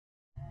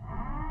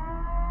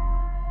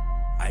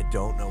I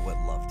don't know what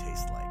love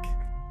tastes like.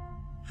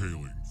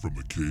 Hailing from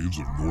the caves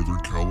of Northern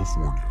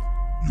California,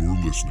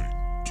 you're listening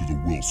to the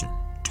Wilson,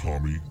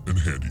 Tommy, and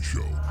Handy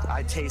Show.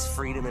 I taste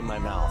freedom in my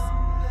mouth.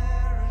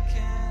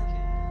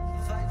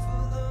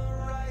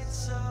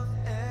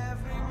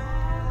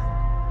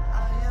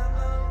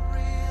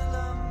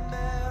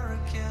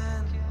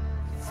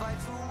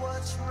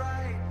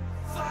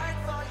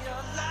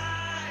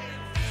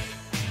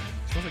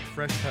 Smells like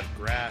fresh cut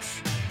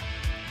grass,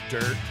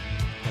 dirt,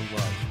 and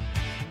love.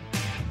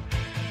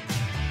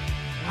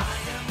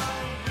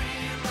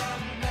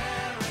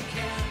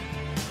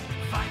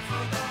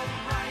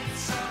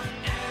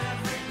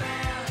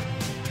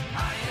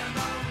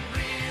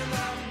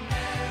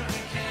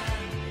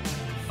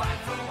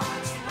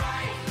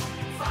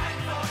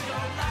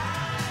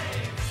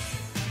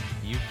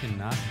 You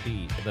cannot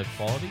beat the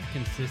quality,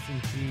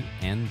 consistency,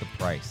 and the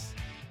price.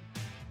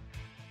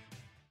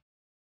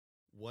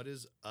 What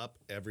is up,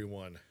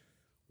 everyone?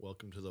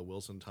 Welcome to the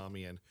Wilson,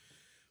 Tommy, and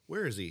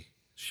where is he?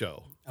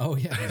 Show. Oh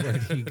yeah, where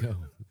did he go?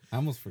 I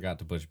almost forgot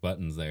to push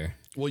buttons there.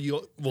 Well,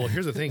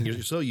 here's the thing.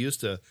 You're so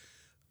used to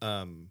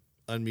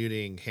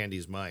unmuting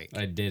Handy's mic,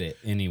 I did it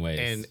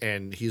anyways.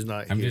 and he's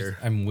not I'm here.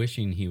 I'm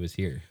wishing he was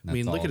here. I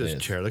mean, That's look at all his it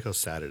is. chair. Look how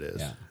sad it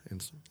is. Yeah.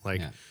 It's like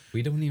Yeah.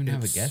 We don't even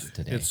have a it's- guest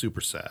today. It's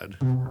super sad.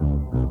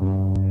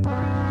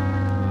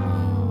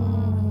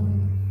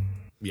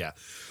 Yeah.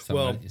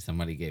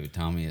 Somebody gave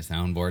Tommy a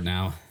soundboard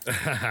now.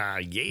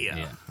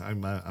 Yeah.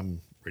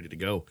 I'm ready to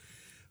go.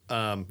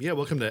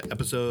 Welcome to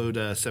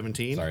episode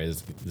 17. Sorry,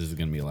 this is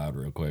gonna be loud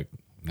real quick.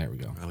 There we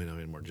go. Oh, we don't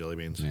need more jelly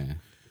beans.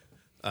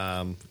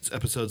 Yeah. It's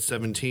episode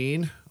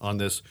 17 on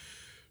this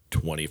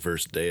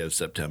 21st day of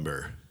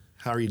September.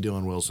 How are you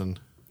doing, Wilson?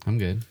 I'm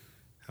good.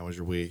 How was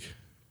your week?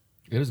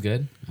 It was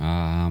good.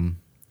 I'm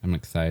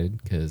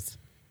excited because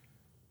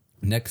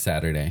next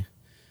Saturday,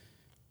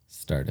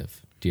 start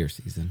of deer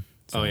season.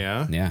 Oh,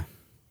 yeah? Yeah.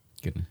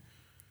 Gonna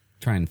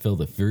try and fill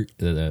the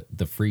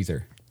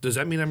freezer. Does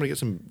that mean I'm going to get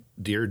some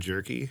deer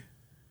jerky?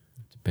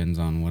 Depends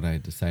on what I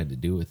decide to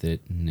do with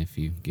it and if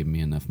you give me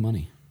enough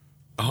money.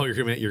 Oh, you're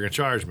gonna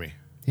charge me?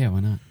 Yeah,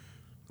 why not?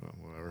 Oh,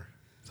 whatever.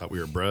 Thought we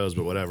were bros,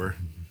 but whatever.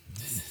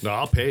 No,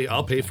 I'll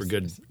pay for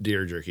good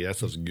deer jerky. That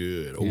sounds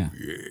good. Oh Yeah.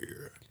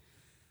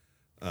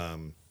 yeah.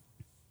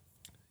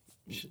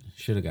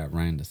 Should have got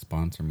Ryan to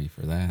sponsor me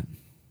for that.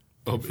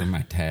 Oh, For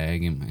my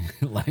tag and my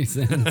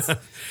license.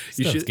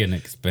 Stuff's getting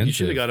expensive. You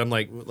should have got him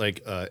like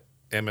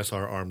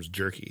MSR Arms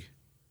jerky.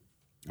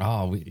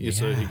 Oh,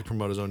 So he could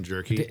promote his own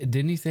jerky.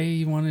 Didn't he say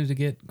he wanted to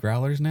get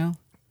growlers now?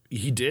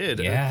 He did.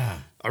 Yeah.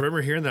 I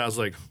remember hearing that. I was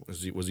like,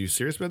 was he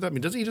serious about that? I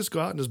mean, doesn't he just go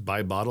out and just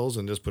buy bottles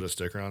and just put a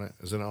sticker on it?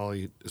 Isn't that all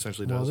he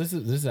essentially does? Well, this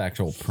is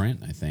actual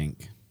print, I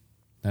think.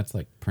 That's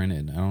like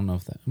printed. I don't know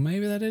if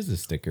maybe that is a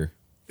sticker.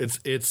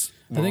 It's.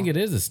 I think it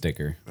is a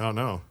sticker. I don't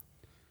know.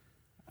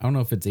 I don't know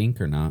if it's ink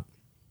or not.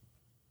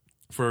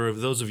 For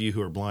those of you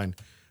who are blind,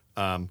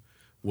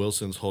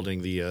 Wilson's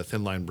holding the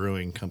Thin Line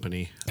Brewing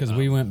Company. Because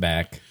we went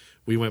back.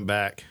 We went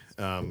back.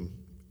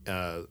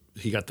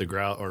 He got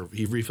the or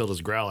he refilled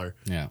his growler.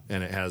 Yeah.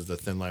 And it has the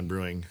Thin Line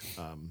Brewing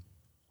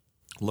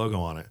logo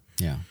on it.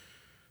 Yeah.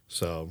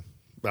 So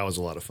that was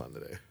a lot of fun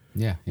today.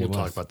 Yeah. We'll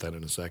talk about that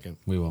in a second.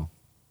 We will.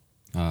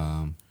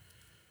 How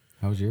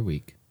was your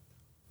week?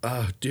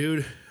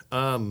 Dude,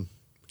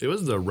 it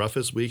was the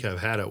roughest week I've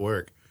had at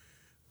work.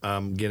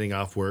 Getting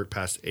off work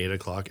past 8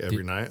 o'clock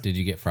every night. Did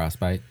you get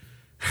frostbite?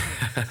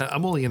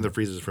 I'm only in the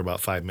freezers for about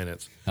 5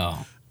 minutes.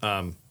 Oh.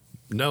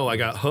 No, I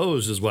got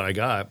hosed is what I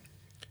got.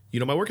 You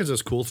know, my work is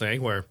this cool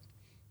thing where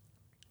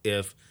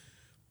if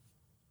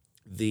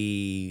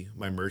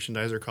my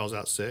merchandiser calls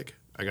out sick,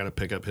 I got to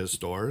pick up his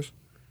stores.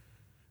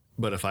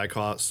 But if I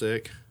call out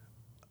sick,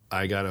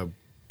 I got to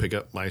pick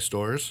up my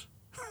stores.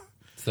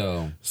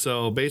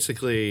 So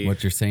basically,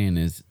 What you're saying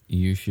is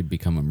you should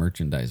become a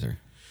merchandiser.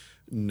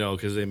 no,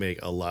 because they make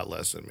a lot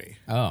less than me.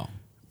 Oh.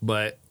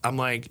 But I'm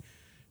like,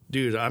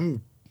 dude,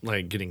 I'm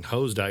like getting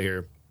hosed out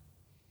here.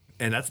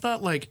 And that's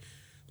not like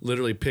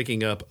literally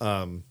picking up,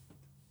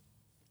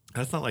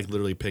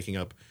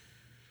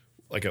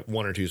 like at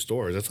one or two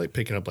stores. That's like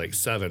picking up like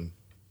 7.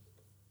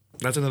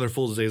 That's another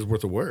full day's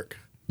worth of work.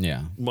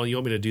 Yeah. Well, you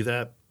want me to do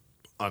that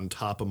on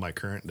top of my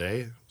current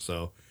day?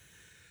 So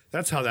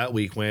that's how that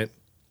week went.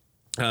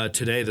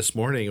 Today, this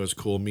morning, it was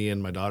cool. Me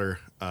and my daughter,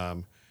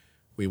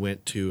 we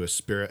went to a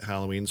Spirit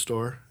Halloween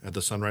store at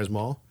the Sunrise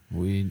Mall.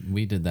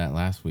 We did that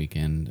last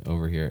weekend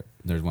over here.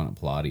 There's one at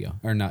Palladio.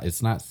 Or not,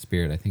 it's not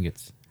Spirit. I think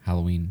it's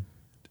Halloween.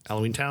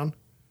 Halloween Town?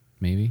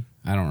 Maybe?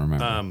 I don't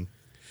remember.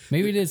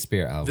 Maybe it is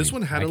Spirit Halloween. This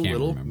one had I a can't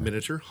little remember.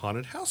 miniature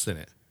haunted house in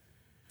it.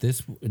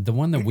 The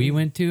one that we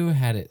went to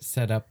had it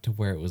set up to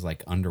where it was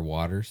like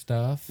underwater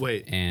stuff.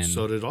 Wait, and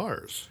so did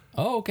ours.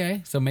 Oh,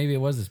 okay. So maybe it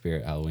was a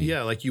Spirit Halloween.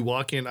 Yeah, like you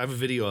walk in. I have a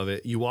video of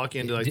it. You walk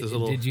into like this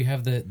little. Did you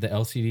have the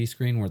LCD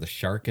screen where the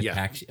shark Yeah.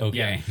 attacks? Okay,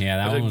 Yeah. yeah, I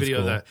that took one was video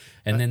of cool. that.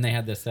 And then they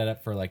had the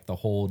setup for like the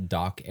whole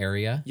dock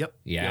area. Yep.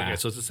 Yeah. Okay,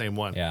 so it's the same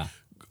one. Yeah.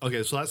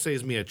 Okay, so that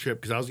saves me a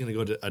trip because I was going to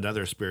go to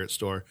another spirit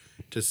store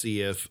to see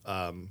if.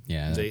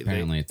 Yeah. They,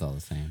 apparently, it's all the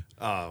same.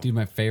 Oh. Dude,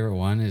 my favorite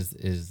one is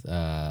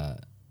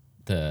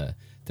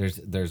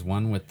there's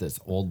one with this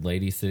old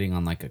lady sitting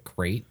on like a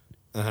crate,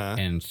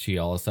 and she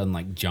all of a sudden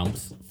like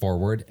jumps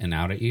forward and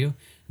out at you.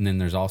 And then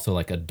there's also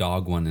like a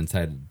dog one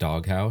inside a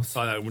doghouse.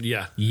 Oh,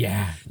 yeah.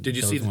 Yeah. Did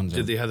you those see? ones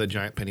Did are- they have the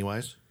giant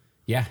Pennywise?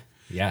 Yeah.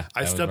 Yeah.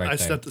 I that was right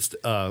stepped.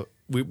 there.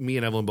 Me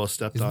and Evelyn both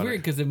stepped It's on weird it.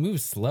 because it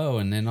moves slow,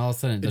 and then all of a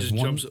sudden It does just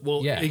one, jumps.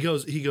 Well, yeah. he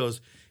goes.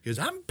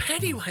 I'm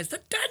Pennywise,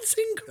 the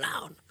dancing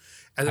clown.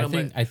 And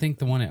then I think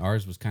the one at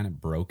ours was kind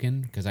of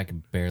broken because I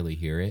could barely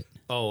hear it.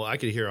 oh, I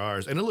could hear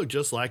ours, and it looked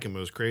just like him. It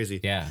was crazy.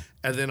 Yeah.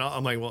 And then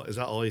I'm like, well, is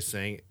that all he's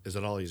saying? Is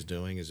that all he's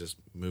doing? Is just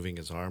moving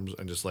his arms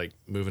and just like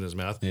moving his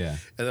mouth? Yeah.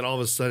 And then all of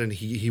a sudden,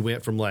 he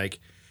went from like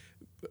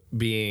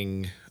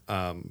being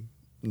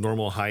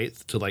normal height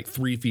to like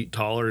 3 feet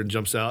taller and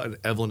jumps out, and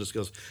Evelyn just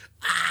goes,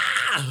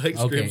 ah, like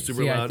Okay. screams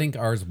super See, loud. I think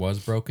ours was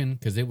broken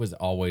because it was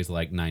always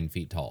like 9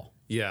 feet tall.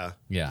 Yeah.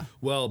 Yeah.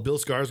 Well, Bill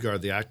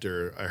Skarsgård, the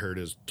actor, I heard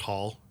is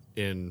tall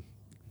in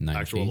 9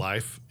 actual feet?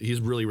 life.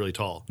 He's really, really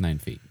tall, 9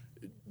 feet.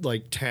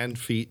 like 10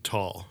 feet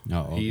tall. Oh,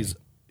 okay. He's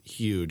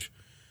huge.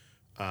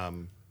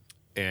 And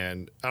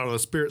I don't know, the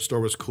Spirit store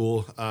was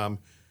cool. I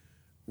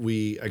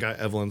got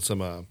Evelyn some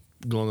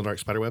glow in the dark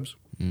spider webs,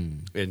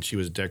 and she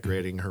was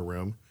decorating her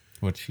room.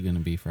 What's she going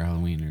to be for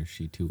Halloween, or is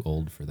she too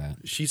old for that?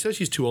 She says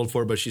she's too old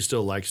for it, but she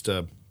still likes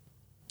to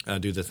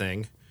do the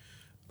thing.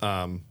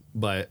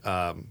 But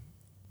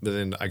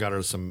then I got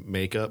her some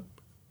makeup.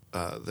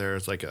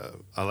 There's like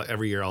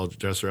every year I'll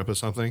dress her up as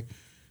something.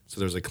 So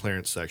there's a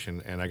clearance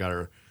section, and I got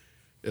her.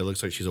 It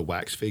looks like she's a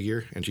wax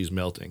figure, and she's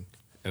melting,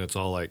 and it's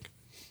all like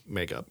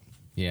makeup.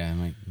 Yeah,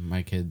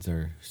 my kids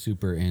are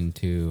super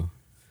into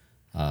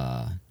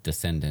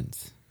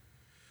Descendants.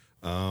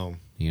 Oh,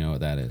 You know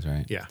what that is,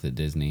 right? Yeah. The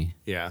Disney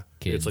yeah.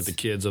 kids. It's like the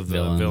kids of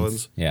the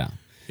villains. Yeah.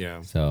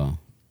 Yeah. So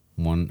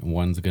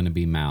one's going to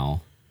be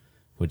Mal,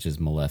 which is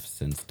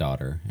Maleficent's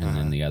daughter, and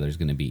then the other's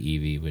going to be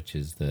Evie, which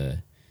is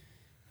the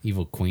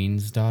evil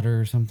queen's daughter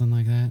or something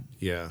like that.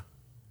 Yeah.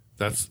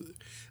 That's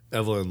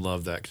Evelyn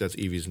loved that because that's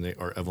Evie's name,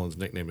 or Evelyn's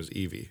nickname is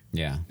Evie.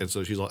 Yeah. And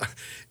so she's like,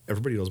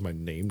 everybody knows my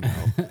name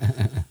now.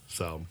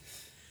 So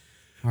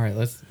All right,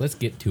 let's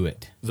get to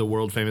it. the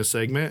world famous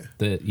segment.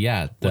 What's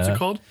What's it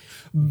called?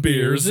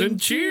 Beers and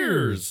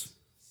Cheers.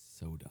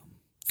 So dumb.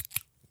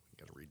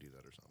 Got to redo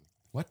that or something.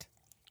 What?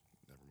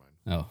 Never mind.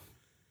 Oh.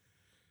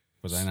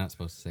 Was I not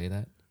supposed to say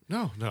that?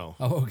 No.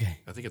 Oh, okay.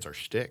 I think it's our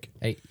shtick.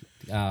 Hey,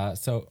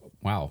 so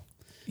wow.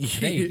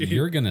 Hey,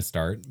 you're gonna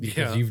start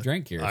because Yeah. you've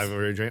drank yours. I've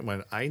already drank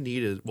mine.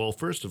 Well,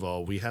 first of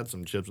all, we had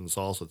some chips and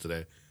salsa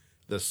today.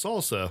 The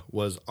salsa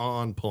was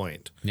on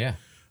point. Yeah.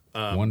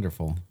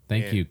 Wonderful.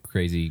 Thank you,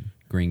 crazy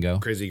gringo.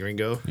 Crazy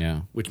gringo.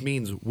 Yeah. Which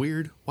means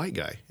weird white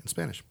guy in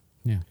Spanish.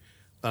 Yeah.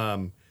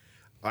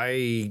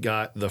 I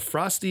got the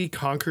Frosty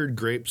Concord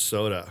grape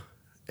soda,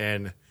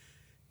 and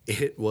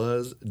it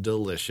was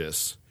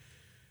delicious.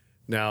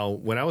 Now,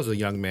 when I was a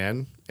young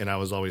man and I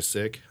was always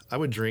sick, I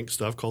would drink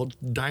stuff called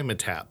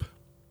Dimetap.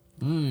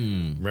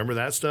 Remember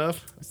that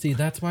stuff? See,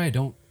 that's why I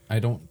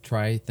don't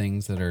try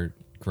things that are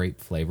grape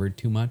flavored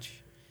too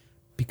much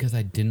because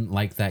I didn't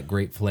like that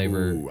grape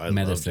flavor Ooh,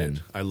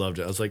 medicine. I loved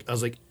it. I was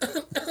like,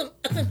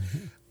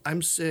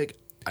 I'm sick.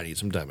 I need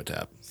some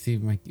Dimetap. See,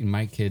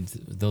 my kids,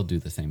 they'll do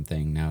the same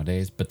thing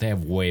nowadays, but they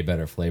have way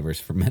better flavors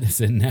for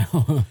medicine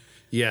now.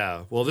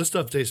 Yeah. Well, this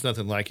stuff tastes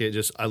nothing like it.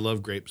 Just I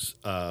love grapes,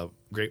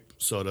 grape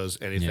sodas,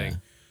 anything.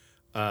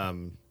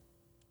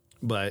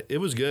 But it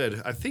was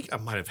good. I think I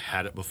might have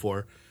had it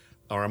before,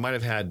 or I might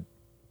have had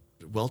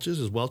Welch's.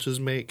 Does Welch's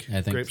make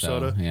I think grape so.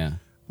 soda? Yeah.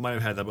 Might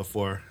have had that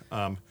before.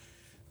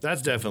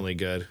 That's definitely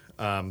good.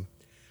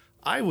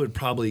 I would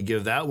probably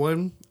give that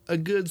one a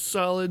good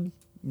solid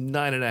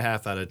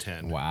 9.5 out of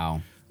 10.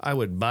 Wow. I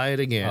would buy it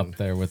again. Up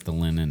there with the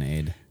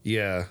Lemonade.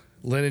 Yeah.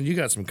 Lennon, you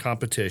got some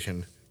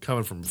competition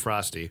coming from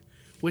Frosty,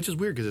 which is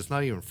weird because it's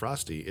not even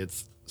Frosty.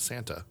 It's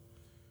Santa.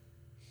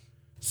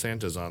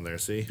 Santa's on there,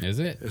 see? Is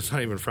it? It's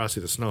not even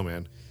Frosty the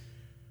Snowman.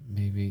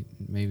 Maybe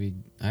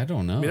I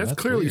don't know. I mean, that's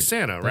clearly weird.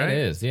 Santa, right? That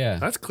is, yeah.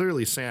 That's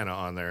clearly Santa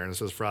on there, and it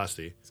says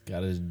Frosty. It's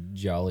got his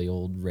jolly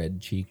old red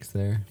cheeks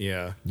there.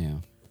 Yeah. Yeah.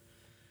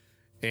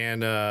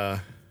 And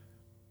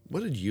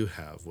what did you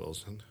have,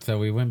 Wilson? So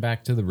we went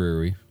back to the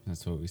brewery.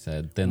 That's what we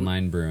said. Thin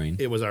Line Brewing.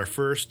 It was our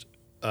first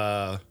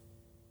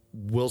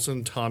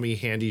Wilson Tommy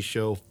Handy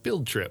Show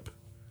field trip.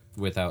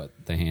 Without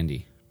the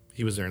handy.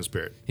 He was there in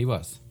spirit. He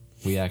was.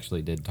 We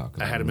actually did talk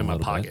about I had him a in my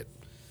little pocket. bit.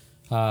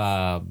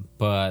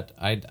 But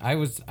I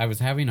was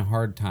having a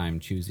hard time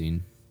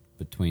choosing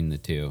between the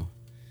two.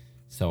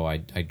 So I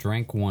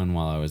drank one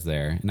while I was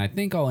there, and I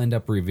think I'll end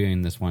up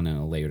reviewing this one in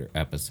a later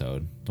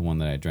episode. The one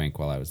that I drank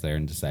while I was there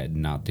and decided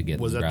not to get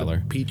Was the that growler.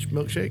 the peach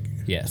milkshake?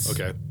 Yes.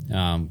 Okay.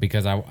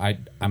 Because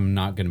I'm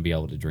not going to be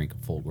able to drink a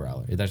full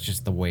growler. That's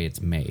just the way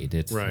it's made.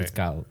 It's Right.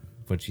 got,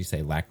 what'd you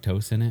say,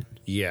 lactose in it,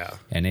 Yeah.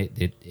 and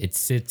it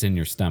sits in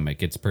your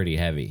stomach. It's pretty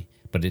heavy,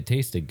 but it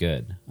tasted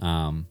good.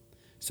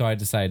 So I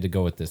decided to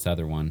go with this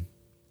other one,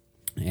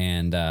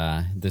 and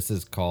this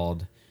is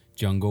called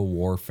Jungle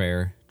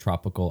Warfare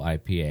Tropical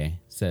IPA.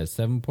 Says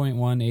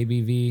 7.1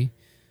 ABV.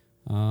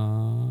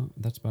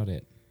 That's about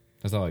it.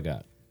 That's all I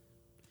got.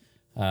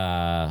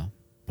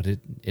 But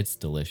it's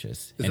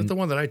delicious. Is that the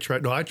one that I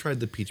tried? No, I tried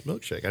the peach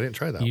milkshake. I didn't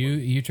try that one.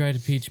 You tried a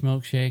peach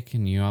milkshake,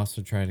 and you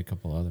also tried a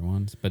couple other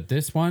ones. But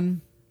this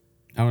one,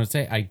 I want to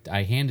say,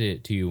 I handed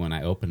it to you when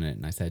I opened it,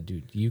 and I said,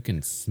 dude, you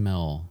can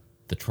smell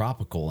the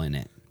tropical in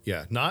it.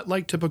 Yeah, not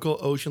like typical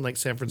ocean like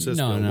San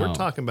Francisco. No. We're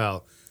talking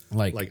about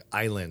Like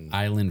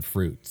island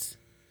fruits.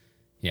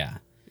 Yeah.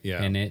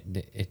 Yeah. And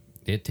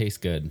it tastes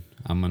good.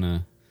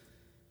 I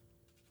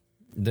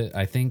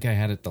think I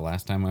had it the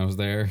last time I was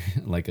there,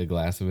 like a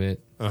glass of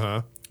it.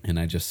 Uh-huh. And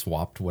I just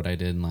swapped what I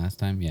did last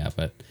time. Yeah,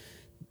 but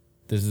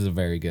this is a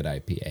very good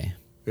IPA.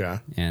 Yeah.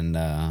 And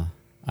I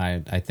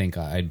think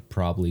I'd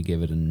probably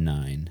give it a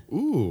 9.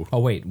 Ooh. Oh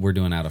wait, we're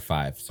doing out of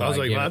 5. So I was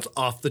like, give well, that's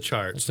off the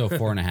charts. so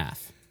 4.5.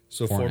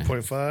 So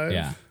 4.5?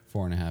 Yeah,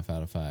 4.5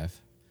 out of 5.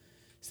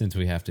 Since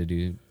we have to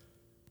do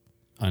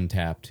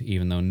Untapped,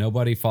 even though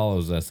nobody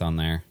follows us on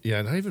there.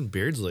 Yeah, not even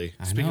Beardsley.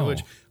 I Speaking know. of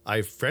which,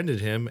 I friended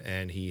him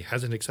and he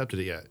hasn't accepted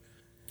it yet.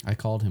 I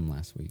called him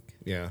last week.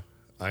 Yeah.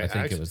 I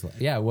think it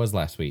was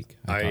last week.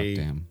 I talked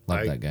to him.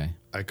 Love that guy.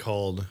 I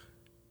called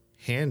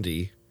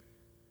Handy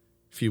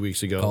a few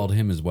weeks ago. Called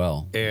him as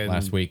well and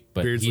last week,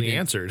 but Beardsley he didn't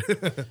answered.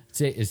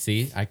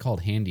 See, I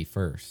called Handy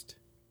first,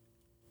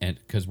 and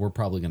because we're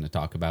probably going to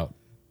talk about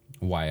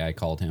why I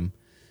called him.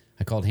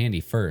 I called Handy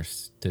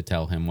first to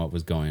tell him what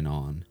was going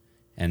on,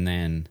 and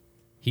then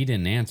he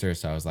didn't answer,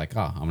 so I was like,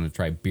 "Oh, I'm going to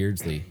try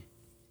Beardsley."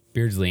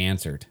 Beardsley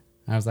answered.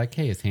 I was like,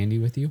 "Hey, is Handy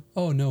with you?"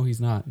 "Oh, no, he's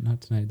not.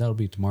 Not tonight. That'll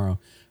be tomorrow."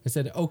 I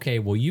said, "Okay,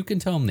 well, you can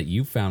tell him that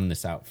you found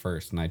this out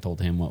first," and I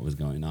told him what was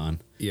going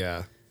on.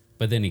 Yeah.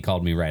 But then he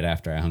called me right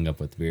after I hung up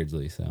with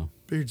Beardsley, so.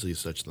 Beardsley's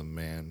such the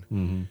man.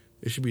 Mm-hmm.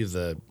 It should be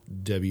the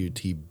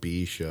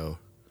WTB show.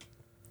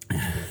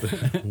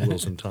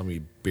 Wilson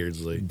Tommy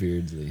Beardsley.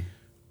 Beardsley.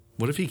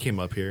 What if he came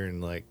up here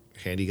and like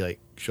Handy like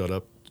showed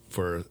up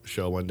for a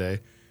show one day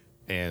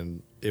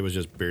and it was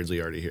just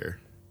Beardsley already here?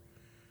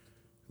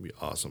 It'd be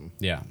awesome.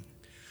 Yeah,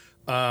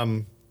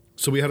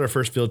 So we had our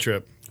first field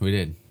trip. we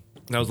did.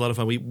 That was a lot of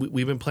fun.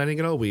 We've been planning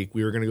it all week.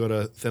 We were going to go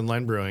to Thin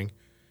Line Brewing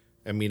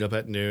and meet up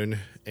at noon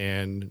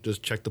and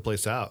just check the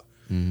place out.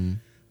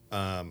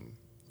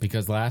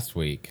 Because last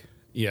week,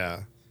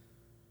 Yeah.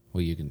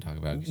 well, you can talk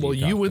about it. 'Cause Well,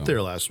 you talked went to him.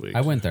 there last week.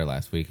 I went there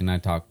last week, and I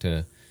talked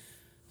to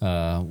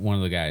one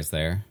of the guys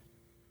there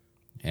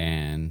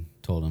and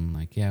told him,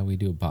 like, yeah, we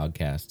do a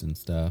podcast and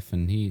stuff.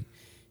 And he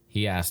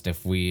asked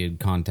if we had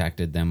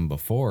contacted them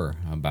before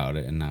about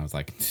it. And I was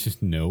like,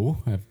 no,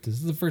 this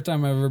is the first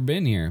time I've ever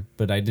been here.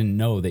 But I didn't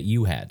know that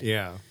you had.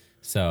 Yeah.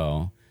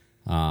 So,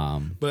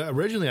 But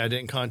originally, I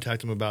didn't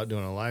contact him about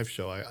doing a live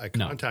show. I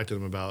No. contacted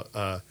him about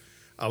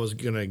I was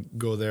gonna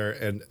go there,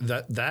 and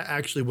that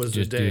actually was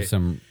just the day. do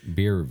some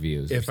beer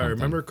reviews. or If I something.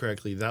 remember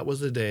correctly, that was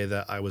the day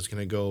that I was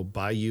gonna go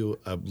buy you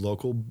a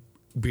local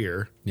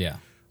beer. Yeah.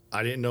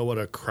 I didn't know what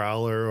a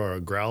crowler or a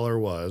growler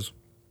was,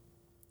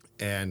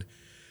 and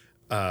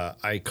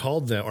I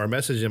called them or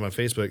messaged them on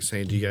Facebook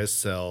saying, "Do you guys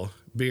sell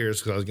beers?"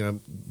 Because I was gonna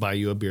buy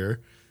you a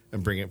beer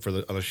and bring it for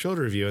on a show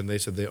to review, and they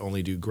said they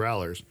only do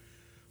growlers.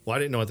 Well, I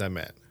didn't know what that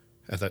meant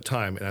at that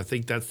time, and I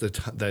think that's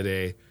that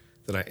day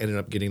that I ended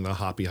up getting the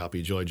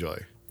Hoppy Joy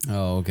Joy.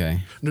 Oh,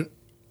 okay. No,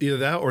 either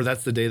that or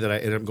that's the day that I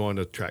ended up going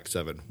to Track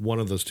 7. One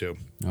of those two.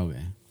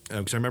 Okay.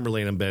 Because I remember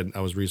laying in bed,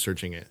 I was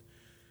researching it.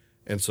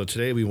 And so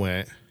today we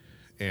went,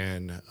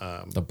 and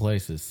The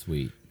place is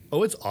sweet.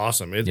 oh, it's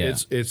awesome. Yeah.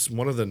 It's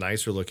one of the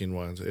nicer looking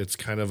ones. It's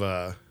kind of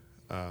a,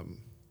 how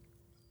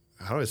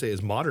do I say,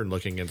 it's modern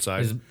looking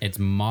inside. It's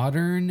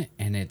modern,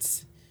 and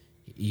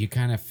you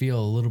kind of feel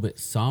a little bit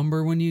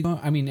somber when you go.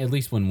 I mean, at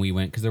least when we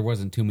went, because there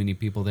wasn't too many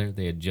people there.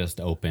 They had just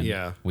opened.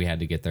 Yeah. We had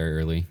to get there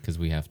early because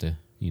we have to,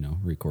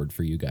 record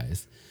for you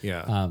guys.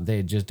 Yeah. They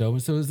had just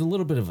opened, so it was a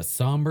little bit of a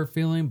somber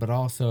feeling, but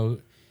also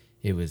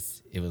it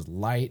was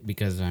light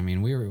because I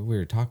mean we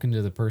were talking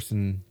to the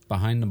person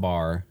behind the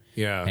bar.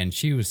 Yeah. And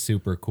she was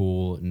super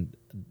cool and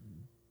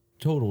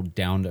total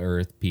down to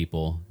earth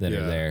people that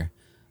are Yeah.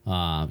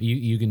 there.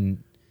 You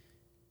can.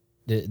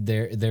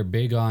 They're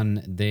big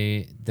on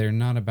they're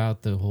not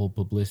about the whole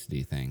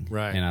publicity thing,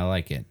 Right. And I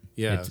like it.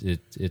 Yeah.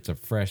 It's a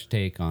fresh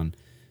take on.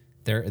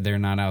 They're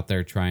not out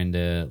there trying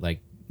to like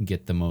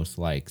get the most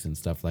likes and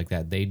stuff like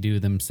that. They do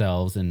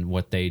themselves and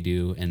what they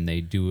do, and they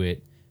do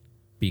it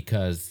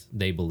because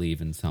they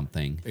believe in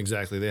something.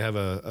 Exactly. They have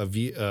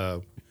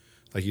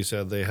like you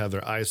said, they have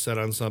their eyes set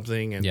on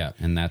something. And Yeah,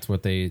 and that's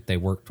what they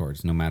work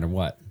towards, no matter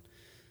what.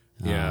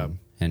 Yeah.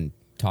 And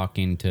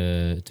talking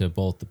to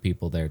both the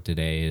people there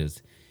today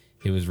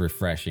it was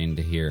refreshing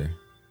to hear.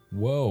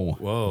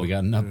 Whoa, we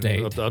got an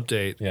update.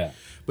 Update. Yeah.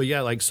 But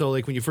yeah, like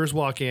when you first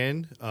walk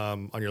in,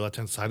 on your left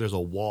hand side, there's a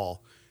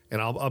wall, and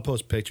I'll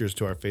post pictures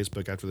to our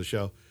Facebook after the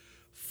show,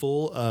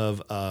 full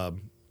of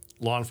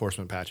law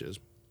enforcement patches.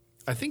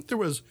 I think there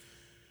was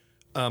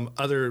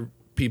other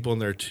people in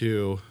there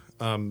too.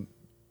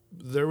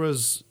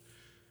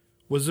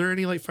 Was there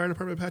any like fire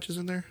department patches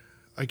in there?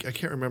 I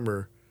can't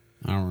remember.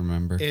 I don't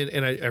remember.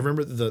 And I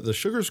remember the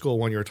Sugar Skull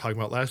one you were talking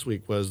about last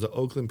week was the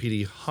Oakland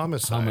PD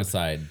Homicide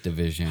Homicide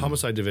Division.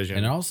 Division.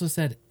 And it also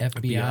said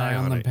FBI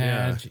on the on it,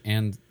 yeah. patch,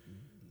 and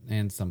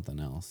and something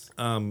else.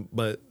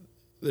 But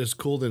it's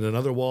cool that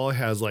another wall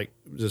has like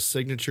the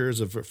signatures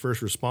of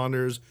first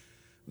responders.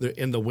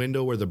 In the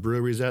window where the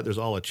brewery's at, there's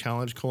all the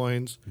challenge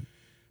coins.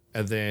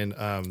 And then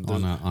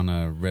On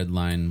a red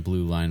line,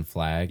 blue line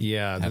flag.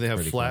 yeah, That's they have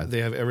pretty flat. cool.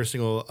 They have every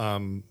single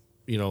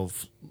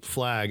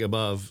flag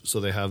above. So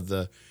they have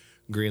the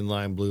green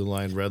line, blue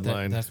line, red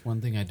line. That's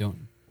one thing I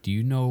don't. Do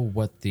you know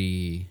what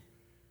the?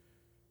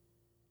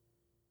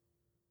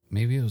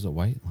 Maybe it was a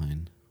white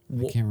line.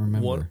 I can't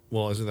remember.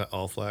 Well, isn't that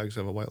all flags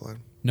have a white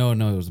line? No,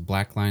 it was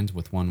black lines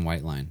with one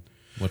white line.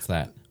 What's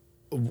that?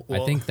 I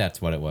Well, think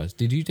that's what it was.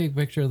 Did you take a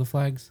picture of the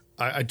flags?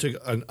 I took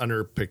an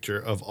under picture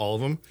of all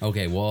of them.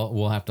 Okay, well,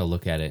 we'll have to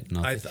look at it. And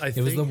I'll see. It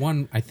was the think-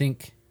 one, I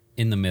think,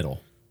 in the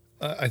middle.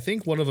 I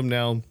think one of them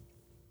now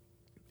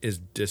is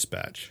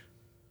dispatch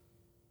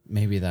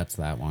Maybe that's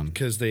that one.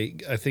 because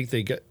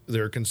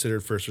they're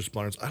considered first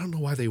responders. I don't know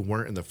why they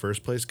weren't in the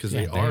first place because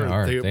Yeah, they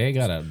are. They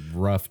got a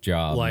rough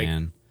job, like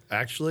man.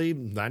 actually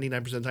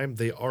 99% of the time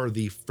they are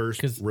the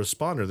first 'Cause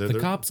responder. The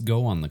cops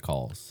go on the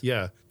calls.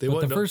 yeah, they But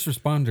want the first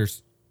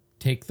responders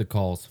take the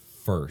calls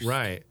first.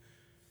 right.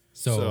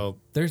 So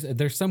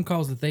there's some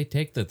calls that they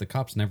take that the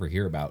cops never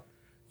hear about.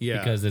 Yeah,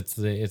 Because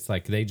it's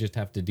like they just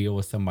have to deal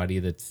with somebody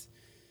that's.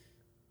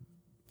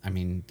 I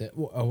mean,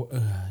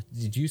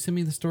 did you send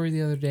me the story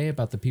the other day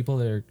about the people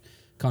that are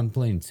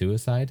contemplating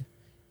suicide,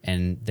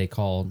 and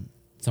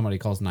somebody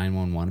calls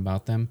 911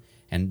 about them,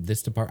 and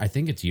this department, I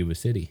think it's Yuba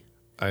City,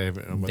 I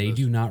haven't. they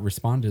do not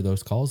respond to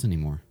those calls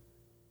anymore.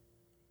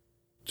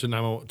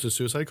 to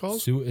suicide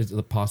calls. Is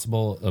it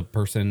possible a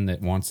person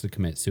that wants to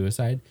commit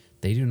suicide?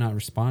 They do not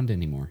respond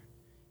anymore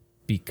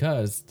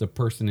because the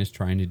person is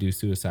trying to do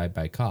suicide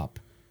by cop,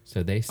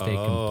 so they stay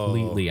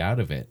completely out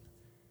of it.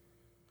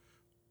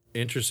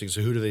 Interesting.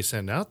 So who do they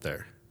send out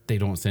there? They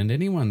don't send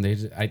anyone.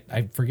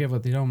 I forget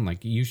what they tell them.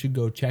 Like, you should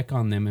go check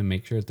on them and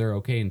make sure that they're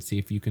okay and see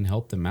if you can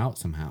help them out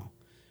somehow.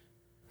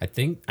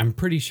 I'm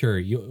pretty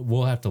sure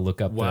we'll have to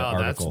look up the Wow,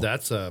 article.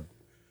 that's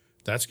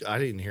I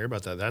didn't hear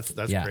about that.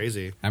 That's Yeah.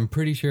 crazy. I'm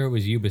pretty sure it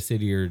was Yuba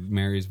City or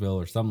Marysville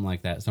or something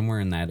like that,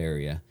 somewhere in that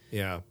area.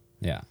 Yeah.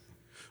 Yeah.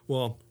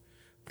 Well,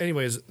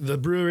 anyways, the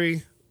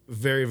brewery,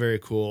 very, very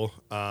cool.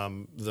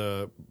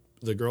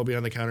 The girl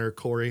behind the counter,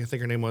 Corey, I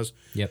think her name was.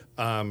 Yep.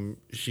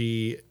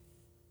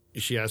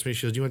 She asked me,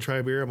 she goes, "Do you want to try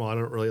a beer?" I'm like,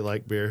 "I don't really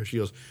like beer." She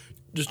goes,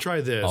 "Just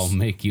try this." I'll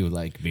make you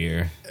like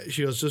beer.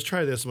 She goes, "Just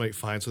try this." I'm like,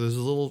 "Fine." So there's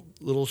a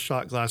little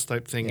shot glass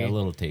type thingy. Yeah,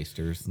 little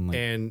tasters. And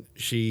And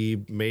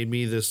she made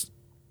me this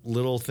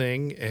little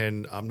thing,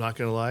 and I'm not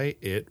gonna lie,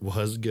 it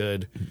was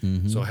good.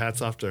 So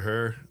hats off to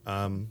her.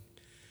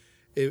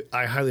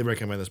 I highly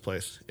recommend this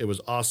place. It was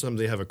awesome.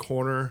 They have a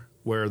corner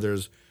where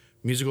there's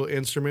musical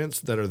instruments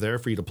that are there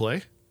for you to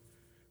play,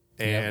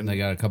 and they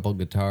got a couple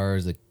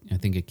guitars, I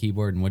think a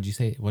keyboard, and what'd you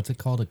say? What's it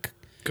called?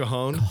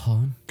 Cajon?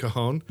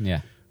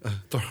 Yeah.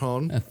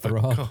 Cajon. A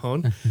throw.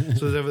 Cajon.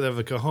 So they have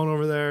a cajon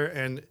over there,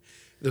 and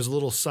there's a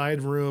little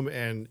side room,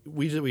 and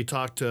we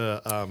talked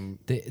to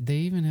They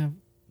even have.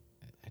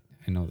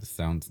 I know this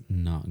sounds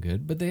not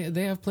good, but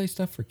they have play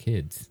stuff for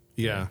kids,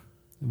 yeah,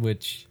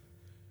 which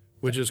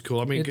which is cool.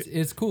 I mean,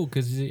 it's cool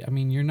because I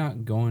mean you're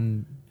not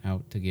going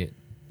out to get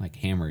like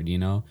hammered, you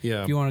know.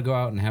 Yeah. If you want to go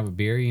out and have a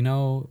beer, you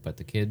know, but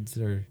the kids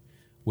are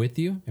with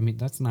you. I mean,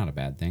 that's not a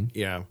bad thing.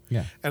 yeah,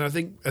 Yeah. And I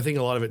think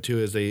a lot of it too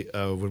is they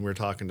when we were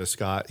talking to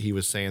Scott, he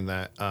was saying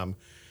that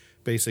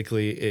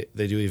basically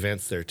they do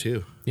events there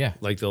too. Yeah.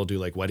 Like they'll do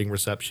like wedding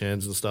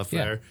receptions and stuff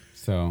Yeah. there.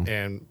 So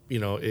And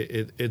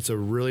it's a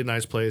really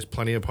nice place,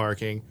 plenty of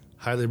parking.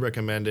 Highly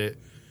recommend it.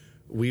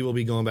 We will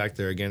be going back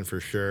there again for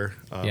sure.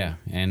 yeah,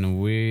 and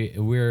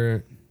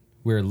we're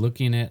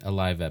looking at a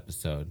live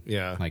episode.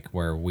 Yeah. Like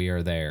where we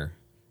are there,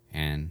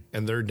 and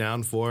And they're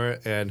down for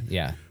it. And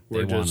yeah,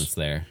 We're they want just- us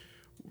there.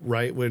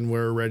 right when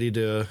we're ready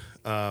to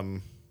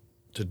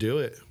do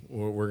it,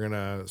 we're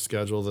gonna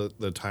schedule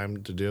the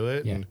time to do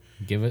it. Yeah, And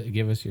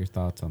give us your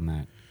thoughts on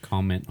that.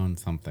 Comment on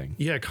something.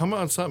 yeah,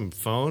 comment on something.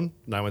 Phone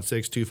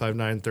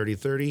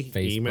 916-259-3030. Facebook.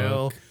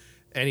 Email,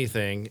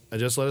 anything. And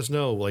just let us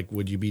know. Like,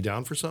 would you be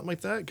down for something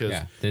like that? Because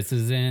Yeah, this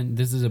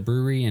is a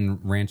brewery in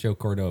Rancho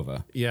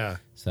Cordova. yeah,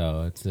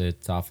 So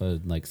it's off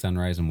of like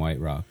Sunrise and White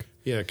Rock.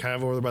 yeah, kind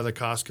of over there by the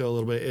Costco a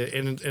little bit.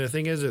 And the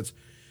thing is,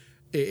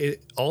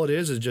 all it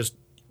is just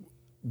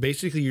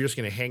basically you're just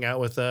gonna hang out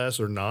with us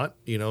or not.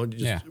 You know,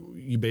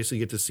 you basically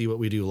get to see what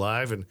we do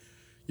live and.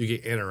 You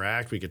get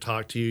interact. We could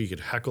talk to you. You could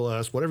heckle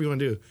us. Whatever you want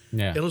to do.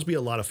 Yeah. It'll just be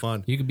a lot of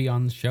fun. You could be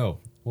on the show.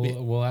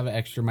 We'll have an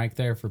extra mic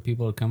there for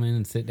people to come in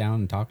and sit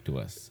down and talk to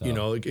us. So, You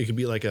know, it could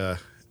be like a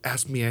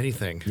ask me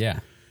anything. yeah.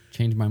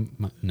 Change my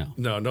no.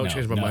 No, don't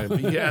change my mind.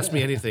 But you can ask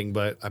me anything,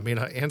 but I may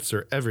not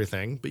answer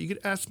everything. But you could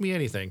ask me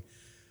anything.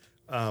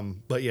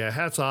 But yeah,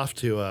 hats off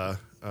to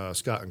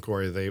Scott and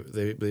Corey.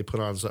 They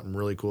put on something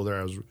really cool there.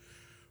 I was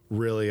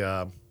really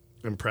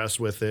impressed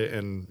with it.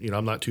 And you know,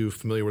 I'm not too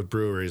familiar with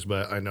breweries,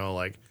 but I know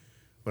like.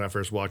 When I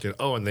first walked in,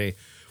 when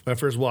I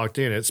first walked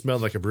in, it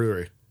smelled like a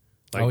brewery.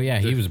 Like, Oh yeah,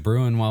 he was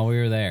brewing while we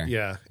were there.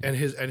 yeah, and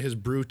his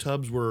brew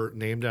tubs were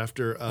named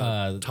after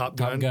Top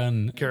Gun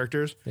Gun.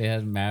 characters. They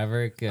had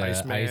Maverick,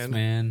 Iceman.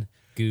 Iceman.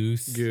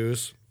 Goose.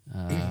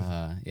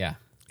 Yeah,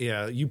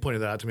 Yeah. you pointed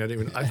that out to me. I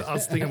didn't even. I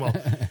was thinking, well,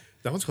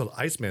 that one's called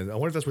Iceman. I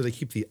wonder if that's where they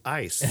keep the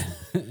ice.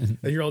 And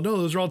you're all, no,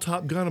 those are all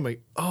Top Gun. I'm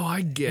like, oh,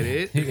 I get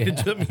it. It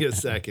took me a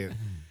second,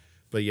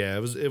 but yeah,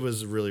 it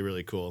was really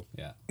really cool.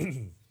 Yeah.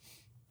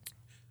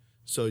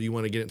 So you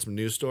want to get in some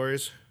news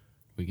stories?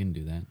 We can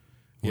do that.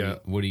 Yeah.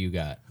 What do you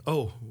got?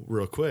 Oh,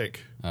 real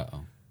quick.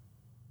 Uh-oh.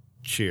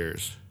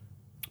 Cheers.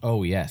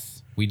 Oh,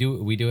 yes. We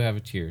do have a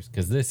cheers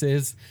because this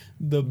is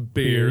the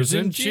Beers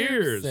and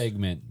Cheers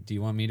segment. Do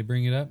you want me to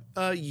bring it up?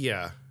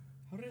 Yeah.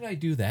 How did I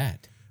do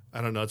that?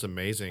 I don't know. It's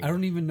amazing. I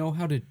don't even know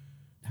how to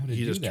He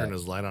do just that. turned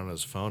his light on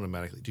his phone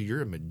automatically. Dude,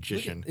 you're a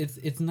magician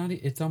It's not.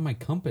 It's on my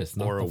compass,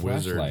 not or the a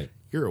wizard. flashlight.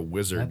 You're a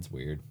wizard. That's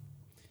weird.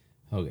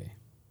 Okay.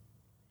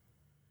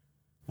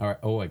 All right.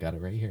 Oh, I got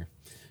it right here.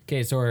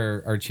 Okay, so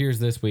our cheers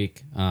this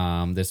week.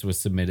 This was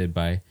submitted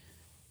by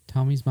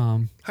Tommy's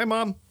mom. Hi,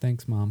 Mom.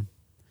 Thanks, Mom.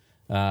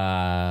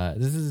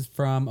 This is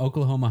from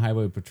Oklahoma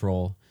Highway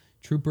Patrol.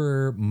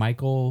 Trooper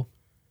Michael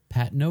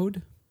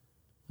Patnode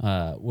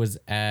was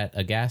at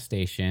a gas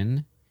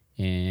station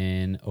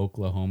in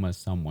Oklahoma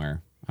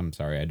somewhere. I'm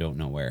sorry, I don't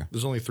know where.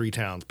 There's only 3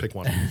 towns. Pick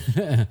one.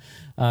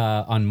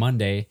 On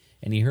Monday,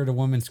 and he heard a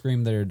woman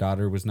scream that her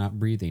daughter was not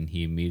breathing.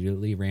 He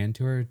immediately ran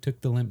to her,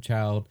 took the limp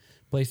child,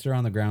 placed her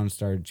on the ground, and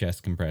started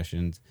chest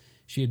compressions.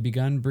 She had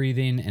begun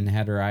breathing and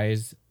had her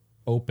eyes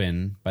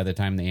open by the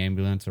time the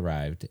ambulance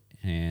arrived.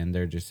 And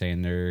they're just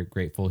saying they're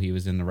grateful he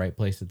was in the right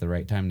place at the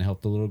right time to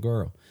help the little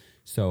girl.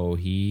 So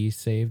he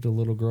saved a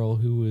little girl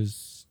who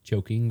was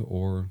choking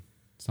or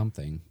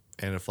something.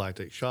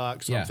 Anaphylactic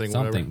shock, Yeah, something,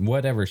 something.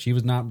 Whatever. She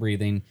was not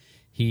breathing.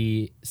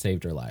 He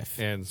saved her life.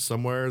 And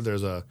somewhere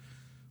there's a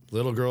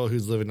little girl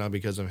who's living now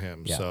because of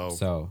him. Yeah,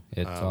 So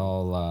it's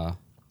all.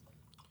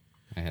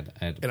 I had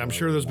and I'm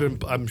sure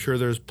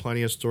there's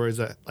plenty of stories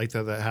that like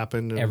that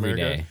happened in every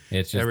America. day.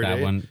 It's just Every that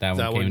day. one. That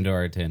one came to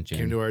our attention.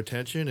 Came to our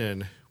attention,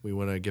 and we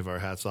want to give our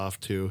hats off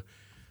to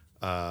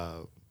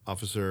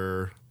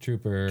Officer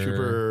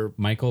Trooper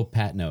Michael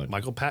Patnode.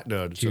 Michael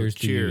Patnode. Cheers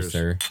to you,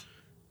 sir.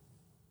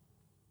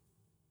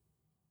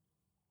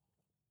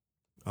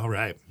 All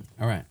right.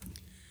 All right,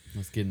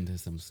 let's get into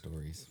some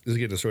stories. Let's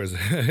get into stories.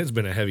 It's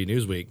been a heavy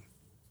news week.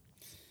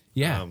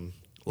 Yeah, A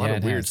lot Yeah,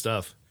 of it weird has.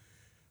 stuff.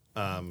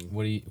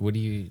 What do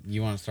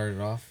you want to start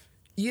it off?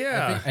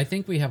 Yeah. I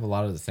think we have a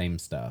lot of the same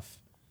stuff.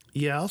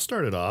 Yeah, I'll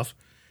start it off.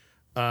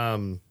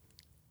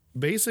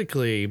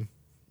 Basically,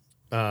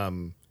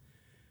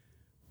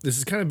 this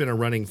has kind of been a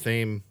running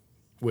theme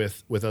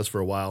with us for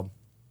a while.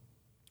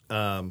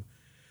 I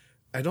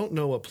don't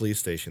know what police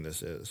station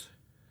this is,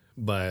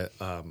 but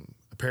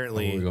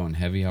apparently We're going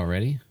heavy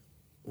already.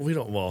 we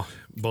don't. Well,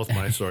 both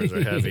my stories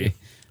are heavy.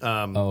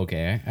 Oh,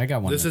 okay. I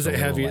got one. This that's isn't a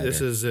little heavy. lighter.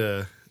 This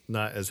is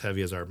not as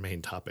heavy as our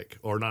main topic,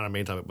 or not our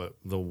main topic, but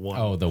the one.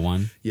 Oh, the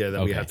one. Yeah, that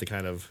we Okay. have to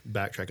kind of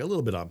backtrack a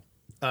little bit on.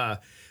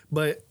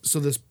 But so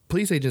this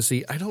police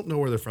agency, I don't know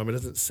where they're from. It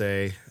doesn't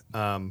say,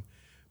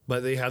 but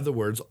they have the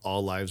words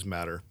 "All Lives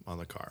Matter" on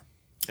the car.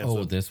 And Oh,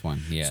 so, this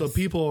one. Yes. so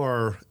people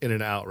are in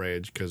an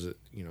outrage because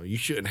you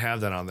shouldn't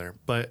have that on there.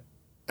 But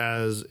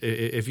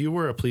if you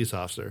were a police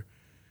officer,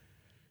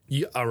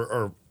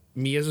 or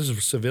me as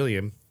a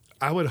civilian,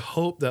 I would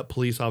hope that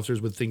police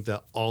officers would think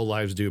that all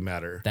lives do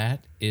matter.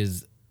 That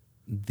is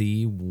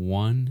the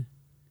one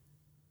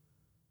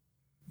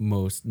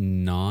most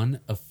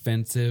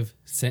non-offensive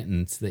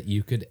sentence that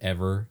you could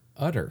ever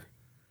utter.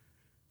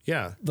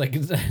 Yeah. Like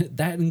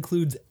that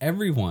includes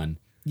everyone.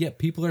 Yet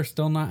people are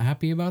still not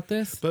happy about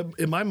this. But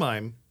in my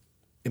mind,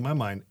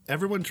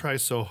 everyone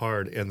tries so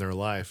hard in their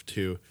life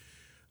to,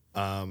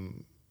 how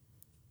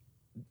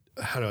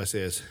do I say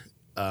this?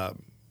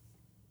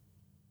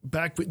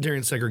 Back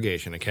during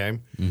segregation, okay?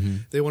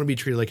 They want to be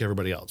treated like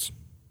everybody else,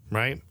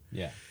 right?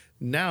 Yeah.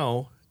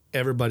 Now,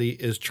 everybody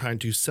is trying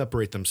to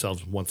separate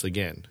themselves once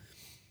again.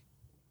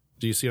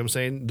 Do you see what I'm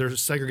saying? They're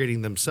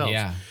segregating themselves.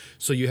 Yeah.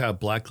 So you have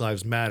Black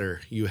Lives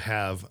Matter. You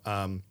have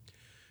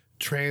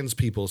trans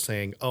people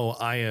saying, "Oh,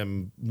 I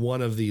am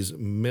one of these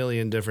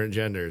million different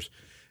genders."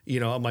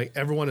 I'm like,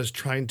 everyone is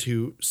trying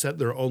to set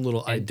their own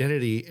little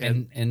identity,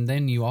 And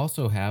then you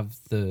also have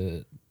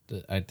the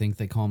I think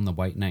they call them the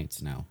white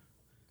knights now.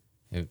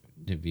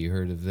 Have you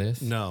heard of this?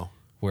 no,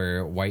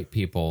 Where white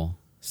people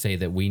say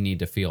that we need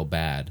to feel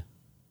bad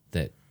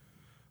that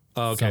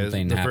okay,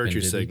 something the happened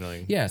virtue to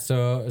signaling, Yeah,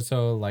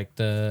 so like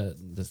the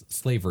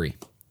slavery.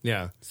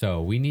 yeah.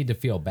 So we need to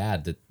feel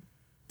bad that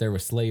there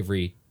was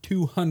slavery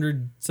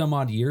 200 some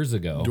odd years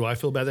ago. Do I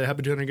feel bad that it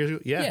happened 200 years ago?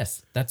 Yeah,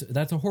 Yes,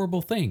 that's a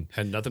horrible thing.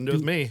 had nothing to do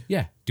with me.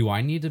 Yeah. Do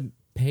I need to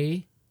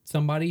pay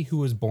somebody who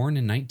was born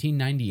in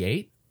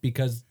 1998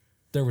 because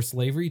there was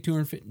slavery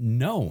 250?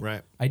 No.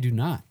 Right. I do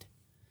not.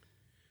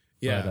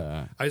 Yeah,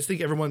 But, I just think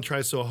everyone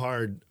tries so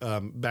hard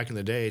back in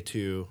the day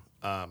to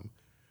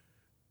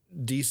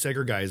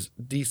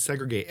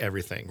desegregate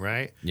everything,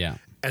 right? Yeah.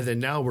 And then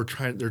now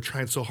they're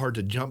trying so hard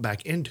to jump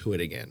back into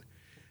it again.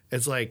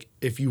 It's like,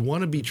 if you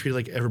want to be treated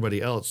like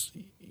everybody else,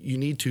 you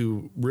need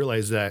to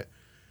realize that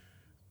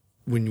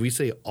when we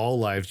say all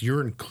lives,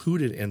 you're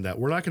included in that.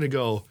 We're not going to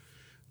go,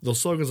 those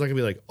slogans not gonna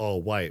be like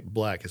all white,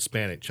 black,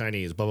 Hispanic,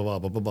 Chinese, blah blah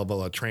blah blah blah blah,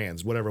 blah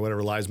trans,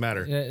 whatever lives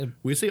matter.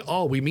 We say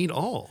all, we mean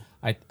all.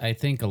 I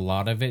think a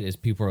lot of it is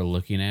people are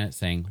looking at it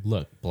saying,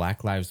 look,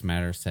 Black Lives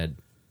Matter said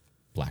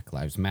Black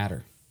Lives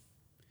Matter.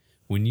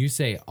 When you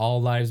say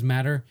all lives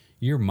matter,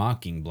 you're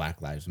mocking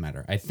Black Lives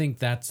Matter. I think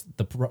that's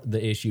the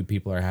issue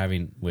people are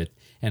having with,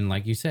 and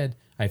like you said,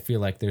 I feel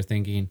like they're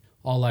thinking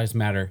all lives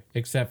matter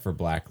except for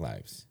Black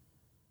lives.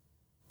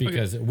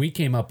 Because we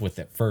came up with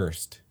it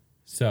first.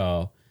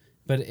 So,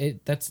 but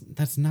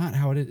that's not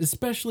how it is,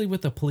 especially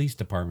with the police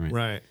department.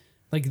 Right.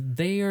 Like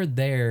they are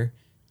there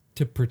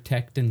to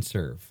protect and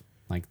serve.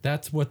 Like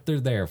that's what they're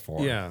there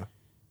for. Yeah.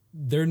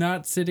 They're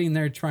not sitting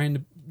there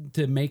trying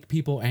to make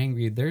people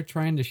angry. They're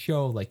trying to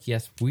show like,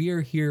 yes, we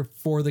are here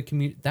for the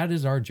community. That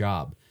is our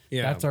job.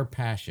 Yeah. That's our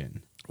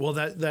passion. Well,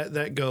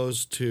 that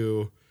goes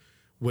to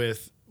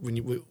with when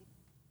you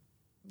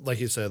like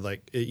you said,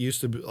 like it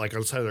used to be like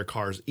on the side of their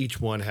cars,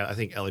 each one had, I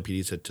think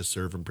LAPD said to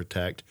serve and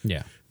protect.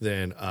 Yeah.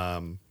 Then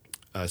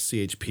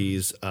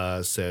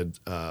CHPs said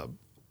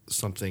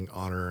something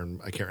honor,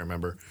 and I can't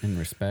remember. And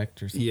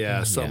respect or something.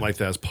 Yeah, something like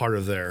that as part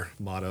of their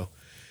motto.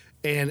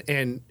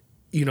 And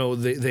you know,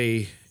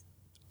 they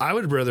I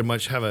would rather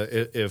much have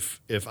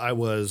if I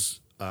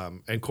was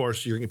and of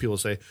course you're getting people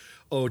say,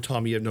 "Oh,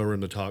 Tom, you have no room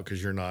to talk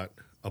because you're not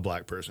a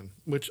black person,"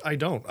 which I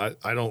don't.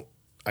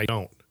 I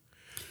don't.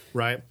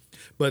 Right?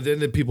 But then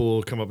the people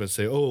will come up and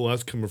say, "Oh, well,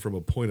 that's coming from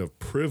a point of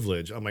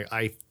privilege." I'm like,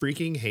 I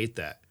freaking hate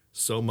that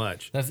so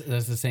much. That's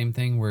the same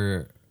thing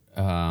where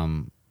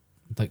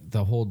like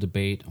the whole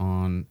debate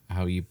on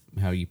how you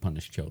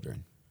punish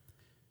children.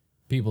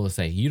 People will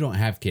say, "You don't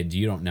have kids,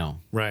 you don't know."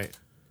 Right.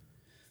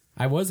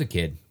 I was a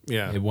kid.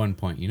 Yeah. At one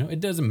point, it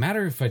doesn't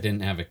matter if I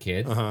didn't have a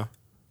kid. Uh-huh.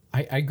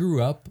 I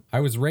grew up.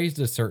 I was raised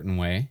a certain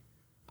way.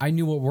 I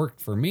knew what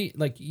worked for me.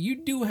 Like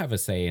you do have a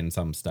say in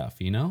some stuff,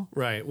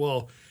 Right.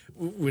 Well,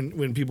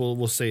 when people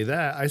will say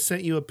that, I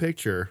sent you a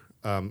picture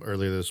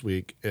earlier this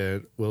week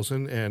at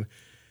Wilson, and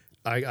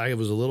I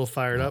was a little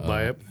fired up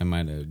by it. I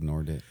might have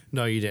ignored it.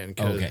 No, you didn't.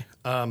 'Cause, okay.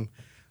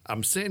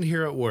 I'm sitting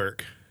here at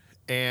work,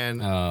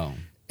 and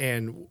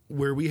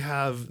where we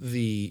have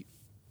the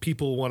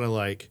people want to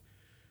like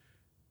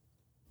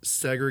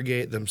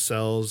segregate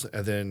themselves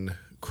and then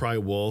cry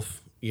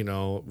wolf,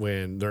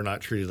 when they're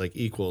not treated like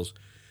equals.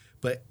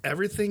 But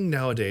everything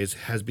nowadays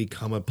has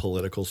become a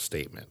political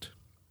statement.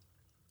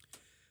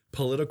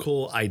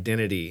 Political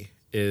identity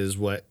is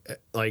what,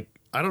 like,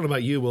 I don't know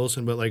about you,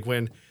 Wilson, but like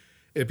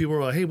if people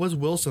are like, "Hey, what's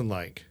Wilson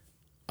like?"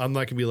 I'm not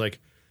going to be like,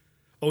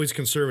 "Oh, he's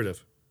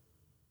conservative."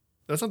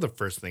 That's not the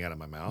first thing out of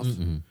my mouth.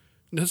 Mm-mm.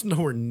 That's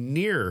nowhere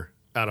near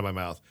out of my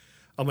mouth.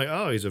 I'm like,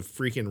 "Oh, he's a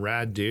freaking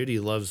rad dude. He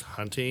loves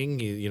hunting.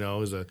 He,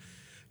 is a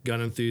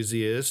gun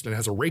enthusiast and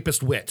has a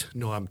rapist wit."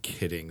 No, I'm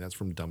kidding. That's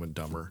from Dumb and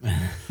Dumber.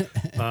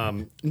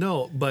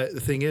 No, but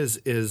the thing is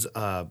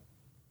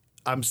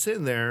I'm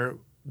sitting there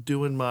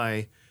doing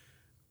my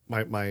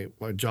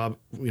job,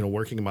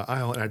 working in my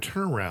aisle, and I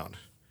turn around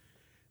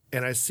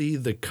and I see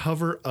the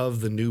cover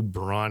of the new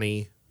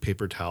Brawny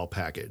paper towel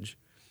package.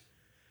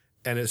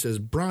 And it says,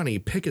 "Brawny,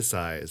 pick a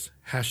size,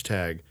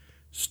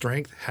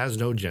 #strength has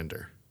no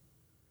gender."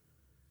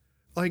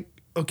 Like,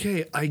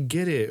 okay, I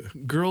get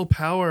it. Girl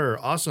power,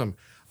 awesome.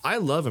 I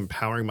love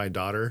empowering my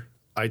daughter.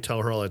 I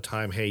tell her all the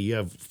time, "Hey, you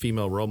have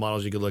female role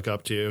models you could look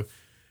up to,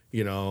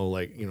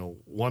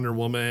 Wonder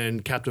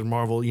Woman, Captain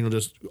Marvel,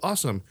 just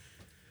awesome."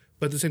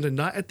 But at the same time,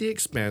 not at the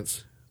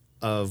expense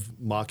of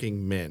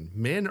mocking men.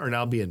 Men are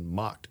now being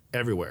mocked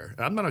everywhere.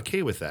 And I'm not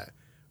okay with that.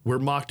 We're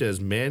mocked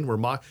as men.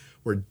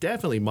 We're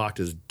definitely mocked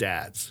as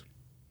dads.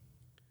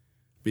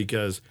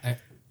 Because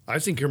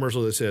I've seen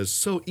commercials that says,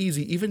 "So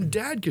easy, even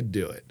dad could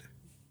do it."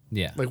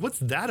 Yeah. Like, what's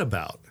that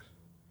about?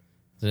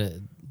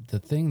 The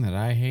thing that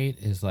I hate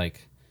is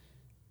like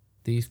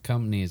these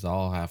companies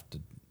all have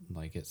to,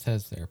 like it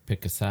says there,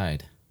 pick a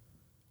side.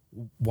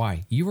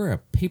 Why? You are a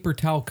paper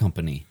towel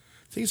company.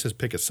 I think it says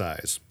pick a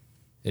size.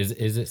 Is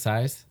it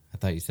size? I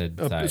thought you said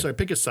size. Sorry,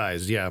 pick a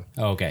size. Yeah.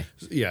 Oh, okay.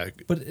 Yeah.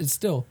 But it's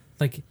still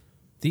like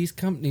these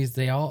companies,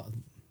 they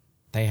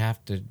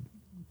have to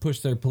push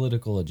their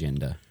political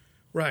agenda.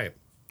 Right.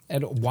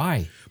 And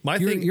why?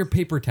 You're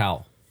paper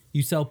towel.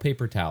 You sell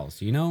paper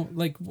towels,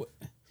 like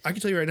I can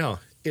tell you right now,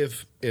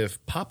 if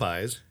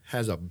Popeyes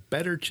has a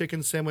better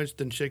chicken sandwich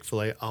than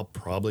Chick-fil-A, I'll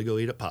probably go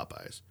eat at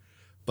Popeyes.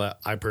 But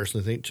I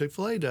personally think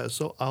Chick-fil-A does,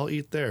 so I'll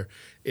eat there.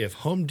 If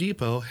Home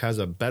Depot has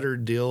a better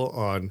deal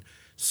on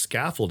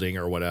scaffolding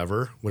or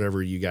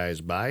whatever you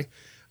guys buy,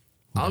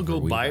 I'll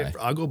go buy it.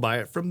 I'll go buy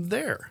it from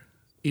there.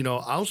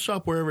 I'll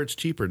shop wherever it's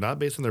cheaper, not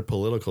based on their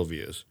political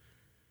views.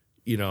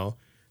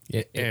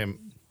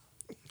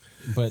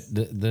 But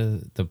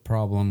the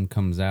problem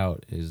comes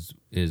out is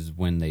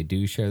when they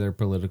do share their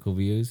political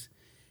views,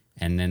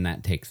 and then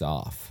that takes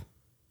off.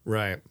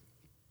 Right.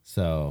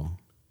 So,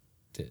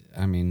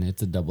 I mean,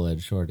 it's a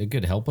double-edged sword. It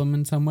could help them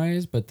in some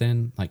ways, but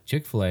then like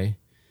Chick-fil-A,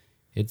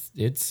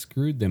 it's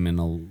screwed them in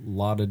a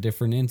lot of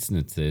different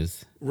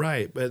instances.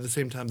 Right, but at the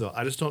same time, though,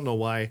 I just don't know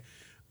why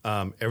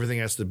everything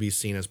has to be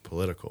seen as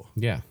political.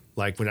 Yeah.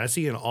 Like when I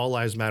see an All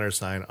Lives Matter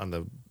sign on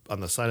on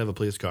the side of a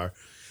police car,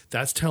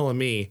 that's telling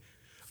me,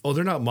 oh,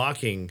 they're not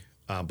mocking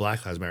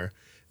Black Lives Matter.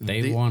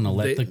 They want to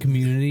let the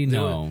community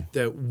know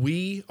that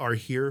we are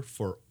here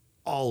for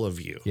all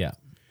of you. Yeah.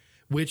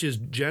 Which is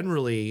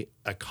generally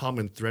a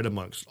common thread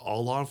amongst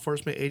all law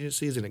enforcement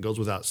agencies, and it goes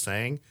without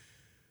saying.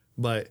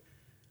 But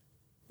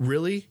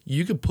really,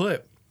 you could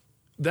put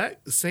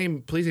that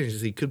same police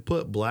agency could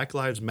put Black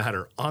Lives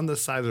Matter on the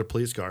side of the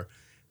police car.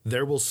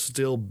 There will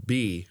still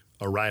be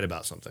a riot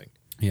about something.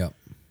 Yeah.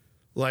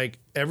 Like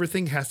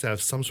everything has to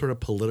have some sort of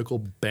political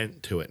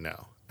bent to it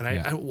now. And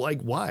I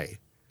like, why?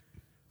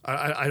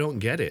 I don't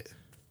get it.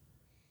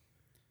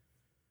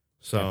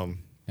 So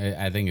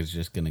I think it's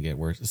just going to get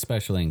worse,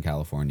 especially in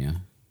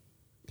California.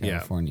 Yeah.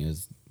 California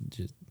is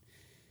just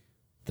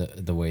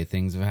the way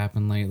things have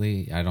happened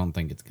lately. I don't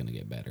think it's going to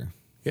get better.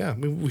 yeah, I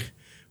mean,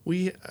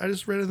 I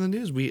just read in the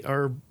news,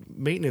 our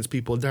maintenance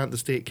people down at the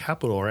state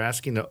capitol are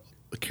asking to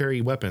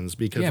carry weapons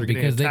because they're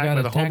getting they attacked got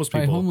by the homeless attacked by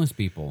people. homeless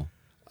people.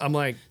 I'm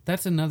like,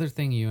 That's another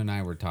thing you and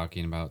I were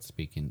talking about.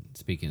 Speaking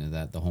of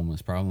that, the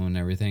homeless problem and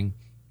everything.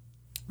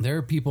 There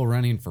are people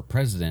running for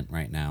president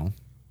right now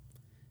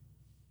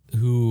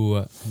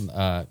who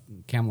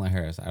Kamala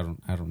Harris. I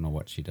don't know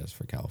what she does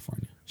for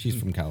California. She's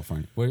from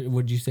California. What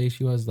would you say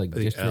she was? Like I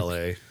think district, LA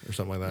or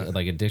something like that.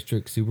 like a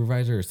district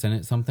supervisor or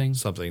senate something.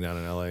 Something down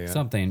in LA. Yeah.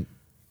 Something.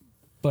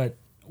 But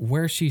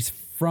where she's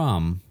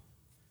from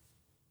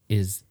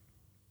is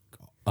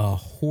a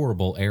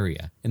horrible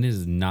area, and it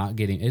is not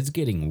getting. It's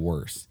getting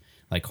worse.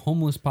 Like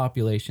homeless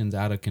population's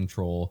out of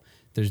control.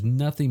 There's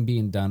nothing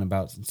being done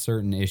about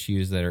certain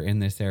issues that are in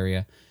this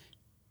area.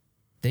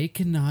 They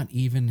cannot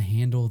even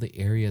handle the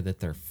area that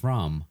they're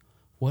from.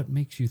 What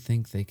makes you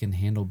think they can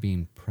handle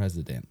being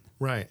president?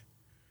 Right.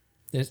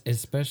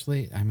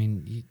 Especially, I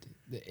mean,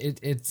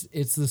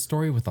 it's the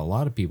story with a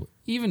lot of people.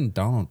 Even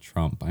Donald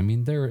Trump. I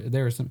mean, there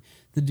are some.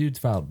 The dude's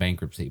filed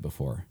bankruptcy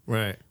before.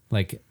 Right.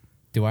 Like,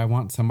 do I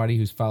want somebody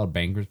who's filed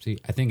bankruptcy?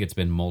 I think it's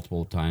been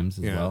multiple times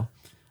as well.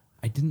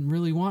 I didn't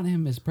really want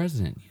him as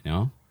president. You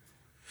know,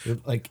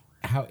 like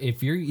how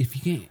if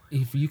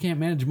you can't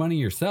manage money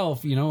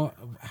yourself, you know,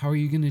 how are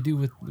you going to do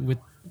with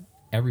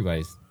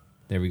everybody's?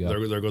 There we go.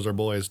 There goes our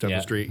boys down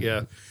the street.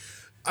 Yeah.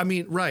 I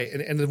mean, right.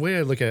 And the way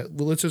I look at it,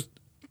 well, let's just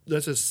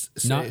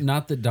say,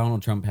 not that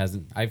Donald Trump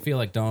hasn't. I feel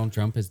like Donald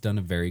Trump has done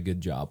a very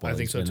good job while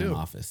he's been in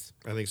office.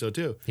 I think so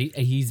too.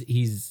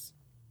 He's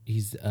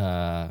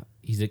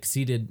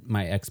exceeded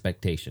my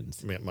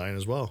expectations. Mine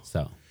as well.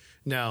 So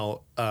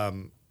now,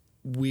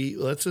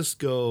 let's just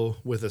go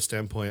with a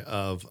standpoint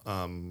of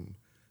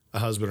a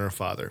husband or a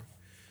father.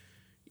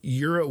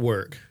 You're at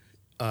work.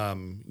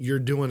 You're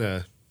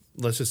doing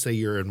let's just say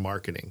you're in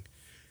marketing,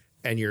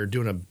 and you're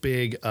doing a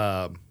big,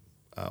 what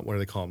do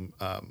they call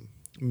them?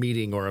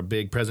 Meeting or a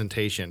big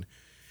presentation.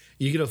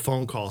 You get a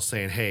phone call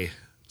saying, "Hey,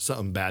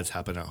 something bad's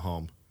happened at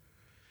home.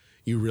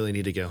 You really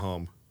need to get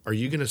home." Are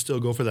you going to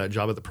still go for that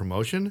job at the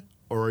promotion,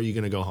 or are you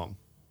going to go home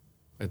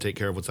and take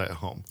care of what's at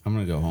home? I'm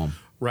going to go home.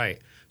 Right.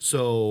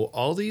 So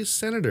all these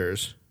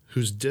senators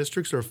whose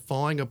districts are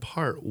falling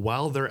apart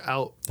while they're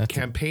out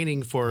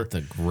campaigning for. That's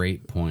a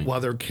great point. While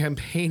they're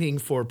campaigning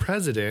for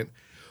president,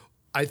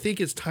 I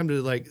think it's time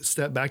to like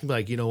step back and be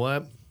like, you know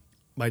what?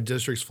 My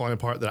district's falling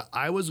apart that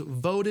I was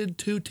voted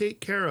to take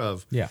care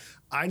of. Yeah.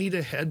 I need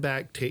to head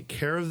back, take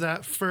care of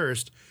that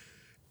first.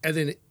 And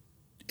then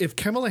if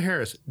Kamala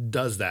Harris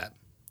does that,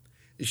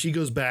 she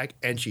goes back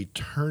and she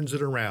turns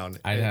it around.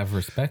 I'd have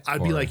respect I'd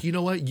for be her. like, you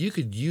know what? You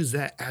could use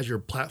that as your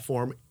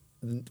platform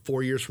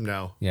 4 years from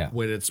now. Yeah.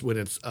 When it's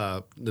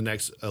the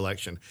next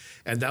election.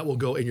 And that will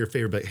go in your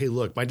favor. But hey,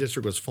 look, my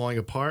district was falling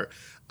apart.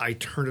 I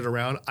turned it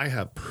around. I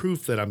have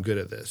proof that I'm good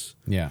at this.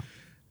 Yeah.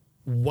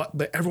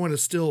 But everyone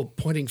is still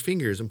pointing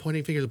fingers and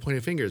pointing fingers and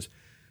pointing fingers.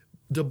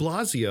 De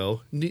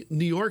Blasio,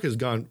 New York is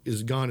gone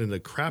into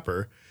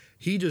crapper.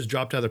 He just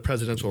dropped out of the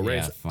presidential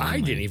race. Finally. I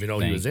didn't even know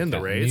he was in the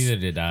God. race. Neither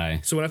did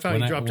I. So when I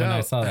found he dropped when out,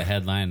 I saw the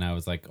headline, I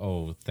was like,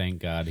 "Oh,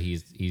 thank God,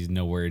 he's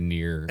nowhere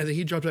near." And then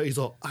he dropped out. He's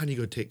all, "I need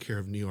to go take care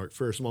of New York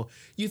first." Well,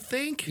 you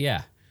think?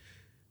 Yeah.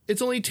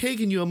 It's only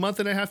taken you a month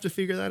and a half to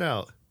figure that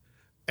out.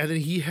 And then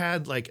he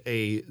had like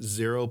a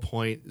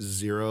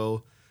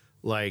 0.0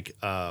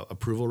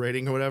 approval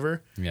rating or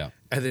whatever. Yeah.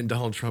 And then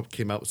Donald Trump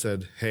came out and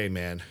said, "Hey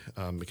man,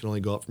 it can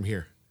only go up from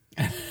here."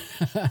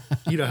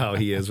 You know how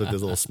he is with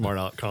his little smart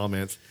aleck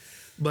comments.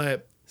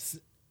 But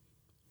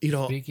you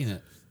know, Speaking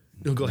of,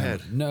 no, go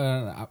ahead.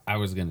 No, I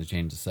was going to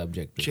change the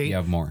subject. But you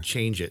have more.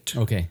 Change it.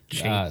 Okay.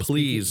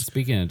 Please.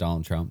 Speaking of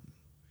Donald Trump,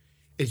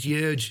 It's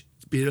huge.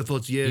 It's beautiful.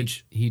 It's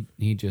huge. he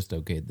just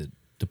okayed the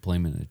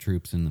deployment of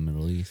troops in the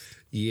Middle East.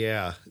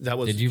 Yeah, that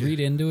was. Did you read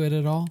into it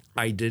at all?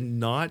 I did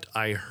not.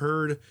 I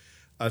heard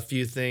a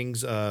few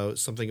things.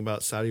 Something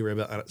about Saudi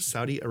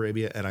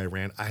Arabia and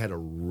Iran. I had a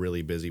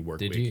really busy work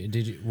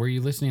week. Were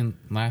you listening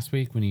last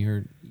week when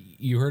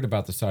you heard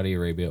about the Saudi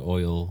Arabia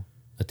oil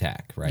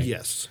attack, right?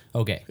 Yes.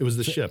 Okay. It was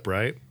the ship,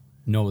 right?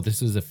 No,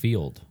 this is a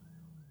field.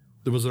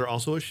 Was there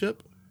also a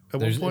ship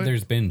at one point?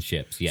 There's been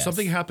ships, yes.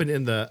 Something happened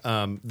in the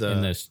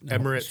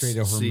Emirates Strait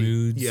of Sea.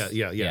 Hormuz.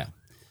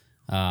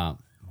 Yeah.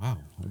 wow,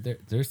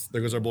 there's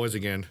There goes our boys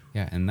again.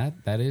 yeah, and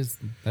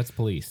that's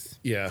police.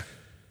 Yeah.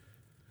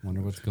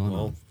 Wonder what's going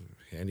Well,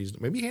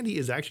 maybe Handy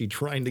is actually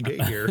trying to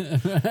get here.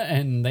 on.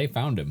 And they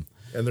found him.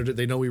 And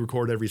they know we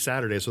record every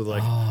Saturday, so they're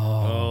like,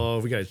 "Oh,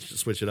 we gotta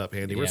switch it up,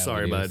 Handy. We're Yeah,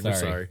 sorry, we do. bud. We're Sorry.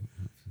 sorry."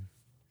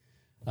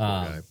 Poor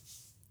guy.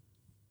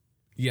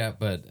 Yeah,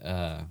 but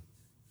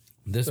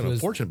this It's an was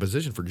unfortunate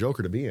position for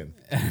Joker to be in.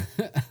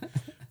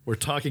 We're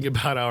talking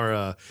about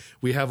our.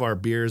 We have our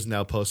beers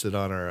now posted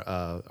on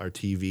our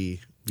TV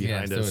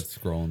behind so us. it's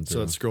scrolling through.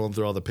 So it's scrolling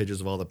through all the pictures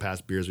of all the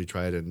past beers we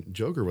tried, and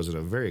Joker was in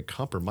a very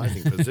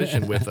compromising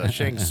position with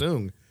Shang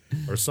Tsung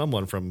or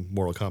someone from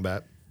Mortal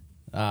Kombat.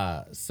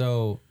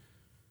 So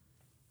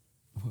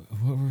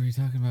what were we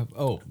talking about?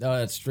 Oh,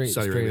 that's straight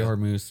Saudi Arabia.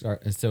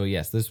 Hormuz. So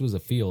yes, this was a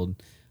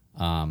field,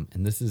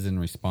 and this is in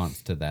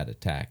response to that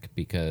attack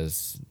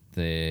because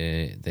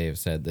they have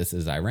said this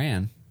is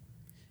Iran.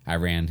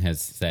 Iran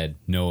has said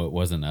no, it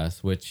wasn't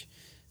us, which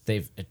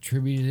they've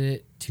attributed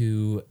it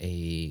to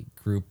a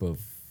group of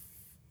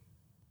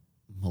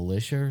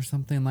militia or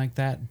something like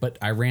that. But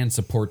Iran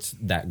supports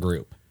that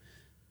group,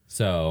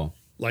 so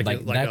Like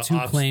that's a who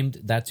ops-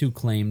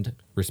 claimed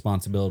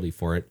responsibility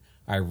for it.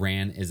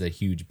 Iran is a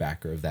huge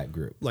backer of that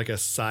group. Like a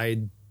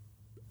side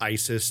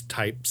ISIS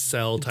type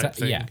cell type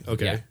thing. Yeah.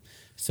 Okay. yeah.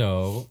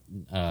 So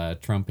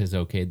Trump has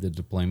okayed the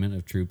deployment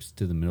of troops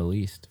to the Middle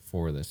East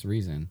for this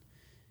reason.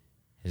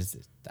 It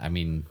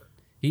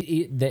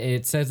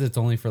says it's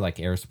only for like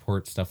air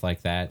support, stuff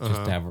like that,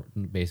 just to have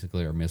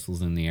basically our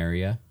missiles in the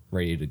area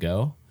ready to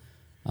go.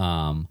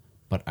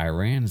 But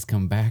Iran has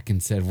come back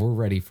and said we're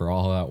ready for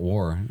all out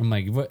war. I'm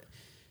like, what?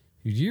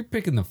 You're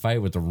picking the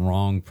fight with the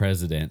wrong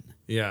president.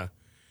 Yeah.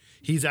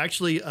 He's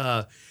actually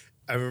I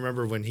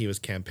remember when he was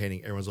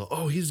campaigning, everyone's like,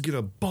 "Oh, he's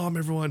gonna bomb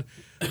everyone."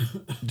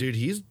 Dude,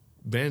 he's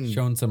been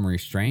Showing some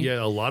restraint.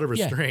 a lot of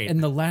Yeah, restraint.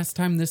 and the last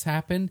time this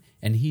happened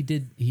and he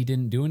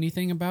didn't do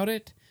anything about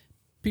it,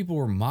 people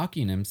were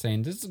mocking him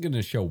saying this is going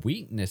to show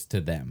weakness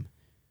to them.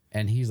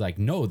 And he's like,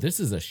 "No, this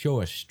is a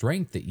show of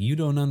strength that you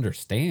don't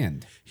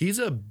understand." He's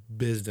a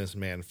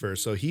businessman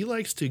first, so he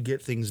likes to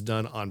get things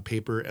done on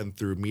paper and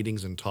through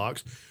meetings and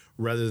talks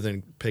rather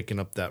than picking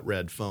up that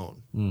red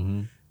phone.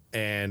 Mm-hmm.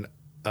 And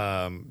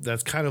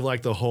that's kind of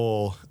like the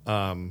whole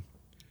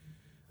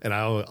and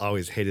I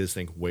always hated this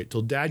thing, wait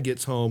till dad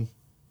gets home.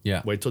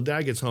 Yeah. Wait till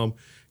dad gets home,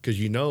 because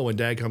you know when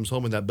dad comes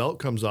home and that belt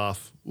comes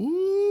off,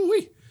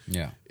 ooh-wee.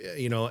 Yeah.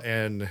 You know,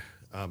 and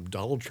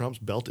Donald Trump's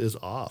belt is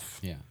off.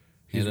 Yeah.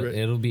 He's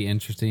It'll be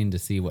interesting to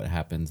see what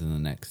happens in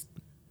the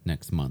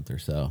next month or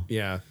so.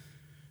 Yeah.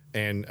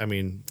 And I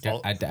mean,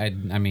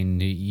 I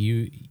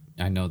mean,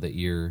 I know that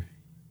you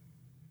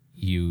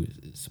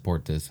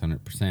support this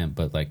 100%,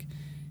 but like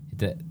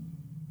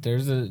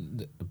there's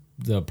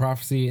the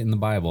prophecy in the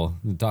Bible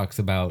that talks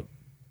about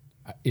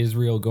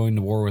Israel going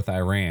to war with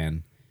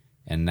Iran,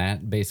 and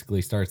that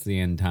basically starts the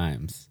end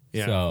times.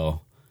 Yeah.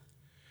 So,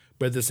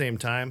 but at the same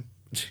time,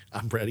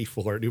 I'm ready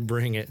for it. You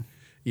bring it.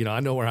 You know,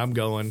 I know where I'm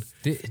going.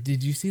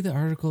 did you see the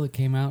article that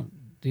came out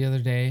the other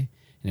day?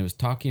 And it was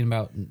talking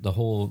about the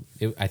whole.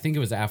 I think it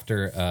was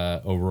after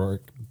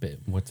O'Rourke.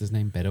 What's his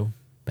name? Beto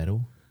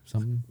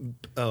something.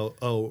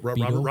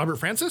 Robert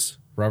Francis?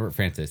 Robert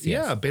Francis.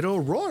 Yes. Yeah, Beto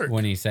O'Rourke.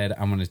 When he said,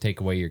 "I'm going to take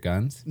away your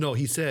guns." No,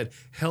 he said,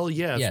 hell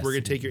yes, Yes. we're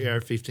going to take your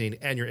AR-15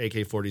 and your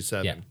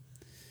AK-47. Yeah.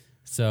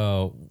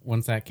 So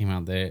once that came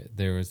out,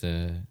 there was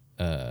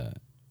a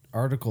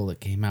article that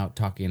came out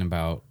talking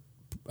about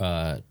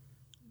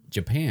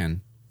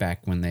Japan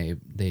back when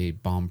they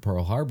bombed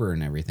Pearl Harbor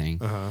and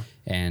everything,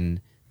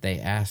 and they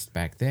asked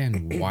back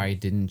then, why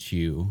didn't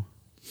you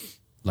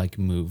like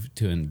move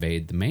to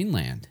invade the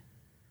mainland?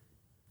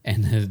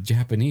 And the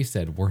Japanese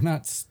said, we're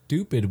not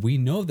stupid. We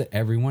know that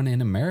everyone in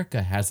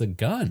America has a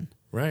gun.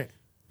 Right.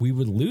 We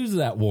would lose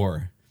that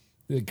war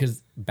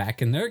because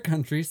back in their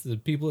countries, the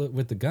people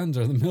with the guns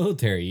are the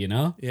military, you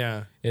know?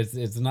 Yeah.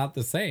 It's not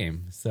the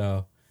same.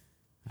 So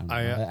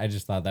I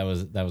just thought that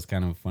was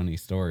kind of a funny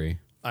story.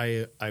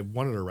 I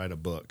wanted to write a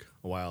book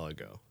a while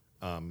ago.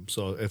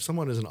 So if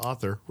someone is an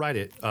author, write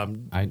it. I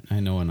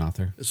know an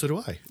author. So do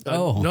I.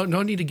 Oh.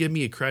 No need to give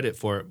me a credit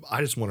for it.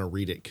 I just want to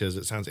read it because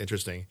it sounds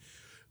interesting.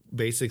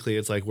 Basically,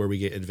 it's like where we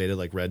get invaded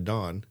like Red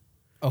Dawn.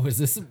 Oh, is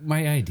this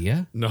my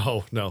idea?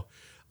 No.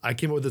 I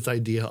came up with this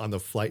idea on the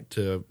flight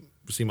to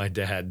see my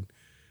dad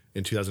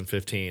in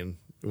 2015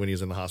 when he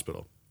was in the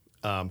hospital,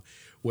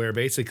 where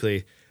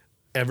basically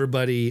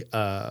everybody,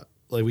 like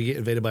we get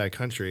invaded by a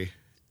country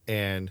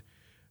and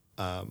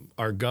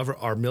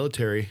our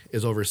military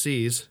is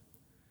overseas.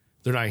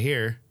 They're not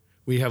here.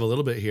 We have a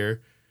little bit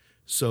here.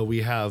 So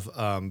we have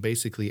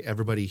basically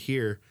everybody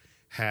here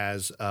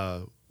has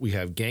we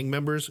have gang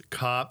members,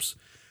 cops,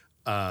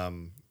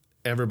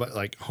 everybody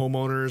like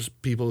homeowners,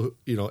 people,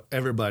 you know,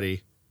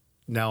 everybody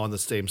now on the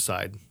same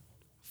side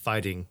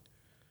fighting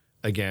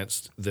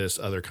against this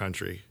other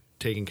country,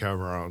 taking care of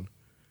our own.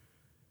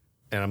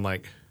 And I'm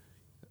like,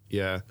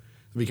 yeah, it'd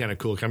be kind of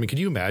cool. I mean, could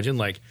you imagine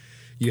like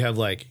you have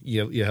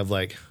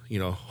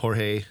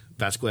Jorge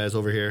Vasquez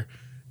over here,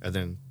 and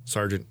then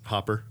Sergeant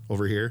Hopper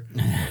over here.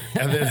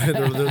 And then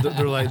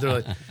they're like,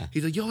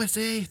 he's like, yo,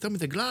 SA, throw me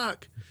the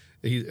Glock.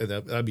 And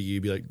that'd be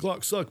you'd be like,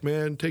 Glock suck,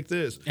 man, take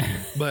this.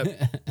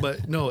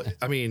 But no,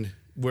 I mean,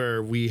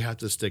 where we have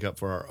to stick up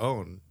for our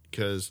own,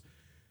 because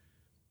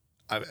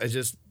I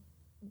just,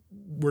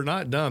 we're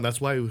not done.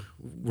 That's why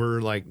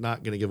we're like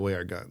not going to give away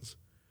our guns.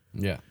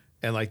 Yeah.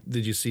 And like,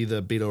 did you see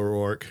the Beto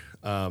O'Rourke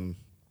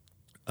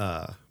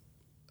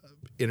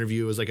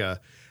interview? It was like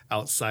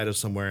outside of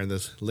somewhere, and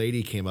this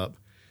lady came up,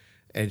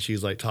 and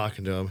she's like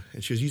talking to him,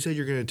 and she goes, "You said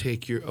you're going to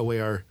take away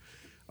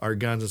our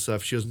guns and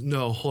stuff." She goes,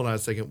 "No, hold on a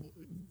second.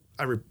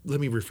 Let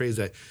me rephrase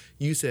that.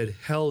 You said,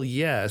 hell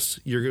yes,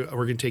 we're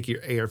going to take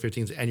your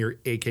AR-15s and your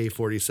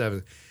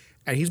AK-47."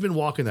 And he's been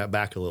walking that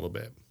back a little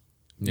bit.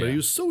 But he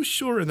was so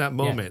sure in that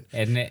moment.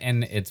 Yeah.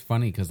 And it's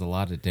funny because a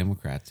lot of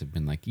Democrats have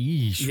been like,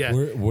 "Eesh, Yeah.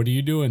 what are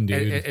you doing,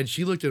 dude?" And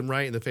she looked him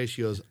right in the face.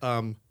 She goes,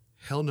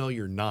 hell no,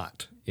 you're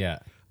not. Yeah.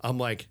 I'm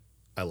like,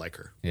 I like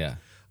her. Yeah.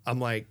 I'm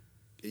like,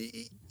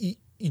 dude,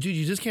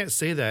 you just can't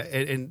say that.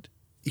 And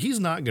he's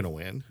not going to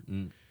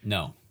win.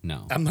 No.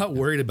 I'm not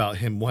worried about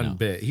him one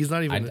bit. He's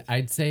not even.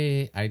 I'd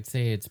say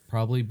it's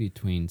probably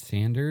between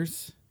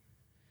Sanders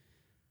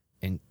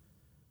and,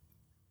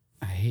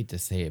 I hate to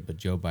say it, but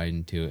Joe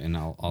Biden too. And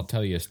I'll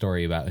tell you a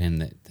story about him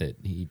that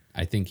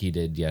I think he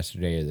did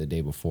yesterday or the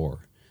day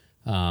before.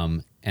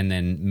 And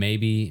then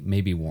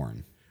maybe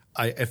Warren.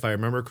 If I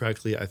remember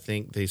correctly, I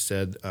think they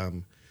said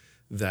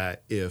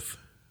that if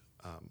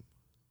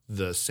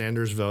the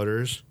Sanders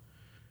voters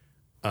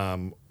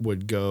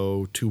would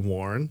go to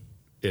Warren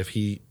if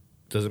he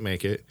doesn't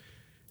make it.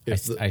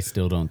 I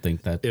still don't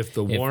think that. If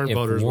the Warren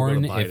voters will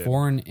go to Biden. If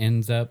Warren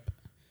ends up,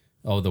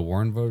 the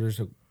Warren voters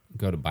will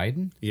go to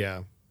Biden?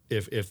 Yeah,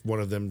 if one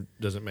of them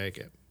doesn't make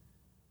it.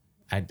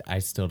 I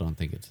still don't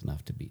think it's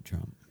enough to beat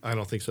Trump. I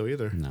don't think so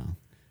either. No.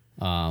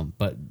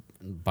 But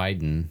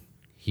Biden,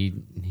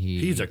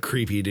 he's a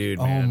creepy dude,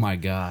 oh man. my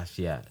gosh,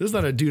 yeah. There's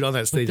not a dude on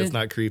that stage that's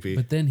not creepy.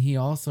 But then he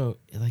also,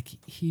 like,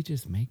 he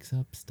just makes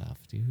up stuff,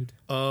 dude.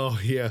 Oh,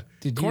 yeah.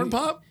 Corn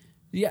Pop?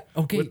 Yeah,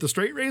 okay. With the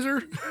straight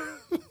razor?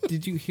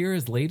 Did you hear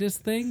his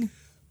latest thing?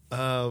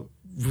 Well,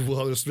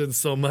 there's been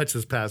so much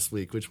this past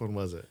week. Which one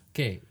was it?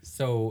 Okay,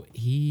 so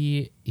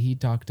he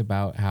talked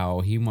about how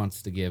he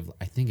wants to give,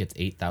 I think it's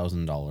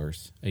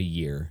 $8,000 a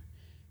year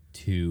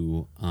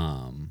to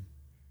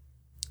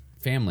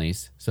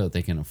families so that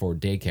they can afford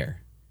daycare.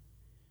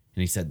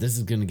 And he said this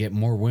is going to get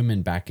more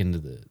women back into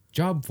the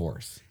job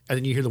force. And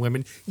then you hear the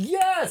women,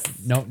 yes!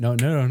 No.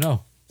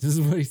 This is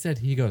what he said.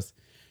 He goes,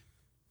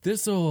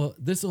 This will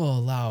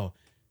allow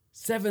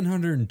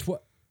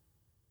 712,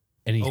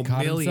 and he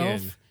caught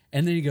himself.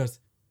 And then he goes,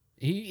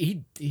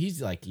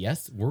 he's like,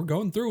 yes, we're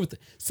going through with it.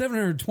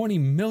 720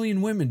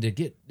 million women to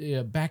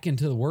get back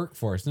into the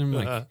workforce. And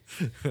I'm like,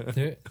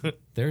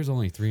 there's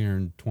only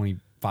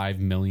 325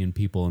 million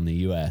people in the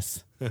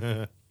U.S.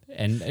 And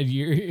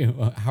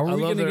how are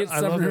we going to get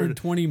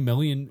 720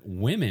 million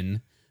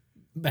women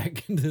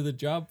back into the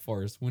job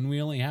force when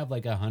we only have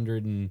like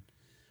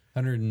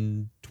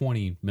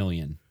 120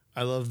 million?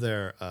 I love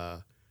their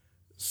they're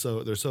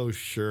so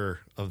sure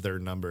of their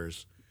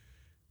numbers,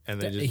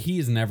 and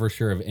he's never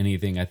sure of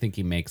anything. I think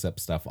he makes up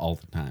stuff all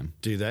the time.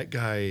 Dude, that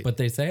guy. But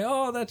they say,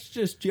 "Oh, that's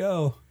just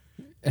Joe."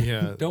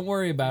 Yeah, don't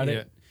worry about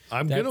it.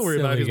 I'm gonna worry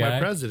about it. He's my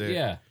president.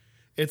 Yeah,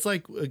 it's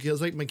like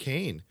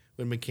McCain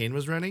when McCain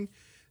was running.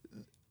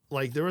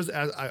 Like there was,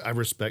 I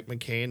respect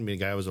McCain. I mean, the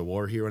guy was a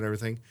war hero and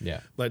everything.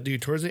 Yeah, but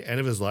dude, towards the end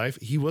of his life,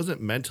 he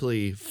wasn't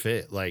mentally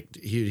fit. Like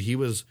he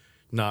was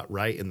not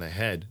right in the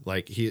head.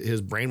 Like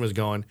his brain was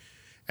going,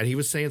 and he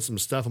was saying some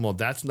stuff. I'm like,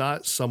 that's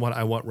not someone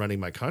I want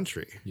running my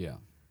country. Yeah.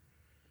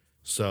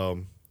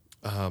 So,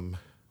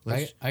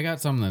 I got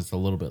something that's a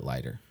little bit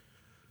lighter.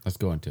 Let's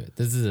go into it.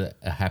 This is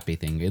a happy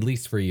thing, at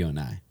least for you and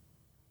I.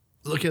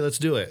 Okay, let's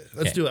do it.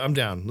 Let's do it. I'm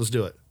down. Let's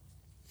do it.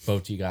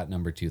 Boat, you got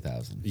number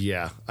 2,000.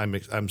 Yeah,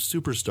 I'm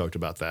super stoked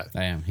about that.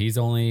 I am. He's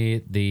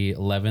only the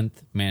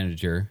 11th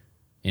manager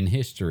in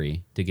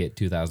history to get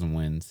 2,000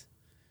 wins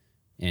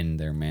in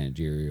their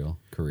managerial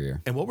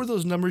career. And what were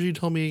those numbers you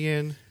told me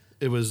again?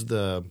 It was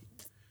the...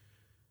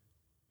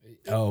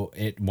 Oh,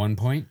 at one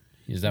point?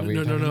 Is that what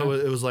you're talking about? No.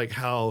 It was like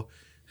how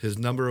his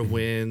number of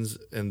wins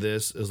and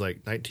this is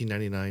like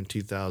 1999,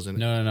 2000.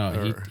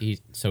 No.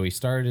 So he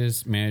started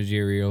his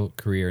managerial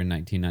career in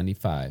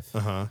 1995.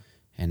 Uh-huh.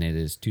 And it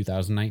is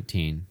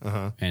 2019.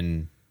 Uh-huh.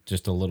 And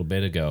just a little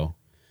bit ago,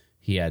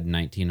 he had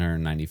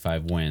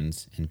 1,995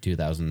 wins and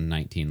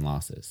 2,019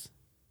 losses.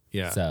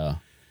 Yeah. So...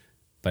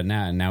 But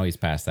now he's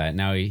past that.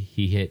 Now he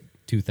hit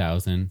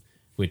 2,000,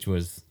 which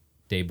was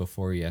day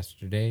before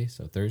yesterday,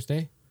 so Thursday,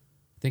 I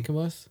think it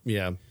was.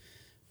 Yeah.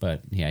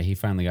 But yeah, he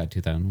finally got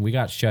 2,000. We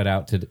got shut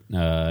out to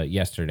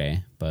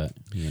yesterday, but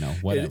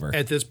whatever.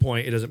 At this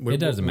point, it doesn't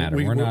matter.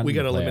 We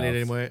got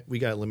eliminated anyway. We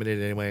got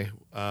eliminated anyway.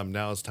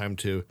 Now it's time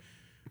to,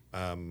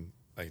 I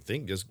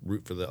think, just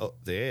root for the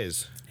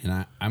A's.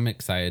 And I'm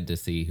excited to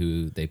see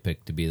who they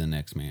pick to be the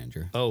next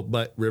manager. Oh,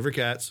 but River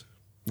Cats,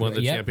 Won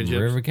the Yep, championship.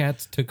 River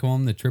Cats took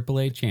home the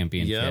AAA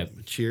championship.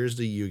 Yep. Cheers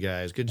to you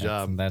guys. Good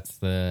job. That's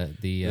the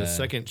The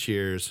second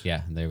cheers.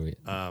 Yeah, there we.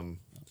 By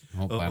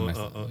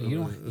myself.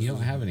 You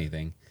don't have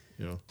anything.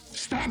 You know.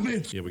 Stop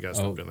it! Yeah, we got to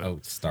stop doing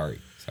that. Sorry.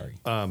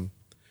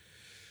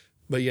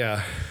 But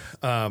yeah,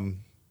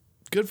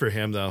 good for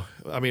him though.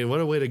 I mean, what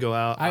a way to go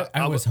out.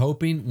 I was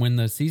hoping when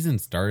the season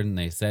started and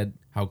they said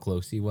how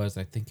close he was.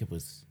 I think it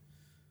was,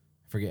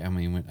 I forget how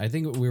many wins. I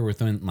think we were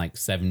within like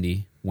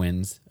 70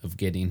 wins of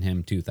getting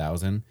him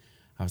 2,000.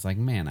 I was like,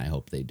 man, I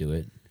hope they do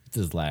it. It's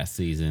his last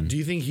season. Do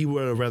you think he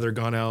would have rather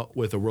gone out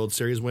with a World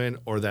Series win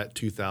or that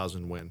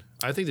 2000 win?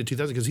 I think the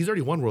 2000 because he's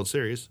already won World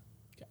Series.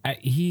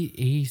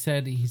 He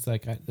said, he's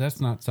like, that's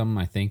not something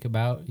I think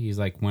about. He's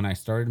like, when I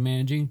started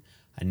managing,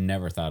 I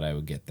never thought I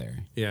would get there.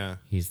 Yeah.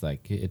 He's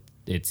like,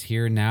 it's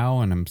here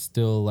now, and I'm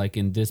still like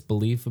in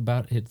disbelief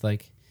about it. It's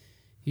like,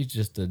 he's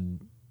just a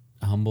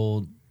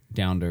humble,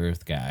 down to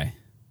earth guy.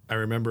 I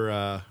remember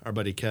our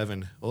buddy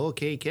Kevin.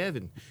 Okay,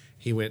 Kevin.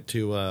 He went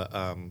to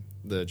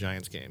the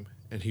Giants game,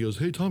 and he goes,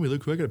 "Hey, Tommy,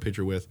 look who I got a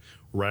picture with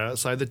right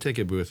outside the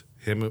ticket booth.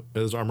 Him with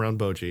his arm around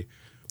Bochy."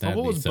 That'd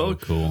what be was so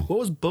cool. What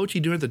was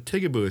Bochy doing at the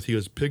ticket booth? He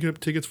was picking up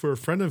tickets for a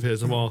friend of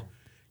his. I'm all,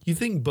 you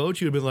think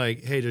Bochy would have been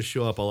like, "Hey, just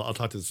show up. I'll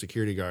talk to the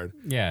security guard."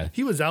 Yeah.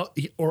 He was out,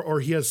 or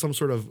he has some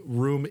sort of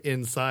room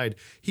inside.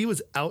 He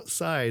was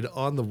outside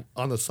on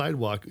the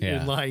sidewalk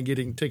Yeah. in line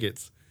getting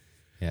tickets.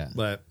 Yeah.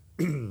 But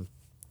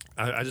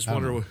I just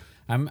wonder.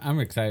 I'm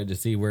excited to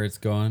see where it's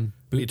going.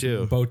 Me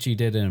too. Bochy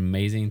did an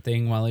amazing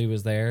thing while he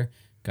was there.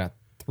 Got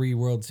 3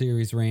 World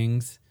Series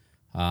rings.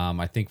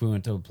 I think we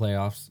went to the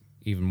playoffs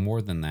even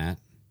more than that.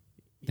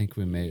 I think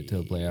we made it to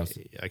the playoffs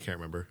I can't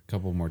remember. a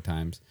couple more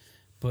times.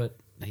 But,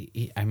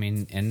 I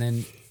mean, and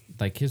then,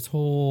 like, his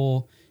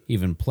whole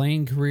even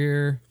playing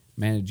career,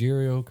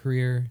 managerial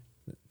career,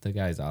 the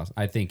guy's awesome.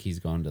 I think he's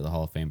going to the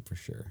Hall of Fame for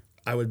sure.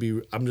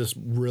 I'm just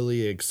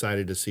really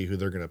excited to see who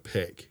they're going to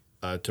pick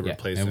to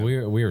replace and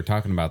him. we were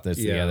talking about this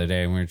the Yeah. other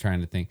day, and we were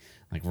trying to think,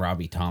 like,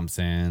 Robbie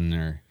Thompson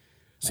or...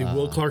 See,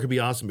 Will Clark would be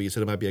awesome, but you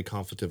said it might be a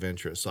conflict of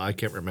interest, so I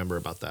can't remember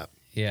about that.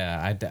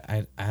 Yeah,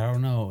 I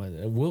don't know.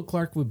 Will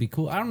Clark would be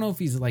cool. I don't know if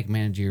he's like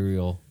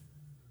managerial.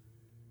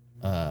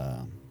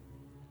 I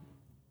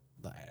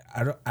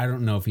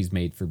don't know if he's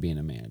made for being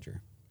a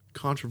manager.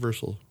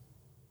 Controversial.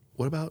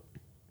 What about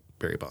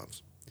Barry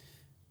Bonds?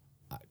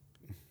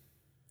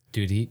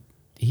 Dude,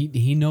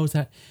 he knows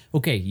that.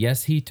 Okay,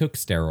 yes, he took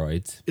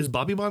steroids. Is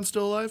Bobby Bonds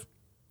still alive?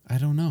 I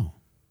don't know.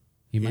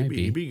 He might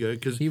be. He'd be good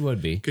because He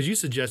would be. Because you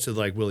suggested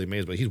like Willie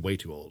Mays, but he's way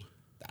too old.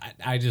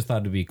 I just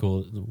thought it'd be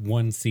cool.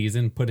 One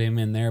season, put him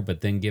in there,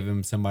 but then give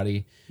him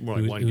somebody More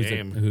like one who's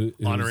game. who's-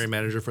 Honorary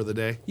manager for the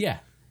day. Yeah,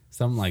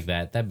 something like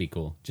that. That'd be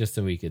cool, just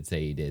so we could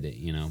say he did it,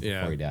 before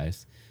Yeah. he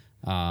dies.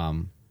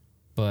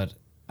 But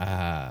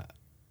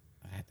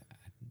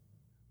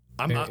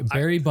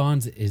Barry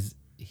Bonds is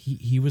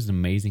he was an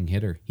amazing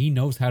hitter. He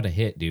knows how to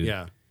hit, dude.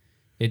 Yeah.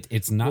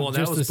 It's not Well, that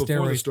just was the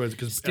before the steroids. steroids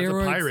because as a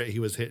pirate he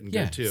was hitting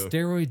Yeah, good too.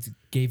 steroids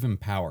gave him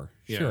power.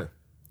 Yeah. Sure,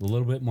 a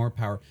little bit more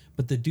power,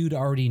 but the dude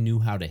already knew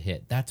how to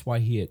hit. That's why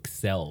he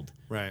excelled.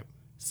 Right.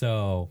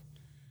 So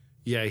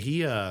Yeah,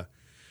 he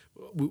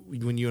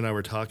when you and I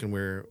were talking,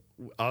 where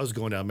I was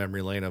going down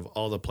memory lane of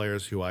all the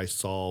players who I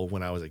saw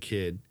when I was a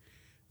kid,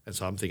 and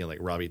so I'm thinking like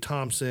Robbie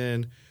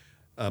Thompson,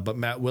 but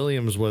Matt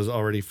Williams was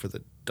already for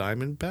the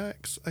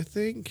Diamondbacks, I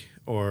think,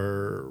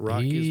 or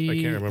Rockies.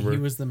 I can't remember. He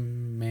was the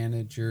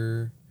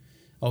manager.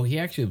 Oh, he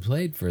actually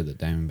played for the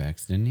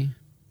Diamondbacks, didn't he?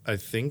 I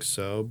think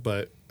so,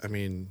 but I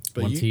mean,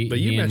 but Once you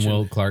he and mentioned,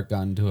 Will Clark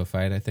got into a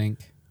fight, I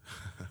think.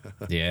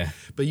 Yeah,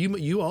 but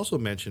you also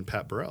mentioned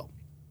Pat Burrell.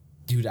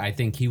 dude, I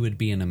think he would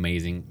be an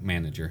amazing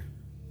manager.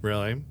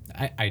 Really?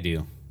 I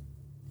do.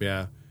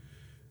 Yeah.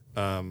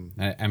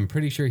 I'm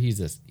pretty sure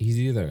he's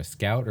either a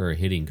scout or a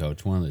hitting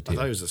coach, one of the I two.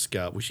 thought he was a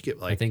scout. We should get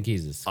like I think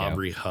he's a scout.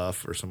 Aubrey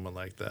Huff or someone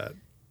like that.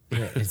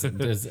 Yeah,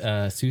 does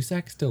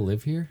Susak still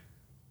live here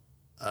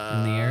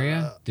in the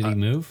area? Did he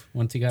move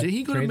once he got Did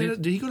he go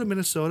traded? Did he go to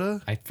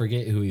Minnesota? I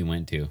forget who he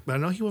went to. I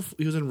know he was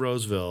in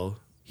Roseville.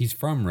 He's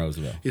from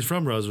Roseville. He's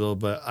from Roseville,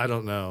 but I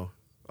don't know.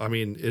 I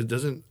mean, it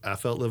doesn't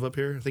Affelt live up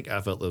here? I think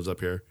Affelt lives up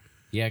here.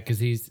 Yeah, because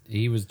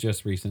he was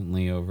just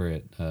recently over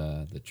at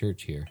the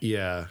church here,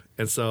 Yeah,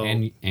 and so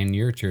and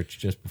your church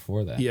just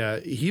before that. yeah,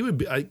 he would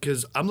be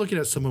because I'm looking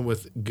at someone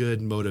with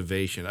good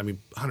motivation. I mean,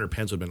 Hunter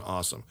Pence would have been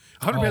awesome.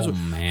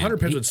 Hunter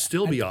Pence would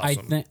still be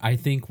awesome. I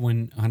think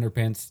when Hunter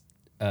Pence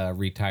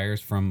retires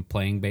from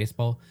playing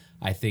baseball,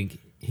 I think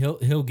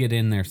he'll get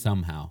in there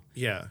somehow.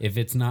 Yeah. If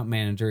it's not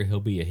manager, he'll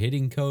be a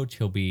hitting coach.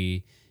 He'll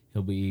be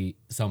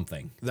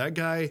something. That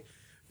guy,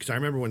 because I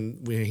remember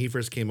when he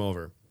first came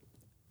over,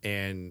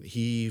 and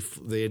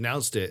they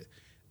announced it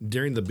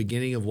during the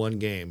beginning of one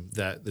game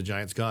that the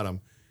Giants got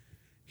him.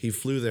 He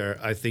flew there,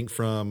 I think,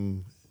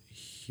 from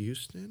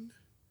Houston.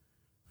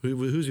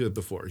 Who's he with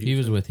before? He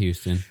was with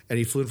Houston. And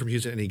he flew in from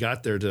Houston, and he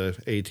got there to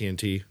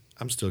AT&T.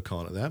 I'm still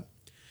calling it that.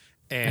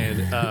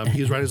 And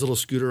he was riding his little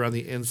scooter around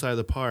the inside of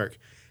the park.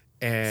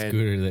 And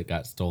Scooter that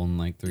got stolen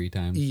like 3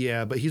 times.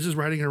 yeah, but he's just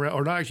riding around,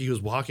 or not actually, he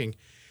was walking,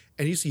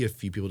 And you see a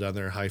few people down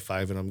there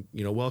high-fiving him,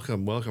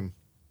 welcome, welcome.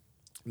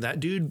 That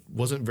dude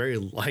wasn't very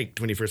liked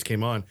when he first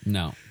came on.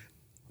 No.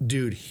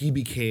 Dude, he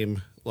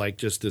became like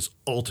just this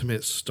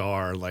ultimate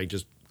star, like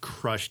just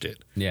crushed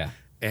it. Yeah.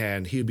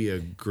 And he'd be a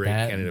great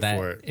candidate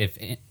for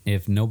it.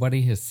 If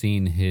nobody has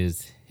seen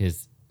his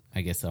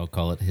I guess I'll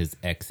call it his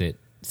exit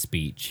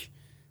speech,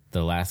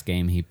 the last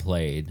game he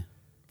played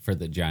for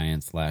the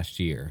Giants last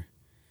year,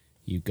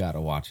 you got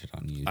to watch it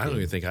on YouTube. I don't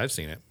even think I've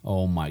seen it.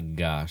 Oh my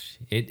gosh,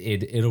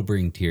 it'll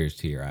bring tears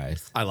to your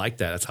eyes. I like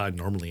that. That's how I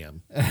normally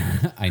am.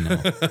 I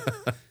know.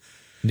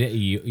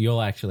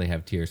 You'll actually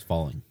have tears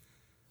falling.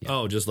 Yeah.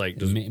 Oh, just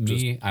like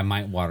me, I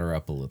might water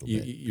up a little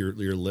bit.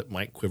 Your lip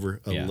might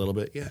quiver a little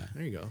bit. Yeah,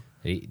 there you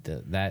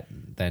go.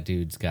 That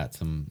dude's got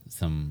some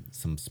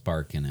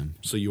spark in him.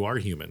 So you are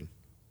human.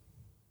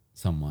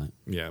 Somewhat.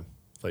 Yeah.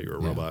 Thought you were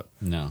a robot.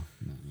 No,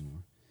 not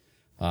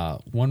anymore.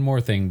 One more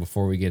thing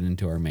before we get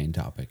into our main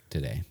topic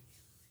today.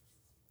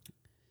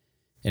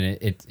 And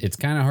it's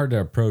kind of hard to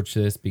approach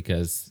this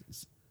because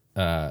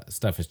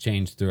stuff has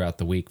changed throughout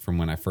the week from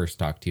when I first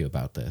talked to you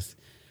about this.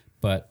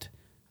 But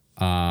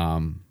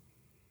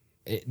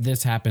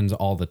this happens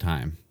all the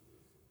time.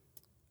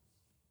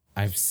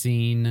 I've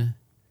seen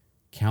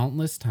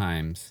countless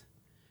times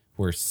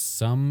where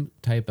some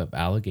type of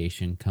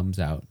allegation comes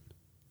out,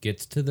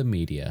 gets to the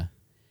media,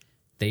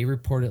 they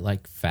report it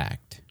like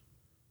fact.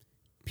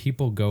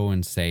 People go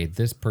and say,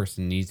 this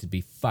person needs to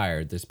be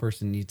fired, this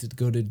person needs to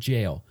go to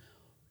jail,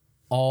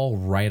 all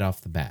right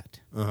off the bat,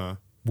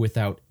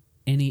 without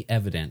any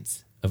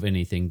evidence of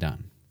anything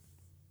done.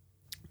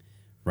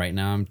 Right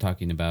now I'm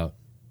talking about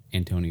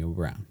Antonio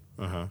Brown.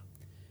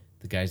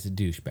 The guy's a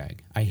douchebag.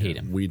 I hate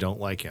him. We don't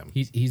like him.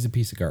 He's a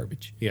piece of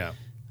garbage. Yeah.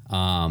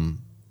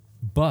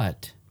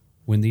 But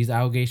when these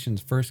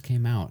allegations first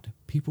came out,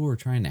 people were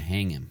trying to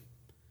hang him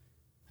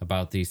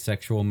about the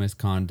sexual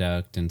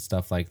misconduct and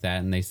stuff like that.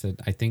 And they said,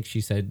 I think she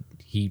said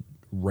he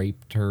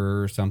raped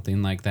her or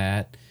something like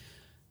that.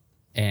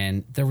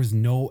 And there was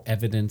no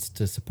evidence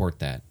to support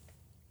that.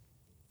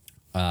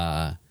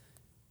 The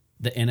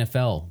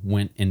NFL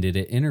went and did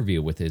an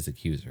interview with his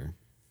accuser.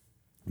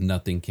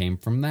 Nothing came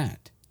from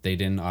that. They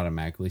didn't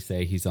automatically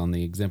say he's on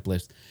the exempt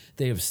list.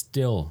 They have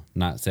still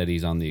not said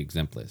he's on the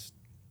exempt list.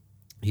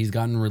 He's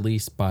gotten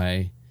released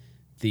by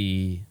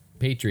the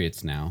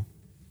Patriots now,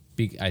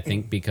 I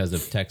think because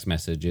of text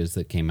messages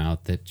that came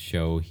out that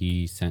show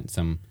he sent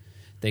some,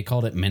 they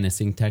called it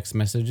menacing text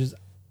messages.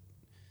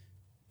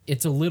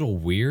 It's a little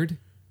weird,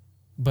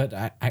 but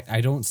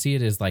I don't see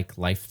it as like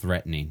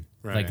life-threatening,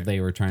 like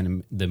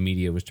the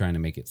media was trying to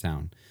make it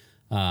sound.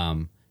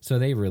 So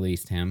they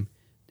released him.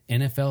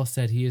 NFL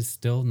said he is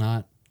still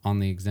not on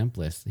the exempt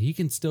list. He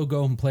can still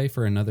go and play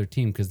for another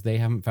team because they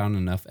haven't found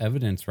enough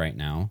evidence right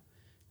now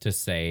to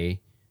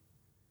say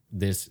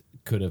this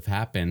could have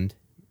happened.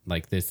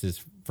 Like this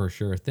is for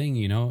sure a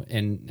thing,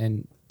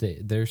 and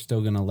they're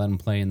still going to let him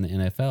play in the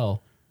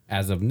NFL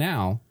as of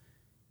now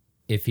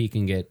if he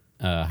can get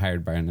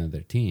hired by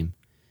another team.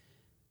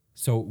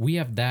 So we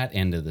have that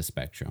end of the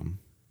spectrum.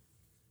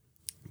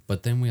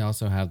 But then we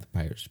also have the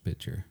Pirates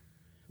pitcher,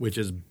 which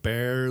is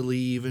barely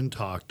even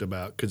talked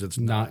about because it's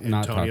not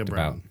Antonio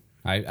Brown.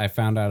 About. I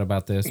found out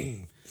about this,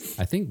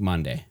 I think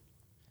Monday.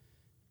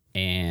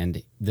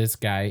 And this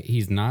guy,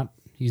 he's not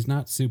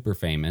super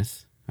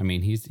famous. I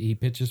mean, he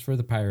pitches for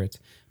the Pirates,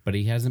 but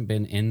he hasn't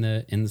been in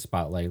the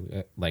spotlight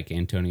like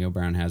Antonio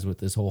Brown has with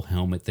this whole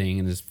helmet thing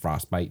and his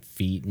frostbite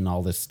feet and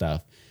all this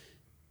stuff.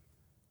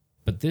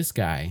 But this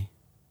guy,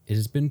 it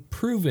has been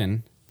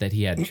proven that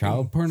he had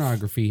child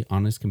pornography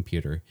on his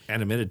computer.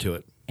 And admitted to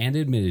it.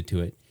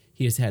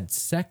 He has had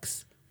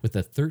sex with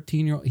a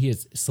 13-year-old. He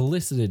has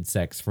solicited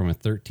sex from a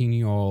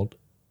 13-year-old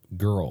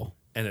girl.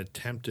 And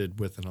attempted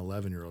with an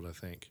 11-year-old, I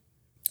think.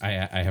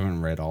 I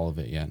haven't read all of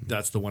it yet.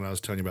 That's the one I was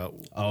telling you about.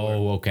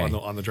 Oh, okay.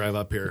 On the drive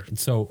up here.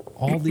 So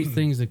all these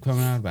things have come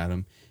out about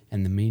him,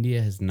 and the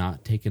media has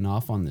not taken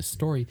off on this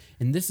story.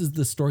 And this is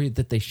the story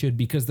that they should,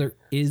 because there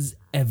is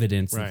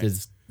evidence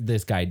that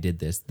this guy did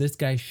this. This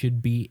guy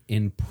should be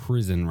in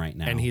prison right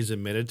now. And he's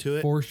admitted to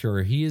it? For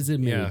sure. He is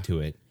admitted to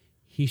it.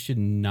 He should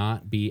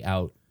not be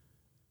out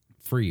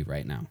free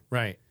right now.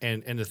 Right.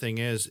 And the thing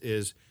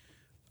is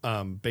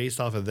based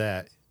off of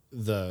that,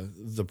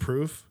 the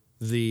proof,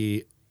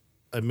 the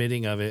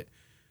admitting of it,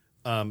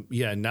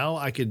 now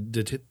I could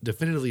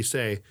definitively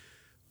say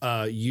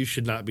you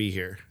should not be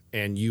here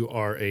and you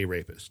are a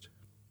rapist.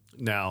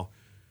 Now,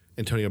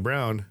 Antonio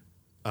Brown,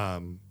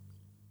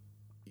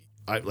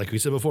 like we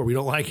said before, we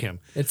don't like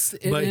him.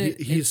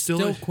 He's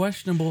still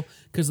questionable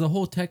because the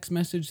whole text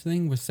message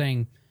thing was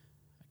saying,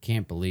 I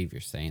can't believe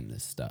you're saying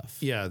this stuff.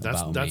 Yeah,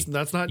 that's not damning.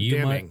 That's not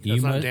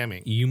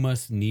damning. You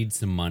must need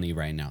some money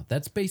right now.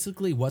 That's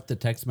basically what the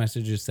text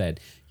messages said.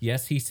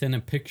 Yes, he sent a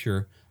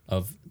picture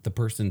of the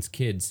person's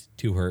kids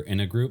to her in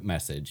a group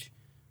message,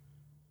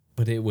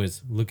 but it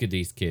was, look at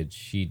these kids.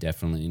 She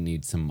definitely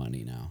needs some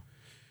money now.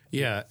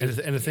 Yeah, and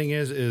the thing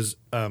is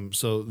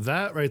so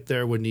that right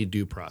there would need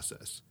due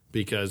process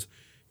because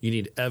you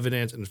need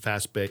evidence and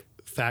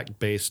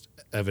fact-based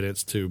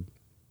evidence to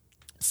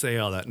say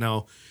all that.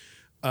 Now,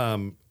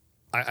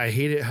 I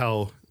hate it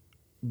how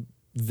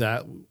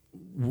that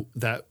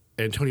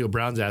Antonio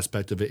Brown's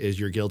aspect of it is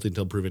you're guilty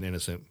until proven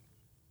innocent,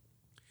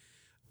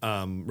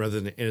 rather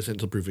than innocent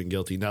until proven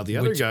guilty. Now the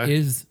other Which guy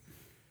is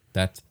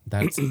that's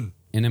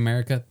in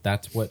America.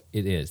 That's what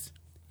it is.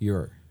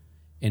 You're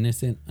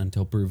innocent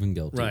until proven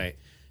guilty. right,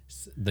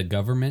 The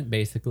government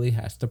basically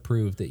has to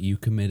prove that you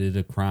committed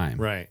a crime.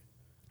 right,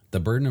 The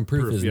burden of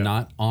proof is yeah.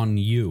 not on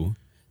you.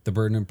 The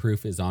burden of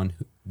proof is on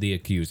the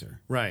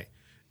accuser. right.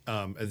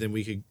 And then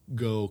we could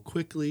go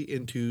quickly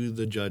into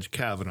the Judge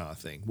Kavanaugh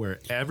thing, where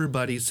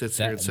everybody sits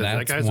there and says that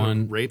that's guy's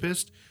one- a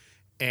rapist,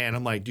 and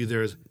I'm like, dude,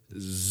 there's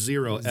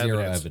zero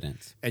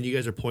evidence. And you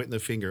guys are pointing the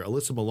finger.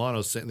 Alyssa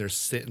Milano's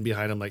sitting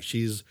behind him like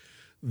she's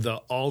the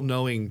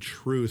all-knowing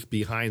truth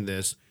behind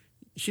this.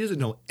 She doesn't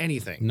know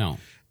anything. No.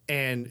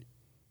 And,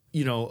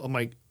 you know, I'm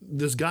like,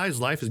 this guy's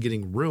life is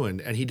getting ruined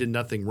and he did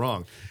nothing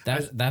wrong.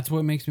 That's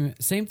what makes me.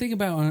 Same thing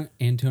about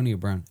Antonio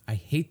Brown. I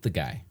hate the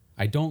guy.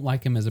 I don't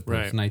like him as a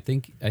person. Right. I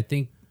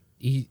think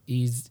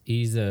he's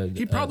a.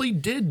 He probably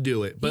did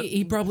do it, but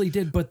he probably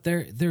did, but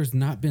there's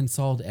not been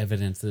solid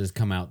evidence that has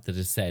come out that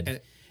has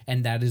said,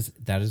 and that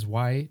is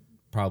why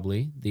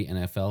probably the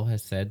NFL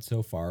has said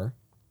so far,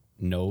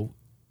 no,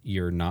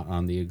 you're not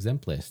on the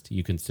exempt list.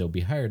 You can still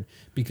be hired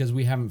because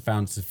we haven't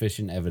found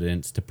sufficient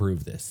evidence to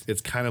prove this.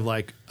 it's kind of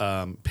like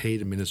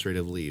paid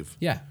administrative leave.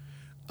 Yeah,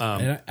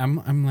 and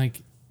I'm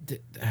like,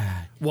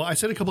 Well, I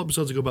said a couple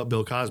episodes ago about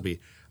Bill Cosby.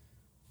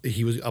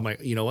 I'm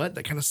like, you know what?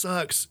 That kind of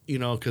sucks, you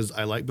know, because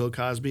I like Bill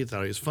Cosby.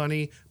 Thought he was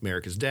funny.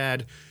 America's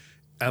Dad.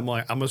 I'm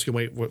like, I'm just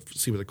gonna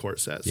see what the court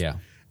says. Yeah.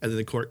 And then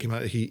the court came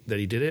out that he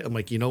did it. I'm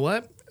like, you know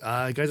what?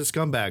 Guy's a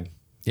scumbag.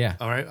 yeah.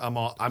 All right.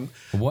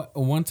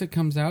 Once it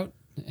comes out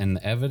and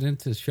the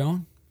evidence is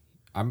shown,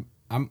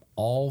 I'm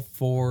all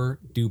for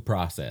due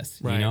process.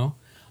 Right. You know,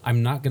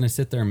 I'm not going to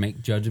sit there and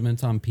make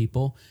judgments on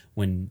people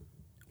when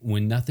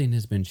nothing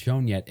has been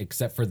shown yet,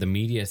 except for the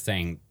media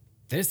saying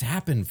this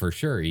happened for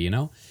sure. You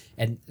know,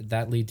 and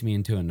that leads me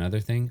into another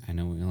thing. I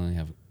know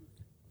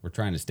we're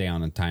trying to stay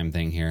on a time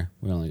thing here.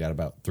 We only got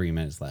about 3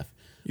 minutes left.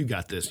 You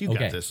got this. You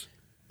Okay. got this.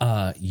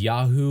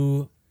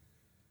 Yahoo,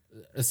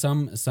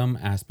 some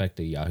aspect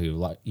of Yahoo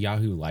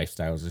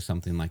Lifestyles or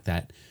something like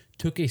that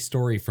took a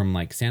story from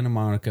like Santa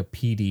Monica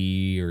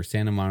PD or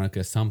Santa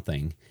Monica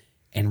something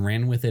and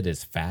ran with it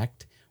as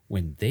fact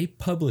when they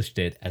published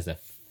it as a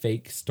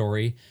fake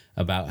story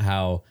about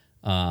how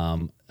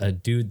a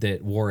dude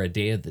that wore a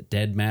Day of the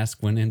Dead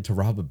mask went in to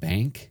rob a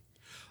bank.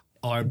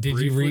 Oh, Did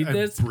you read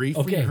this? I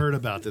briefly Okay. heard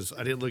about this.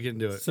 I didn't look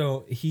into it.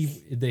 So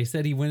they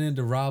said he went in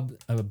to rob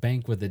a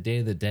bank with a Day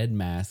of the Dead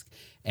mask,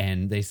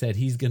 and they said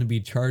he's going to be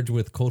charged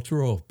with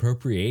cultural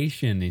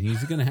appropriation, and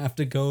he's going to have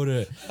to go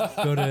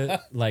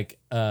to like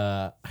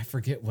I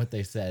forget what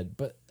they said,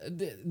 but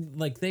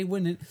like they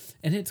went in,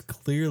 and it's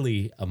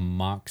clearly a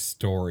mock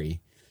story,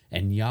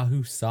 and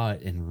Yahoo saw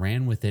it and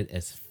ran with it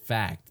as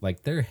fact.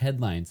 Like their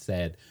headline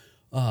said,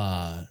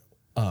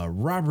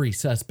 robbery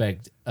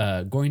suspect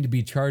going to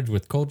be charged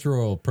with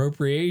cultural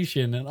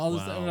appropriation and all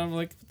this stuff. And I'm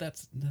like,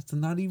 that's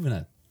not even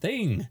a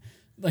thing.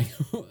 Like,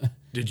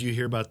 Did you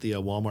hear about the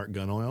Walmart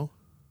gun oil?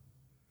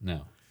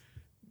 no.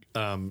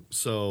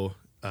 So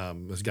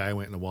this guy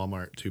went into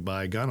Walmart to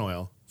buy gun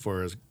oil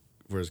for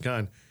his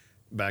gun,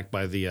 back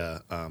by the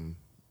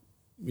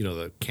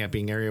the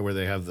camping area where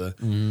they have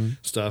the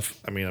stuff.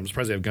 I mean, I'm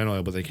surprised they have gun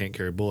oil, but they can't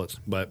carry bullets.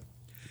 But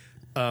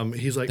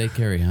he's like, They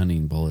carry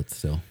hunting bullets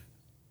still.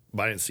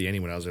 but I didn't see any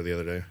when I was there the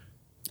other day.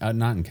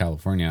 Not in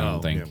California, I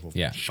don't think. well,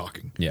 Yeah.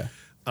 shocking. Yeah.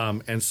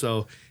 And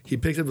so he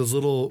picks up this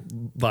little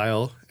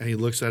vial and he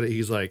looks at it.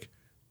 He's like,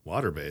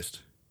 water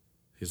based.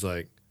 He's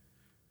like,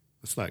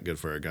 that's not good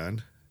for a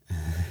gun.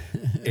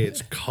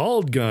 It's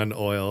called gun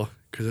oil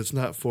because it's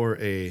not for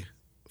a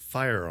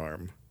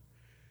firearm.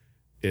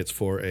 It's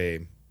for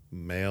a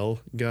male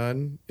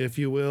gun, if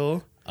you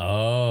will.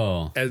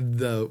 Oh. And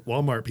the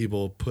Walmart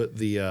people put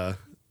the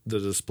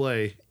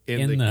display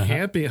in the the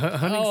camping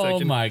hunting Oh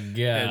section. my And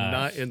gosh.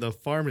 not in the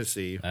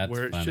pharmacy That's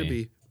where it funny. should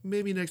be.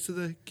 Maybe next to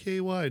the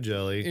KY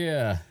jelly.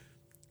 Yeah.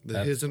 The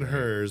That's his and great.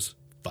 hers,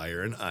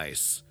 fire and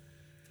ice.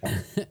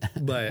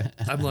 But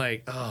I'm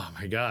like, oh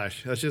my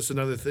gosh, that's just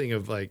another thing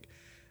of like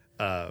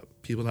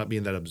people not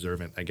being that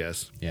observant, I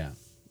guess. Yeah.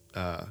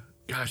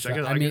 Gosh, So,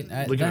 I I mean,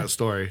 gotta look at that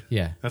story.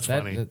 Yeah, That's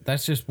funny.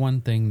 That's just one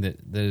thing that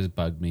has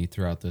bugged me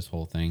throughout this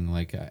whole thing.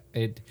 Like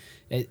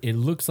it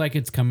looks like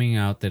it's coming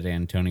out that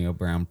Antonio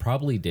Brown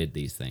probably did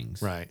these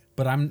things, Right.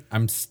 But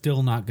I'm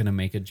still not going to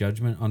make a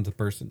judgment on the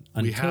person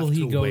until have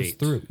he to goes wait.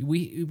 through.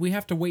 We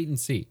have to wait and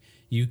see.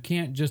 You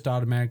can't just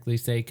automatically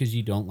say because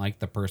you don't like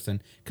the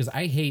person. Because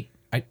I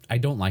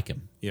don't like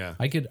him. Yeah.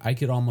 I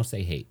could almost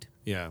say hate.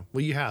 Yeah.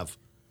 Well, you have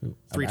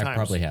 3 times. I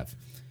probably have.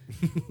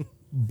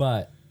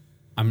 But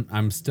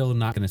I'm still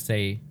not going to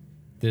say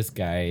this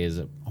guy is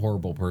a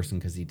horrible person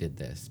because he did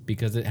this,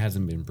 because it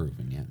hasn't been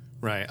proven yet.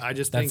 Right. I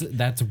just think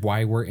That's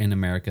why we're in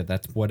America.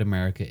 That's what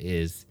America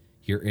is.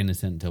 You're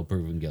innocent until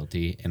proven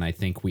guilty. And I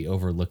think we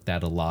overlook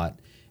that a lot.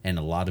 And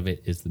a lot of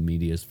it is the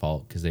media's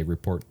fault because they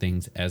report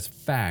things as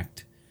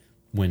fact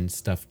when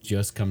stuff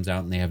just comes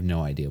out and they have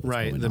no idea what's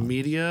Right. going The on.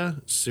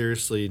 media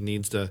seriously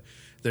needs to.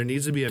 There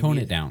needs to be a Tone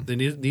it down. There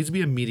needs to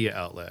be a media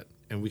outlet,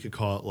 and we could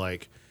call it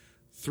like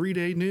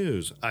 3-day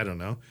news. I don't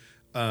know,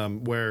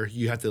 where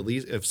you have to at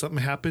least if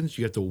something happens,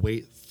 you have to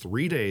wait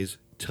 3 days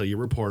till you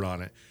report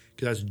on it,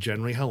 because that's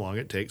generally how long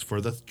it takes for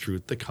the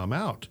truth to come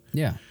out.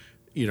 Yeah.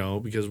 You know,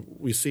 because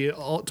we see it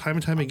all time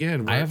and time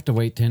again. I have to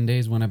wait 10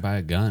 days when I buy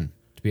a gun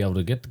to be able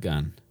to get the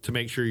gun. to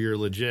make sure you're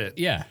legit.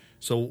 Yeah.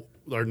 So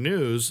our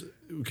news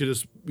could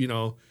just, you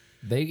know,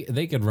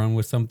 They could run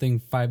with something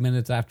 5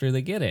 minutes after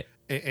they get it.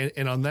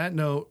 and on that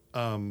note,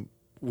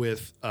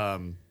 with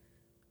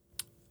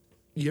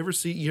you ever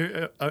see?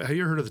 Have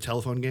you ever heard of the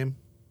telephone game?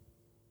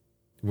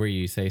 Where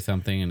you say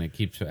something and it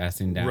keeps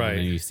passing down, Right.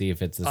 and you see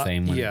if it's the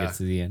same when it gets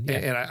to the end. Yeah.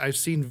 And I've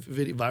seen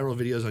viral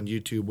videos on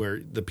YouTube where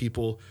the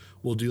people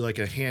will do like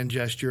a hand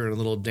gesture and a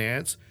little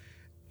dance,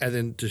 and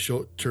then to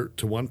show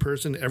to one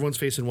person, everyone's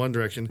facing one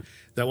direction.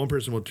 That one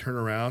person will turn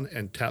around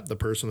and tap the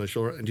person on the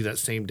shoulder and do that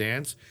same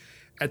dance.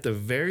 At the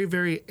very,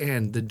 very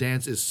end, the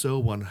dance is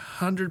so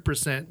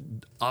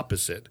 100%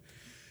 opposite,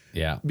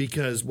 Yeah.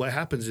 because what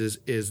happens is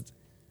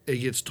it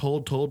gets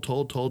told,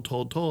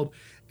 and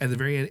at the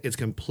very end, it's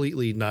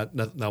completely not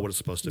what it's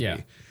supposed to Yeah.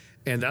 be.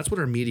 And that's what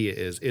our media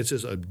is. It's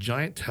just a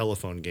giant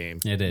telephone game.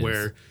 It is.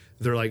 Where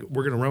they're like,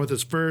 we're going to run with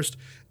this first,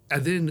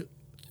 and then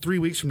 3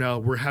 weeks from now,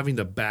 we're having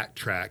to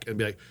backtrack and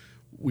be like,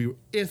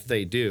 if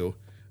they do,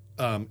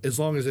 as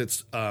long as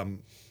it's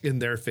in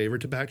their favor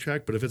to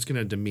backtrack. But if it's going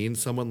to demean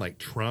someone like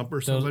Trump or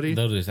somebody,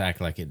 They'll just act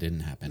like it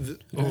didn't happen.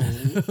 all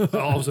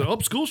of a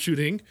sudden, school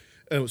shooting,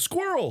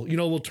 squirrel, you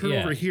know, we'll turn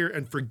Yeah. over here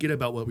and forget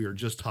about what we were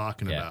just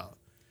talking Yeah. about.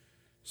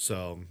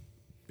 So,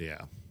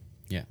 yeah.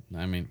 Yeah,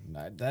 I mean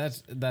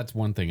that's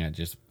one thing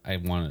I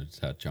wanted to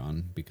touch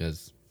on,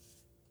 because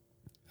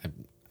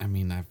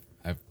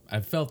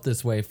I've felt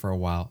this way for a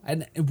while,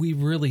 and we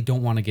really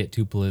don't want to get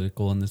too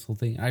political in this whole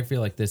thing. I feel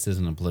like this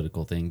isn't a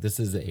political thing. This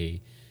is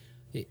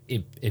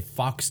if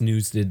Fox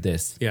News did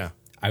this, Yeah.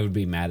 I would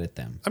be mad at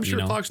them. I'm you sure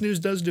know? Fox News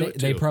does do it too.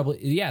 They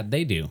probably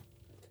they do.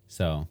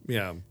 So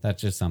Yeah.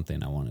 that's just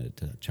something I wanted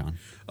to touch on.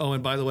 Oh,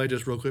 and by the way,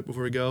 just real quick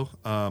before we go,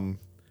 I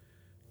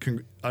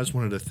just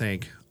wanted to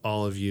thank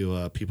all of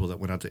you people that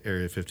went out to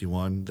Area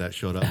 51 that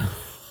showed up,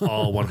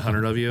 all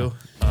 100 of you.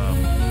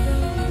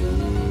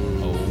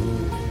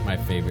 Oh, my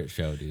favorite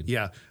show, dude.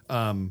 Yeah,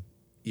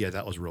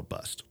 that was a real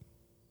bust.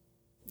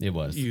 It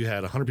was. You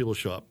had 100 people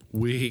show up.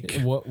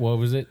 What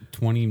was it?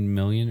 20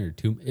 million or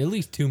at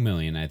least 2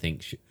 million, I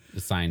think,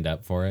 signed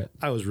up for it.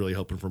 I was really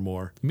hoping for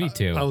more. Me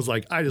too. I was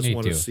like, I just Me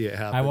wanted too. to see it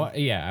happen.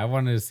 I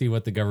wanted to see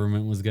what the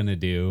government was going to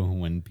do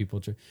when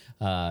people.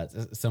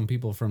 Some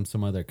people from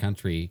some other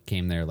country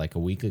came there like a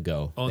week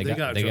ago. Oh, they got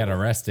got trouble.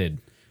 arrested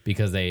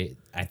because I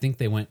think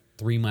they went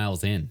 3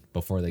 miles in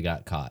before they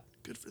got caught.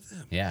 Good for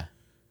them. Yeah,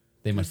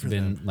 they must have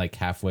been like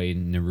halfway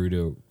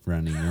Naruto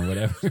running or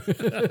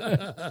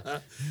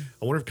whatever.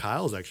 I wonder if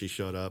Kyle's actually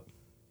showed up.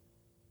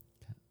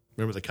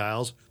 Remember the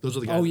Kyles? Those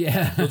are the guys. Oh,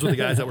 yeah. Those were the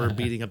guys that were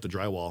beating up the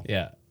drywall.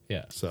 yeah.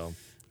 So,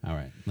 All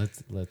right,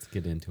 let's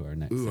get into our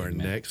next. our segment.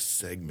 next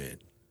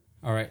segment.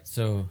 All right,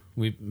 so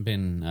we've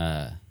been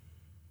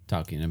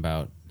talking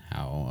about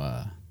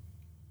how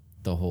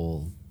the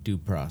whole due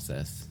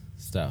process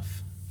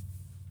stuff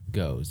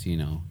goes. You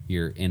know,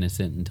 you're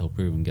innocent until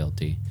proven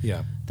guilty.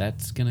 Yeah.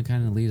 That's going to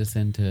kind of lead us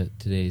into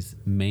today's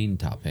main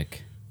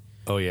topic,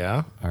 Oh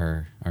yeah,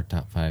 our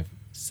top 5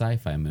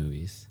 sci-fi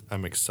movies.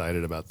 I'm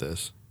excited about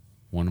this.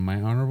 One of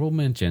my honorable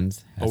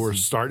mentions. Oh, we're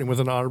starting with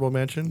an honorable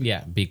mention.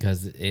 Yeah,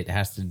 because it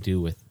has to do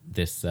with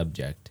this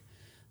subject.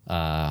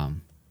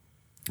 And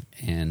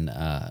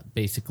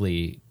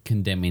basically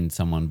condemning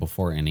someone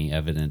before any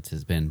evidence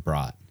has been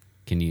brought.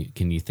 Can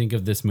you think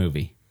of this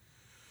movie?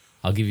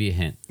 I'll give you a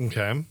hint.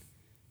 Okay.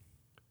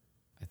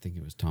 I think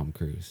it was Tom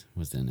Cruise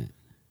was in it.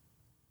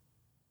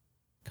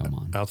 Come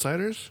on.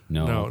 Outsiders?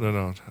 No.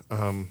 No.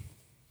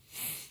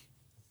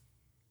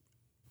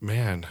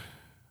 Man.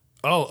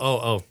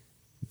 Oh.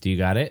 Do you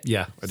got it?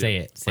 Yeah, I do. Say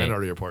it. Say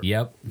Minority it. Report.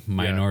 Yep.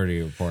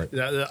 Minority Report.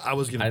 Yeah, I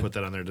was going to I- put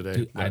that on there today.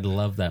 Dude, but I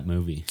love that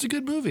movie. it's a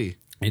good movie.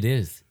 It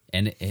is.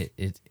 And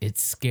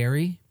it's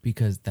scary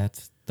because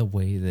that's the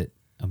way that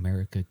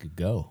America could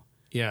go.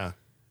 Yeah.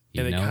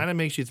 You And know? it kind of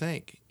makes you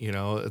think, you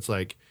know, it's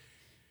like,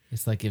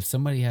 It's like if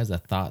somebody has a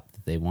thought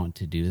that they want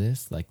to do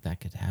this, like that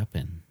could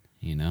happen,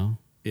 you know?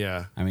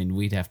 yeah, I mean,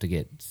 we'd have to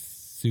get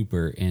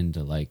super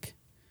into like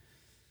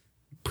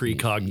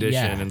precognition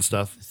Yeah. and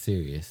stuff.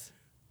 serious.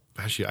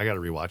 Actually, I got to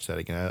rewatch that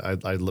again.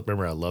 I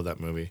remember I love that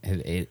movie.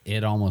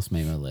 It almost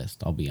made my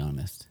list, I'll be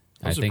honest.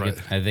 I'm I think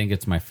surprised.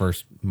 it's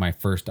my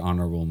first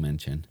honorable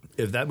mention.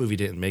 If that movie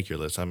didn't make your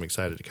list, I'm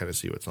excited to kind of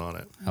see what's on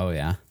it. Oh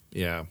yeah.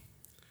 Yeah.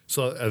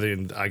 So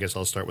I guess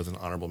I'll start with an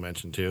honorable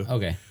mention too.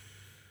 Okay.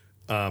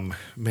 Man,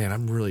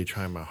 I'm really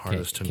trying my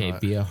hardest to Okay,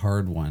 not. be a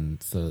hard one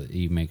so that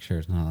you make sure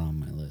it's not on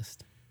my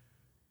list.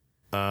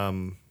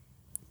 Come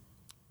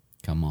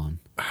on.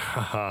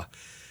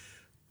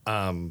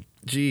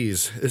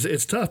 Geez,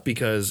 it's tough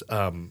because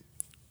I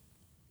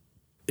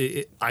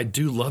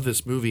do love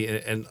this movie,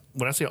 and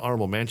when I say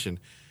honorable mention,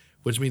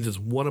 which means it's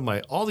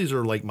all these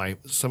are like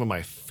some of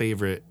my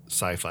favorite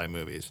sci-fi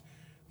movies.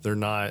 They're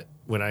not,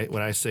 when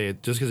I say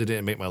it, just because it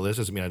didn't make my list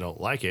doesn't mean I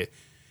don't like it.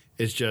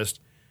 It's just,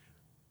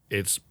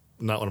 it's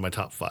not one of my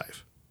top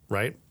 5,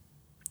 right?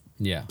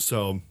 Yeah.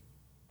 So,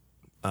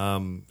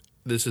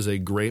 this is a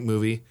great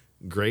movie,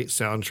 great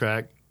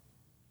soundtrack,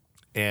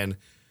 and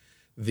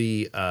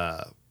the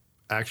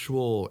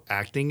actual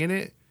acting in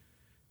it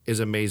is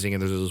amazing.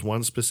 And there's this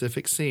one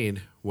specific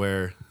scene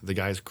where the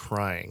guy's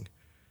crying,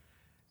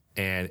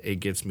 and it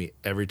gets me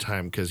every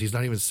time because he's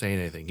not even saying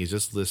anything. He's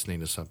just listening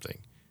to something,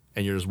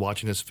 and you're just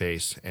watching his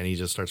face, and he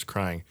just starts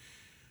crying.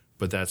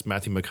 But that's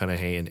Matthew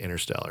McConaughey in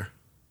Interstellar.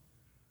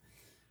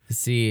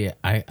 See,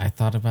 I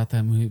thought about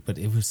that movie, but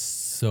it was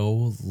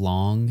so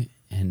long,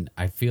 and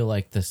I feel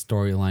like the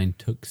storyline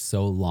took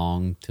so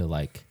long to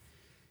like.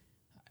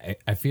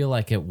 I feel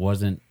like it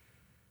wasn't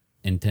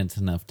intense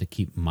enough to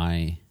keep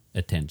my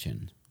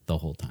attention the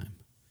whole time.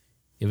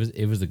 It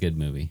was a good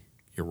movie.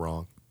 You're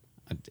wrong.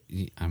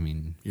 I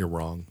mean, You're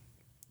wrong.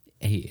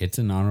 hey, it's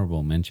an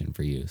honorable mention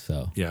for you.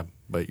 So Yeah,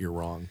 but you're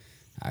wrong.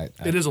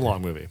 it is a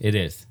long movie. It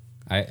is.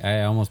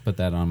 I almost put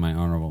that on my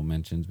honorable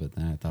mentions, but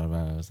then I thought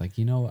about it. I was like,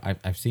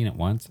 I've seen it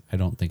once. I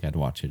don't think I'd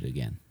watch it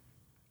again.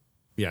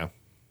 Yeah.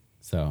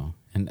 So,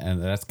 and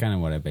that's kind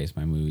of what I base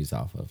my movies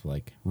off of,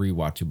 like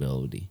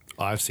rewatchability.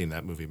 I've seen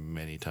that movie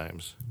many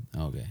times.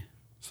 Okay.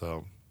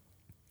 So,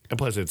 and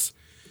plus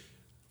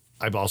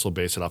I've also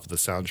based it off of the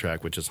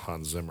soundtrack, which is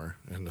Hans Zimmer.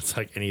 And it's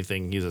like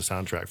anything he's a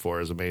soundtrack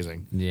for is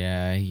amazing.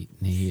 Yeah,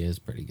 he is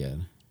pretty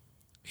good.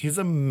 He's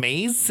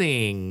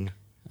amazing.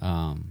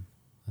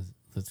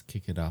 Let's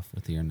kick it off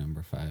with your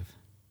number 5.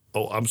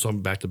 Oh, I'm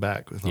back to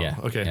back. Yeah,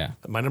 Okay. yeah.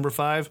 My number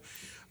 5,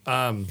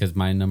 Because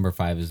my number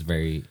 5 is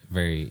very,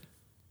 very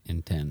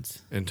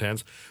intense.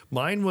 intense.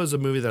 Mine was a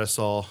movie that I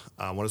saw,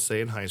 I want to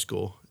say in high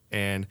school.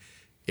 And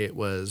it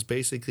was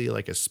basically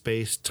like a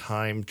space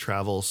time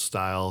travel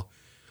style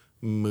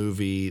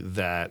movie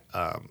that,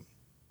 Oh,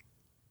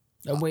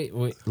 wait.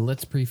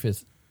 Let's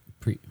preface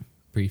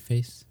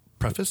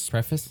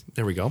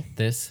There we go.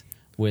 this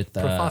with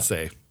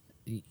Preface.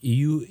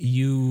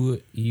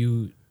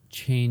 you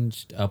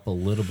changed up a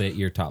little bit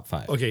your top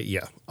 5. Okay,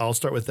 yeah, I'll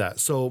start with that.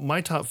 So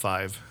my top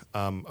 5,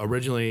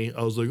 originally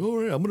I was like, all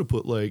right, I'm going to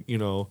put like,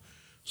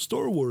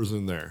 Star Wars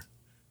in there.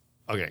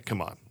 Okay,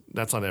 come on.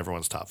 That's not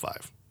everyone's top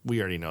 5. We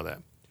already know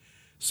that.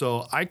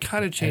 So I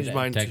kind of changed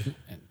mine.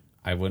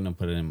 I wouldn't have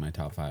put it in my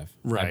top 5.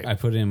 Right. I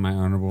put it in my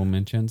honorable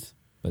mentions,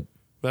 but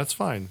That's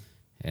fine.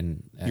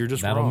 and You're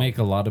just that'll wrong. make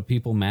a lot of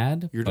people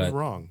mad. You're but just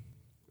wrong.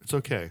 It's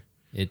okay.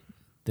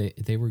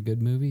 They were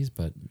good movies,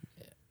 but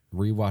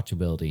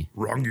rewatchability,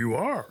 Wrong you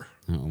are.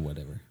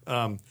 whatever.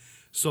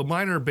 So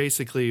mine are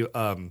basically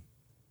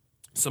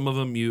some of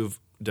them you've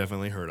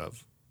definitely heard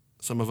of.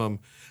 Some of them,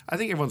 I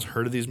think everyone's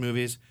heard of these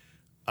movies,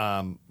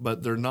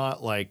 but they're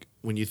not like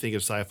when you think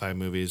of sci-fi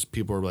movies,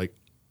 people are like,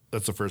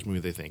 that's the first movie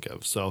they think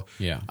of. So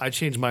Yeah. I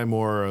changed my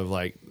more of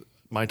like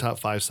my top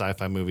 5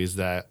 sci-fi movies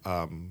that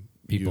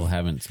People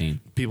haven't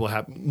seen.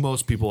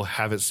 most people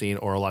haven't seen,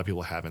 or a lot of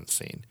people haven't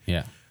seen,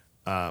 Yeah.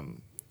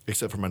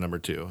 except for my number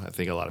 2. I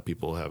think a lot of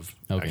people have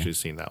Okay. actually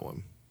seen that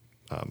one.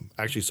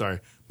 Actually, sorry,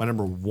 my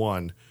number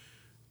 1,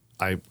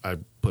 I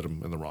put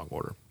them in the wrong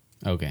order.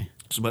 Okay.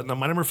 So, but no,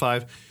 my number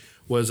 5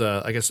 was,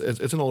 I guess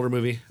it's an older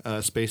movie,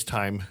 space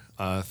time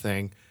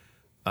thing.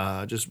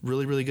 Just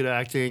really, really good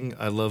acting.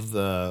 I love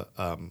the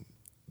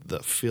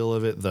feel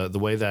of it, the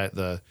way that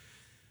the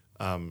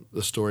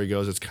story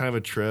goes. It's kind of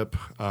a trip,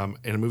 and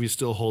the movie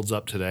still holds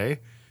up today.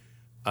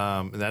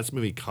 And that's the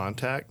movie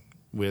Contact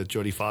with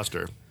Jodie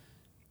Foster.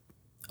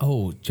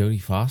 Oh,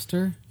 Jodie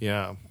Foster?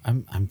 Yeah,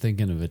 I'm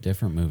thinking of a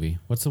different movie.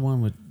 What's the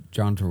one with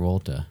John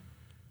Travolta?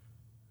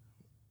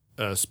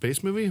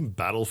 space movie,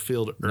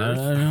 Battlefield Earth,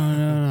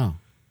 No.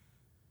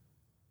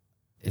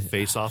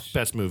 Face Off,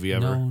 best movie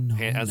ever.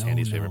 That's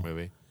Andy's favorite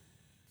movie.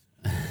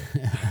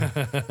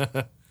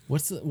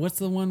 What's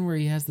the one where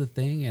he has the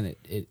thing and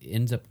it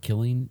ends up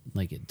killing,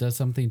 like it does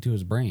something to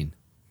his brain?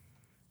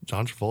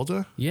 John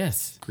Travolta,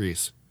 Yes.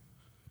 Grease.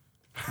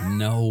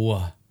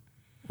 No.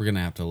 We're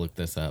gonna have to look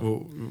this up.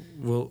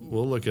 We'll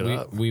look it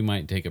up. We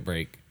might take a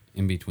break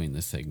in between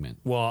this segment.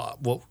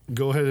 Well,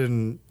 go ahead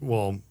and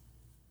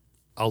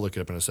I'll look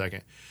it up in a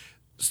second.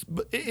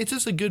 But it's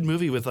just a good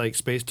movie with like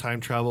space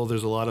time travel.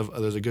 There's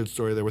a good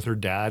story there with her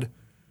dad.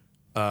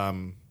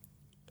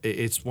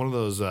 It's one of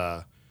those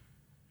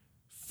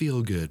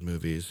feel good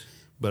movies.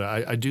 But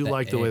I do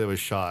like the way that was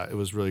shot. It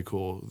was really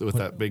cool with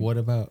that big. What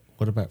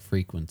about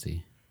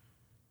Frequency?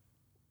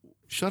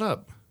 Shut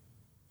up.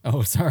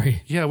 Oh,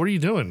 sorry. Yeah, what are you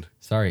doing?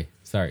 Sorry.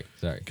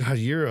 God,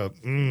 you're a.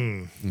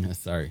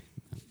 Sorry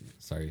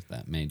if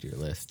that made your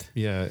list.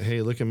 Yeah.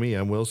 Hey, look at me.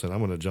 I'm Wilson. I'm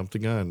gonna jump the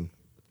gun.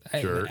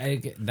 Jerk.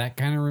 That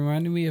kind of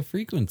reminded me of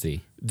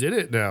Frequency. Did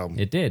it now?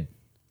 It did.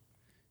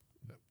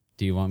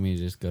 Do you want me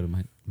to just go to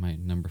my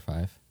number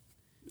 5?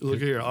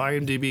 Look here,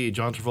 IMDb,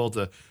 John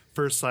Travolta,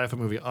 first sci-fi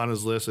movie on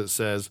his list. It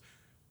says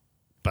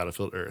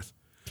Battlefield Earth.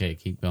 Okay,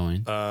 keep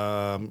going.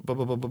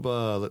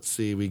 Let's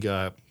see. We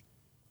got.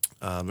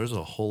 There's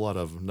a whole lot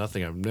of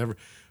nothing.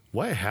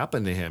 What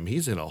happened to him?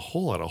 He's in a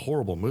whole lot of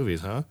horrible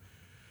movies, huh?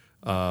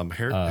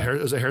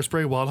 Is it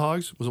Hairspray, Wild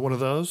Hogs? Was it one of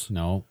those?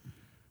 No.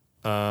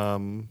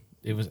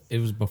 It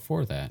was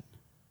before that.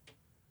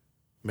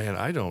 Man,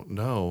 I don't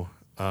know.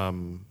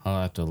 I'll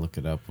have to look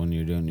it up when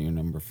you're doing your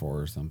number 4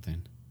 or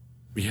something.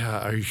 Yeah,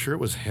 are you sure it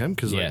was him?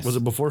 Because Yes. was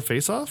it before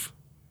Face Off?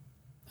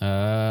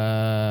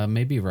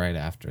 Maybe right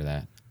after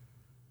that.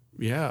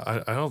 Yeah,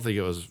 I don't think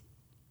it was.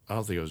 I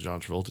don't think it was John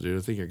Travolta, dude.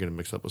 I think you're getting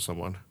mixed up with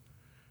someone.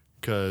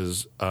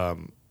 Because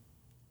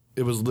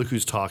it was Look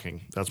Who's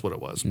Talking. That's what it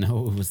was.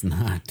 No, it was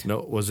not. No,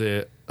 was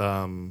it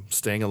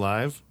Staying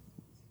Alive?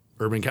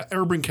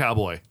 Urban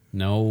Cowboy.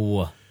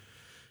 No,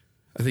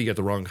 I think you got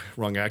the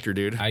wrong actor,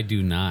 dude. I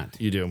do not.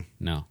 You do.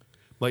 No.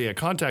 But yeah,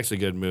 Contact's a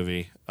good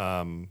movie.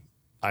 I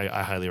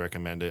highly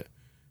recommend it.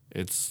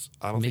 It's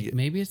I don't think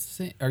Maybe it's the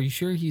same. Are you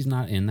sure he's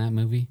not in that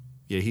movie?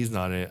 yeah, he's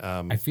not in it.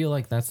 I feel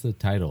like that's the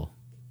title.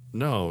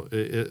 No,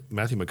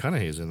 Matthew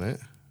McConaughey's in it.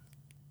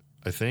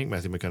 I think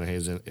Matthew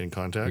McConaughey's in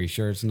Contact. Are you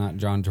sure it's not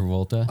John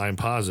Travolta? I'm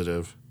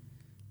positive.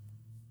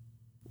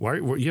 Why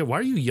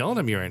are you yelling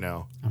at me right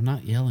now? I'm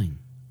not yelling.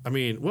 I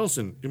mean,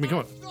 Wilson. I mean, come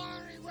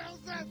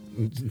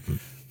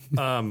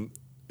on.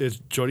 It's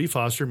Jodie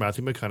Foster,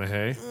 Matthew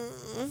McConaughey.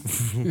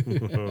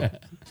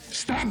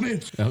 Stop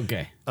it!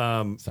 Okay.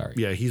 Sorry.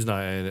 Yeah, he's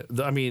not in it.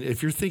 I mean,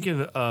 if you're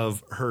thinking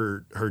of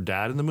her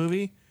dad in the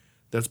movie,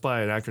 that's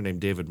by an actor named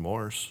David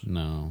Morse.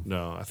 No.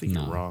 No, I think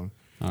you're wrong.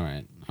 All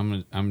right.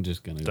 I'm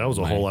just gonna. That was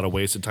a whole lot of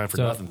wasted time for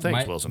nothing.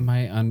 Thanks, Wilson.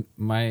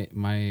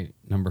 My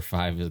number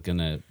 5 is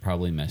gonna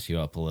probably mess you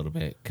up a little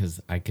bit because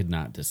I could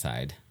not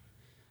decide.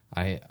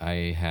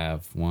 I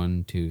have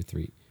 1, 2,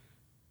 3,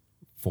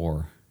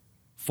 4.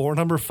 4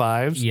 number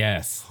 5s?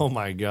 Yes. Oh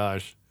my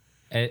gosh.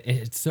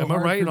 It's so. Am I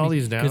hard writing for all me,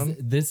 these down? 'cause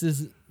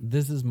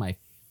this is my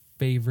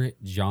favorite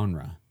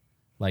genre.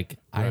 Like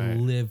I Right.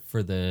 live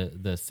for the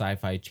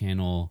Sci-Fi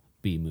Channel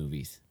B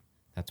movies.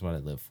 That's what I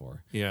live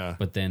for. Yeah.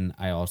 But then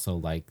I also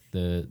like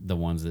the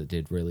ones that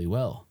did really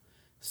well.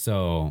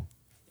 So,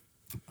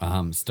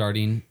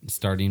 starting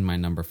my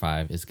number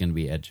 5 is going to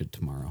be Edge of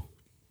Tomorrow.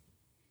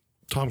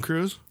 Tom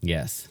Cruise?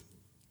 Yes,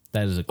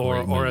 that is a great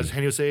Or movie. as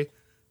Henry would say,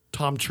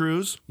 Tom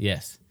Cruise?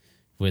 Yes,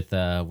 with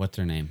what's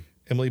her name?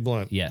 Emily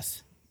Blunt.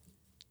 Yes,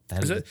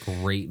 that is that-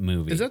 a great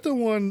movie. Is that the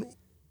one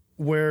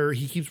where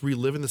he keeps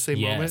reliving the same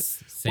Yes, moment?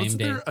 same Wasn't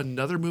day. there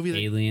another movie that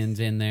Aliens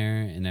in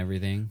there and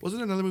everything? wasn't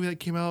there another movie that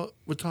came out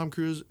with Tom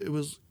Cruise? It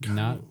was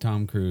Not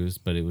Tom Cruise,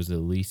 but it was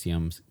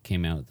Elysium's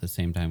came out at the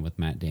same time with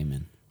Matt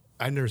Damon.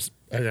 I've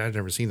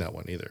never seen that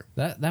one either.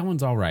 That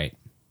one's all right.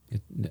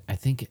 I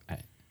think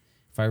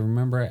if I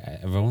remember,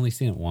 I've only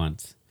seen it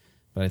once,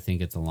 but I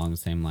think it's along the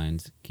same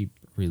lines. Keep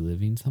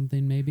reliving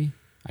something, maybe.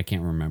 I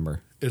can't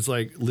remember. It's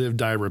like Live,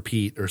 Die,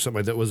 Repeat or something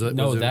like that. Was it?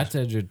 No, was it- that's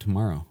Edge of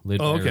Tomorrow. Live,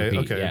 Oh, Die, okay,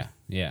 Repeat. okay.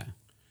 Yeah.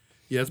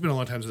 Yeah, it's been a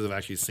long time since I've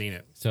actually seen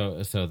it.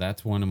 So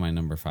that's one of my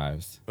number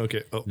 5s.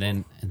 Okay. Oh,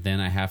 Then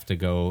I have to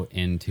go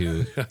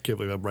into I can't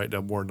believe I'm writing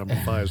down more number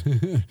 5s.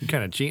 You're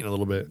kind of cheating a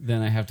little bit.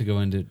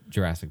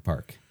 Jurassic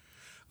Park.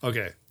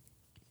 Okay.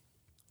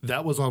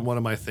 That was on one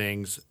of my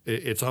things.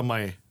 It's on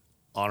my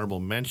honorable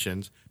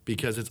mentions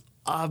because it's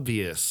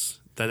obvious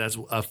that that's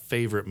a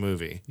favorite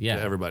movie Yeah.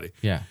 to everybody.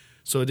 Yeah.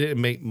 So it didn't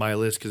make my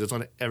list because it's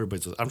on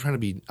everybody's list. I'm trying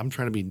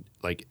to be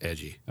like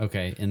edgy.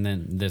 Okay, and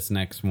then this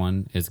next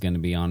one is going to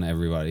be on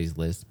everybody's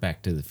list.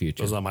 Back to the It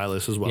Future. was on my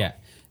list as well. Yeah,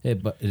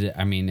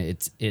 I mean,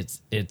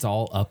 it's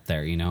all up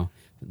there. You know,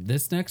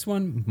 this next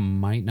one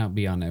might not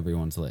be on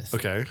everyone's list.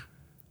 Okay.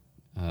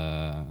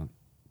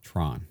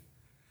 Tron.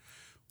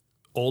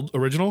 Old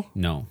original?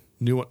 No,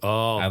 New one?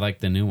 Oh, I like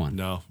the new one.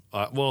 no.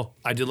 Well,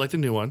 I did like the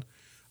new one.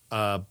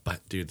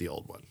 But dude, the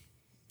old one.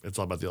 It's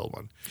all about the old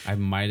one. I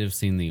might have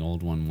seen the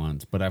old one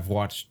once, but I've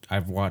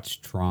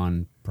watched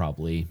Tron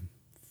probably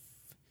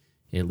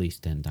at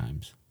least 10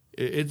 times.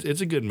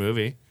 It's a good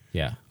movie.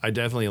 Yeah. I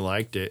definitely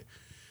liked it.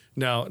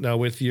 Now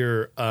with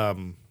your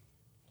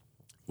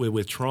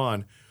with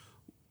Tron,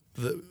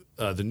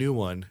 the new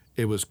one,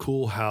 it was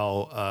cool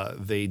how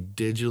they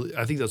digitally.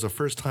 I think that was the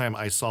first time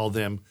I saw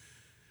them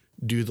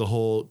do the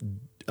whole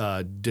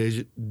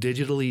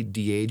digitally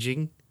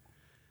de-aging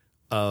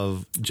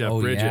of Jeff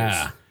Bridges.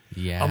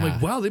 Yeah. I'm like,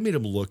 wow, they made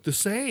him look the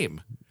same.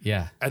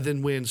 Yeah. And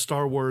then when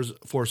Star Wars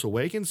Force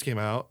Awakens came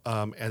out,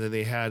 and then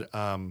they had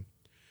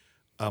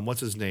what's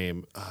his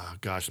name?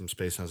 Gosh, I'm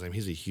spacing on his name.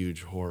 He's a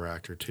huge horror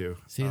actor too.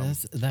 See,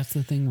 that's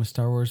the thing with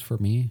Star Wars for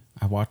me.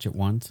 I watch it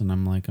once and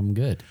I'm like, I'm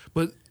good.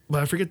 But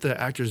I forget the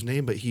actor's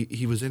name, but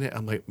he was in it.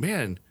 I'm like,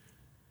 man,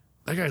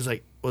 that guy's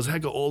like was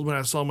heck of old when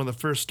I saw him in the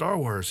first Star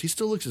Wars. He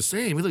still looks the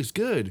same. He looks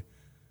good.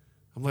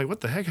 I'm like,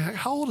 what the heck?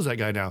 How old is that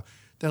guy now?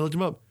 Then I looked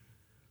him up.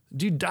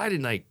 Dude died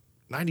in like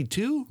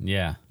 92.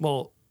 Yeah.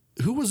 Well,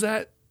 who was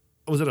that?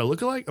 Was it a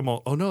lookalike? I'm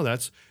all, oh no,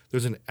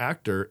 there's an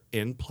actor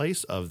in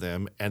place of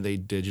them, and they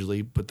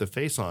digitally put the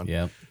face on.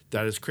 Yep.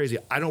 That is crazy.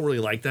 I don't really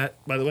like that,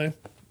 by the way.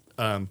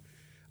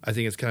 I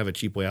think it's kind of a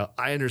cheap way out.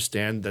 I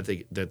understand that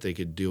they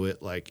could do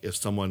it, like if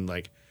someone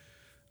like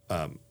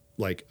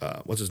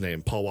what's his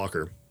name, Paul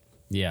Walker,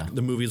 Yeah.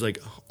 The movie's like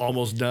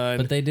almost done.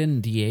 But they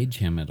didn't de-age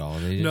him at all.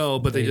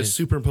 They just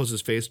superimpose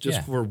his face just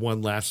Yeah. for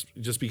one last,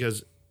 just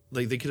because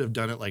like they could have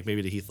done it like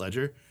maybe to Heath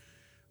Ledger,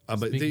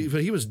 but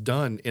he was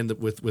done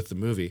with the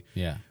movie.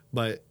 Yeah.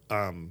 But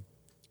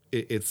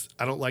it's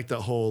I don't like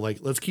that whole like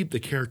let's keep the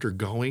character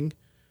going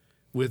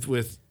with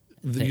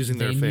using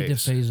their They need to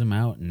face. phase him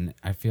out, and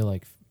I feel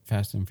like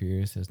Fast and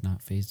Furious has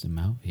not phased him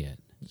out yet.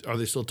 Are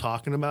they still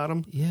talking about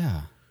him?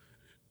 Yeah.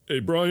 Hey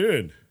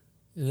Brian.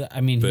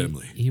 I mean,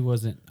 Family. he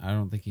wasn't. I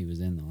don't think he was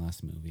in the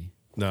last movie.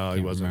 No, he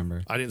Can't wasn't.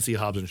 remember. I didn't see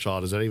Hobbs and Shaw.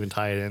 Does that even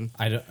tie it in?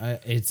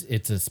 It's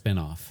a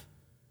spinoff.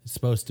 It's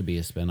supposed to be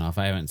a spinoff.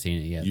 I haven't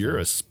seen it yet. You're though.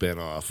 a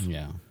spinoff.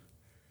 Yeah.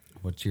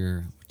 What's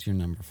your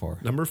number 4?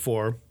 Number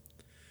 4.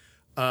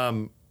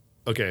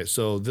 Okay,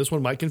 so this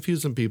one might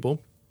confuse some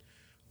people.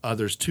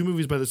 There's 2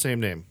 movies by the same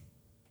name.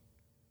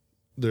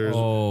 There's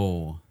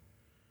I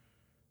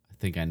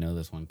think I know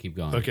this one. Keep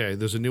going. okay.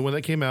 There's a new one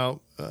that came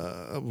out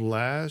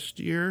last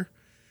year,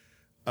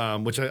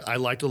 which I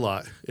liked a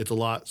lot. It's a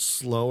lot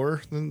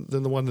slower than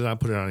the one that I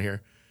put on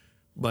here,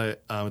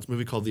 but it's a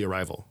movie called The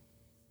Arrival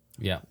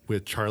Yeah.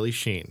 with Charlie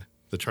Sheen.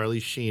 The Charlie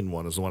Sheen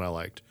one is the one I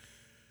liked.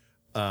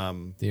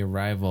 The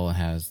Arrival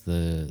has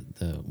the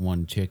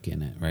one chick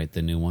in it, right?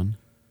 The new one.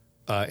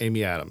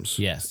 Amy Adams.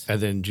 Yes. And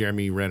then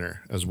Jeremy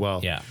Renner as well.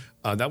 Yeah.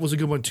 That was a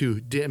good one too.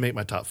 Didn't make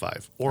my top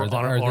 5. Or Are they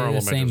honorable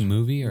the same mentions.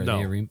 movie? Or No.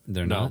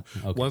 they're No. not?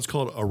 Okay. One's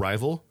called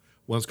Arrival.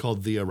 One's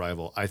called The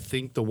Arrival. I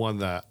think the one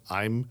that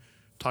I'm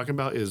talking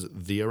about is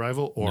The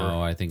Arrival or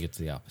No, I think it's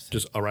the opposite.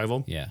 just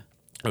Arrival. Yeah.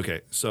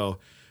 Okay, so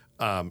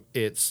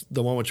it's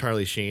the one with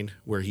Charlie Sheen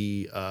where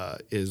he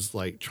is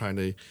like trying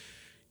to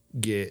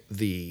get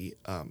the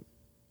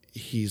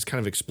he's kind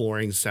of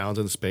exploring sounds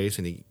in space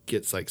and he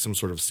gets like some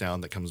sort of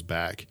sound that comes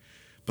back.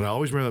 But I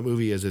always remember that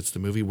movie as it's the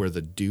movie where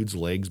the dude's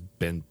legs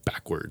bend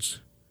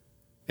backwards.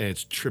 And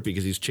it's trippy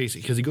because he's chasing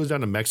because he goes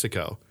down to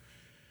Mexico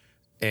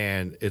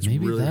and it's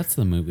Maybe really that's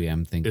the movie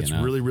I'm thinking it's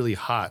of. really, really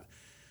hot.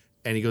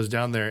 And he goes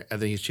down there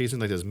and then he's chasing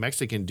like this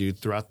Mexican dude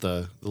throughout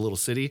the little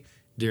city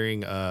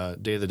during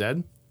Day of the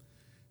Dead.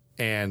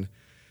 And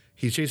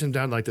he's chasing him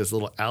down like this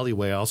little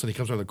alleyway. All of a sudden he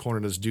comes around the corner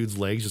and this dude's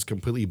legs just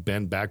completely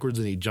bend backwards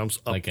and he jumps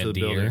up like to a the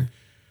deer. building.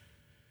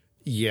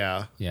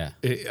 Yeah. Yeah.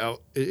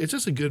 It's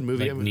just a good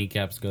movie. Like I mean,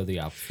 kneecaps go the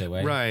opposite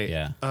way. right.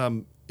 Yeah.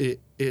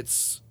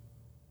 It's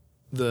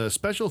the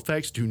special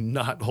effects do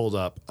not hold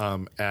up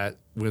at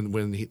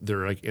when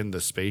they're like in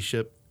the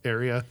spaceship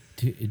area.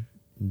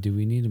 Do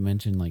we need to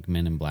mention like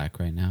Men in Black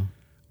right now?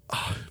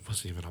 Oh, it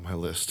wasn't even on my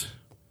list.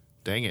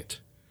 Dang it.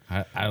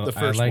 I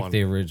first like one.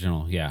 the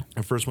original. Yeah.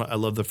 The first one, I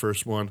love the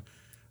first one.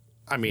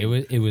 I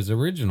mean, It was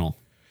original.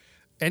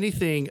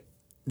 anything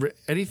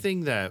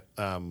that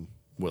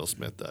Will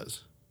Smith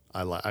does,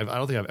 I like. I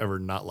don't think I've ever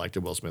not liked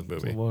a Will Smith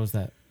movie. What was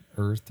that?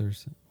 Earth or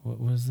what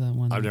was that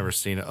one? I've never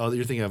seen it. Oh,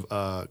 you're thinking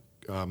of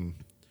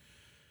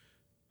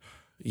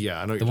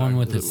yeah, I know The one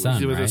with his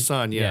son, With right? his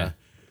son, yeah.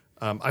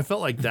 I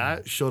felt like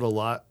that showed a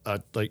lot,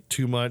 like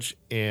too much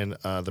in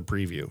the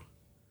preview.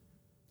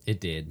 It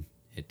did.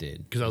 It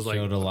did. 'Cause I was It like-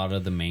 showed a lot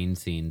of the main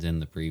scenes in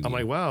the preview. I'm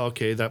like, wow,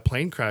 okay, that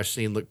plane crash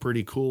scene looked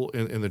pretty cool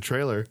in the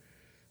trailer.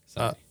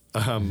 Sorry.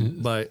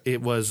 But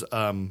it was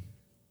I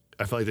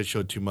felt like they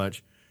showed too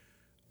much.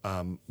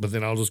 But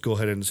then I'll just go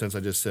ahead and since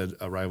I just said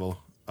Arrival,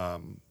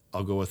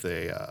 I'll go with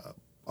a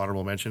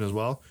honorable mention as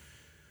well.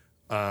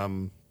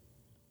 I'm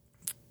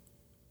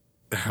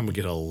gonna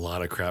get a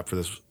lot of crap for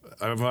this.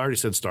 I've already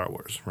said Star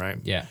Wars, right?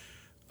 yeah.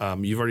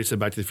 You've already said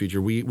Back to the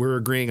Future. We're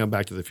agreeing on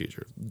Back to the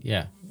Future.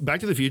 Yeah. Back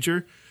to the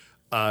Future.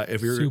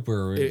 If you're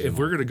Super original. if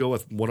we're gonna go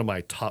with one of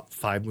my top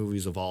 5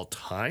 movies of all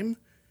time,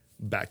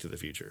 Back to the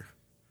Future,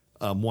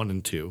 1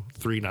 and 2,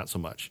 3 not so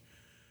much.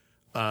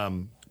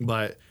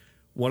 But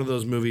one of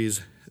those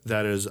movies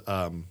that is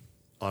on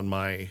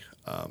my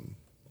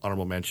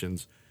honorable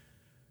mentions.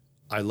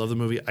 I love the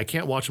movie. I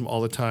can't watch them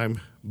all the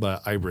time,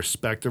 but I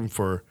respect them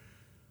for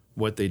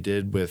what they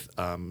did with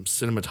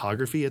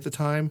cinematography at the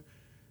time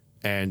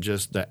and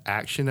just the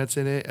action that's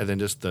in it and then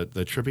just the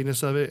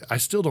trippiness of it. I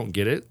still don't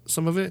get it,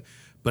 some of it,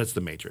 but it's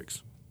The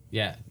Matrix.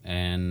 Yeah.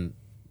 And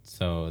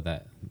so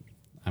that's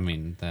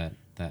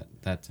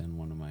in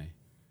one of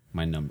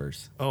my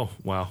numbers. Oh,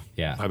 wow.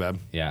 Yeah. My bad.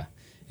 Yeah.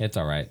 It's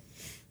all right.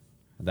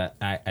 That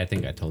I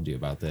think I told you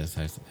about this.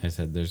 I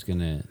said there's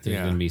gonna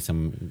be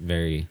some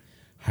very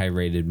high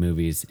rated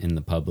movies in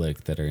the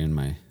public that are in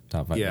my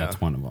top 5. Yeah. That's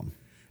one of them.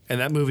 And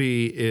that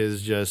movie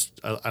is just,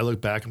 I look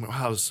back and I'm like,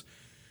 wow,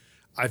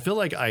 I feel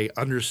like I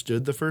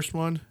understood the first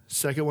one.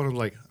 Second one, I'm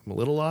like, I'm a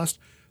little lost.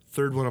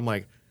 Third one, I'm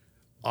like,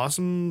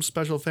 awesome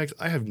special effects.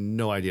 I have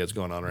no idea what's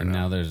going on right And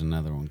now. now there's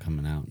another one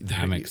coming out.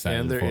 I'm excited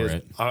And there for is-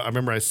 it. I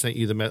remember I sent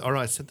you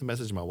I sent the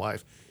message to my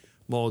wife.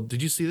 Well,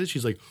 did you see this?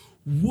 She's like,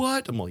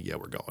 what? I'm like, yeah,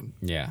 we're going.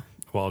 Yeah.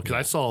 Well, because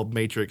I saw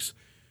Matrix.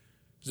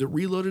 Is it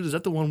Reloaded? Is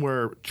that the one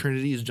where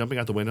Trinity is jumping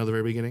out the window at the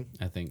very beginning?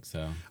 I think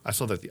so. I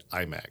saw that at the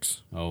IMAX.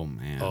 Oh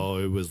man. Oh,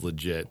 it was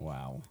legit.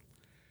 Wow.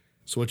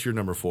 So what's your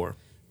number 4?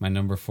 My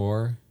number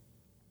 4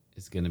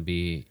 is gonna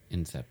be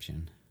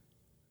Inception.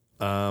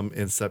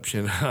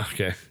 Inception.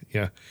 Okay.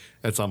 Yeah.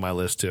 That's on my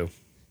list too.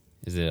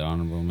 Is it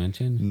honorable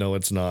mention? No,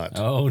 it's not.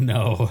 Oh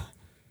no.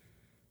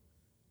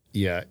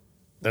 Yeah,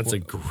 that's a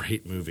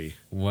great movie.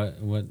 What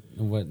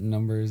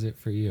number is it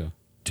for you?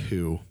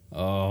 2.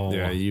 Oh.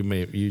 Yeah,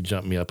 you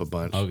jumped me up a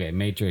bunch. Okay,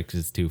 Matrix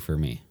is 2 for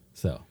me.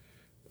 So.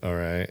 All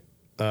right.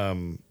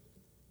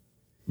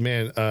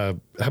 Man, how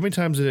many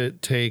times did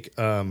it take?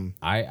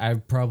 I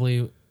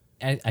probably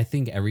I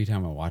think every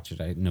time I watch it,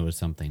 I notice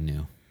something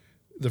new.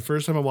 The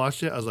first time I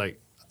watched it, I was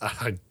like,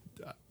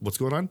 "What's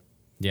going on?"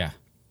 Yeah,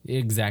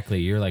 exactly.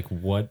 You're like,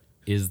 what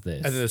is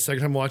this? And then the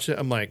second time I watched it,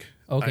 I'm like,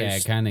 Okay, I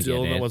kinda get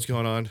still know it. what's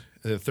going on.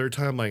 And the third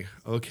time, I'm like,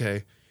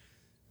 okay.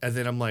 And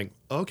then I'm like,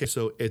 okay,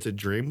 so it's a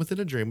dream within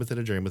a dream within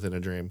a dream within a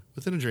dream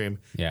within a dream.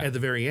 Yeah. At the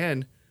very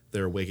end,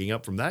 they're waking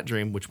up from that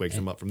dream, which wakes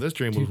them up from this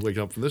dream, which wakes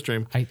them up from this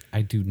dream.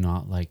 I do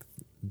not like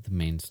the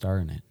main star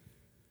in it.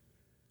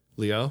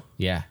 Leo,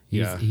 Yeah,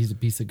 Yeah. he's a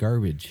piece of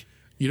garbage.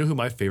 you know who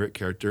my favorite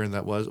character in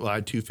that was? Well, I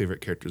had 2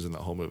 favorite characters in that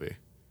whole movie: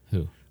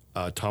 Who?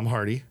 Tom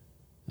Hardy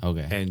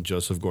Okay. and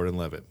Joseph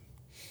Gordon-Levitt.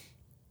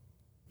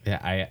 Yeah,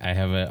 I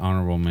have an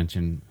honorable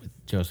mention with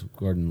Joseph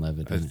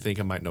Gordon-Levitt. I in it. think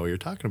I might know what you're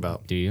talking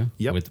about. Do you?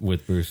 Yep.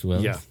 With Bruce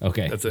Willis. Yeah.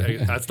 Okay.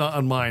 That's not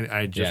on mine.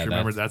 I just Yeah,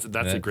 remembered that's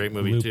a great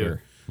movie too.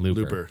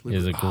 Looper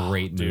is a Oh,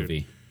 great dude.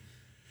 movie.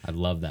 I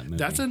love that movie.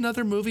 That's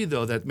another movie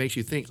though that makes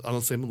you think on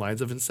the same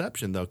lines of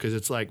Inception though, because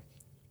it's like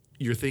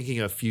you're thinking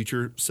of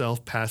future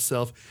self, past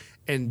self.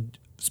 And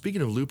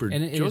speaking of Looper,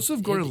 And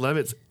Joseph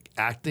Gordon-Levitt's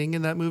acting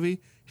in that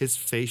movie, his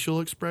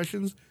facial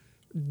expressions,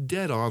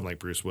 dead on like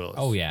Bruce Willis.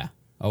 Oh yeah.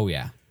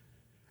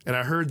 And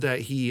I heard that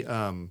he,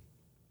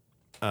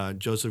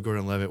 Joseph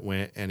Gordon-Levitt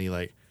went and he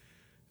like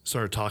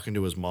started talking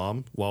to his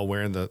mom while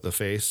wearing the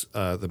face,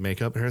 the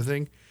makeup and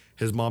everything.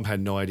 His mom had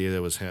no idea that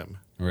it was him.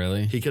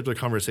 Really? He kept the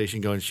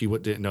conversation going. She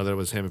didn't know that it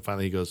was him. And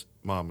finally he goes,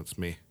 "Mom, it's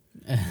me."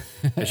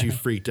 And she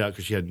freaked out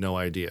because she had no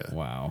idea.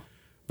 Wow.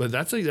 But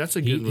that's a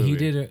good He movie.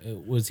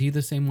 did. Was he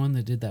the same one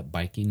that did that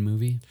biking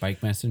movie,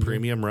 Bike Messenger?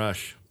 Premium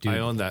Rush. Dude, I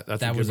own that.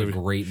 That's that a good was movie.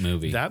 a great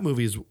movie. That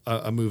movie's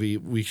a movie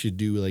we should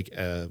do like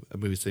a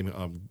movie segment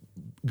on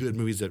good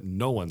movies that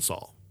no one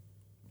saw.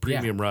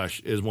 Premium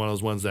Rush is one of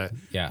those ones that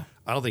Yeah.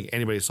 I don't think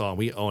anybody saw. And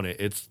we own it.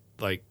 It's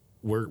like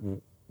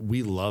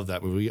we love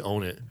that movie. We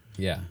own it.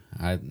 Yeah,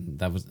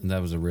 that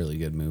was a really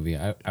good movie.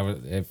 I was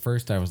at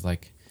first I was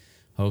like,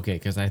 okay,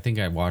 because I think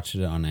I watched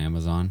it on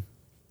Amazon.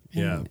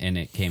 Yeah. And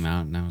it came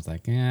out, and I was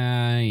like,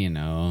 yeah,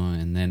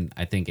 and then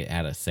I think it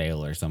had a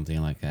sale or something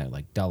like that,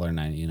 like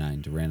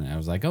 $1.99 to rent it. I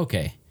was like,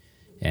 okay,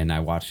 and I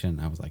watched it,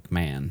 and I was like,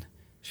 man,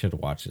 should have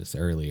watched this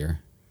earlier.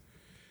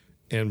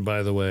 And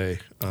by the way,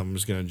 I'm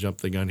just gonna jump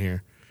the gun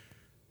here.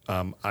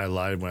 I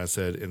lied when I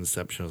said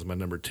Inception was my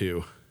number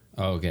 2.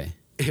 Oh, okay.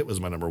 It was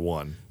my number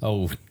 1.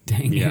 Oh,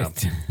 dang Yeah.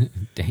 it,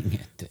 dang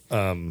it.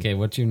 Okay,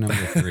 what's your number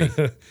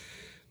 3?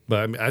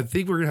 But I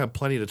think we're gonna have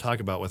plenty to talk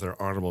about with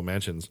our honorable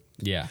mentions.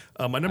 Yeah,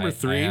 My number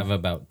 3. I have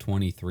about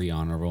 23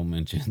 honorable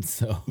mentions.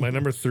 So My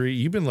number 3.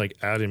 You've been like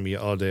adding me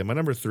all day. My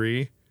number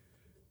 3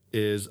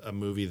 is a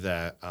movie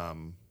that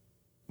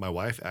my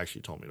wife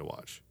actually told me to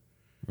watch.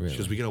 really, She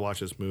goes, "We gotta watch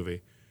this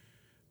movie,"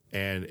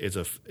 and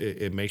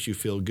it makes you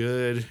feel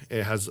good.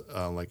 It has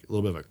like a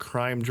little bit of a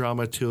crime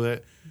drama to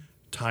it.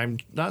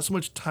 Not so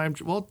much time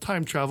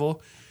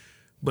travel,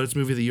 but it's a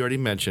movie that you already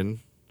mentioned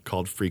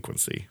called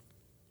Frequency.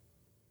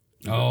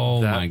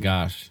 oh that- my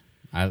gosh,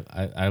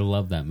 I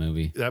love that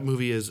movie. That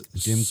movie is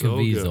Jim so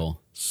Caviezel. good.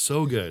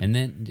 So good. And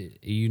then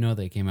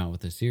they came out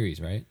with a series,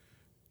 right?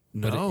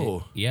 But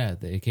no, yeah,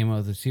 they came out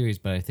with a series,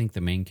 but I think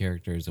the main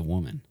character is a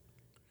woman.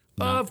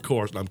 of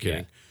course, no, I'm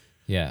kidding.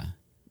 Yeah,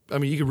 I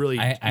mean, you could really.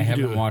 I you could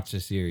haven't do- watched the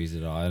series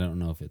at all. I don't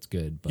know if it's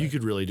good, but You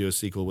could really do a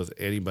sequel with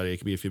anybody. It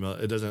could be a female.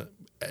 It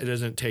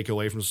doesn't take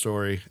away from the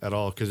story at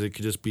all because it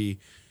could just be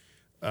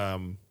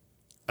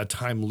a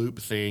time loop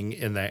thing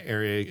in that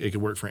area. It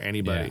could work for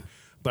anybody. Yeah.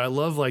 But I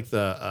love like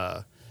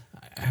the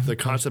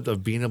concept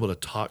of being able to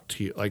talk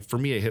to you. Like for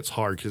me, it hits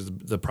hard because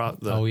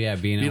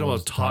being able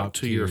to talk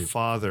to your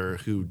father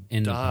who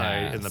in the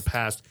died in the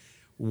past. past,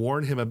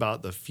 warn him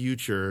about the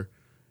future,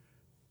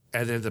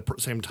 and then at the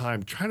same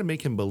time trying to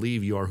make him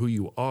believe you are who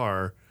you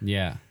are,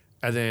 yeah,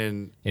 and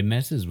then. it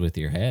messes with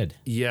your head.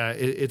 Yeah,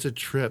 it's a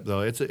trip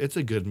though. It's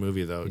a good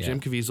movie though. Yeah. Jim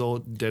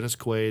Caviezel, Dennis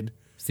Quaid.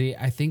 See,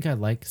 I think I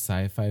like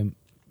sci-fi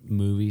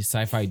movies,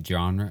 sci-fi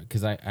genre,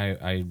 because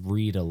I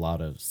read a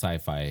lot of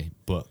sci-fi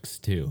books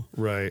too.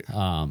 Right.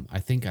 I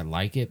think I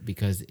like it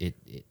because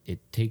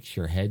it takes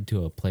your head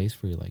to a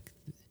place where you're like,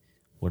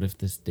 what if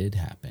this did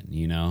happen,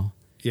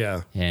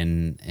 Yeah.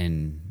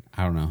 and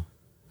I don't know.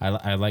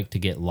 I like to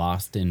get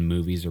lost in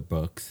movies or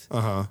books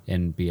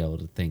and be able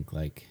to think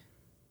like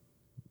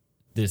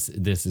this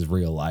is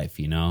real life,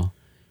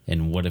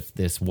 and what if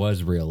this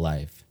was real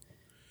life?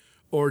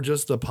 Or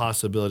just the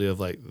possibility of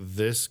like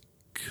this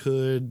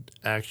could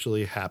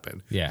actually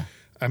happen. Yeah.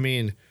 I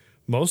mean,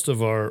 most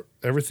of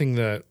everything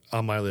that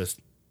on my list,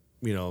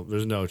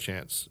 there's no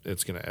chance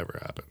it's gonna ever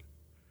happen.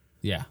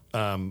 Yeah.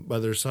 But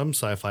there's some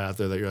sci-fi out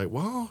there that you're like,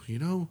 well,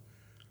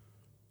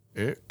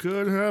 it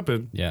could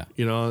happen. Yeah.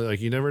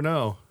 Like you never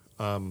know.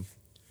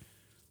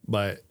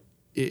 But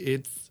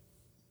it's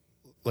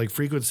like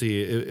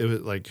Frequency, it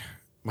was like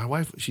my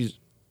wife, she's,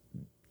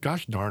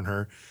 gosh darn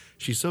her,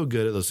 she's so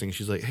good at those things.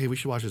 She's like, hey, we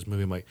should watch this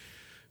movie. I'm like,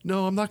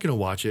 no, I'm not gonna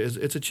watch it.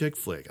 It's a chick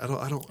flick.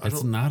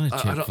 It's not a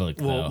chick flick,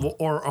 though.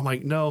 Or I'm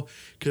like, no,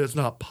 because it's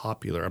not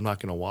popular. I'm not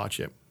gonna watch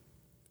it.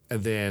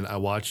 And then I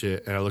watch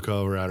it and I look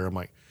over at her. I'm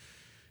like,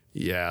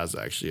 yeah, it's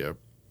actually a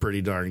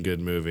pretty darn good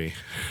movie.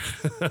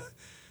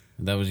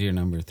 That was your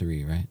number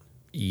 3, right?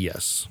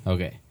 Yes.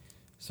 Okay.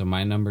 So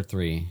my number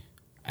 3,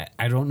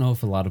 I don't know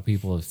if a lot of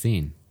people have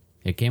seen.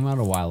 It came out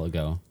a while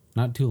ago,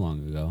 not too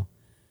long ago.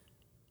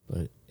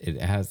 But it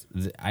has,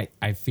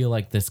 I feel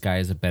like this guy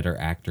is a better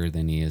actor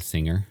than he is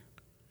singer.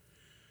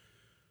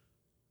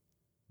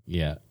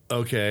 Yeah.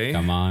 Okay.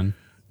 Come on.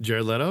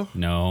 Jared Leto?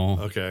 No.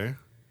 Okay.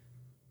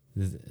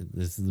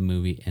 This is the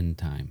movie End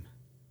Time.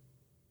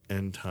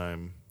 End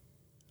Time.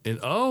 And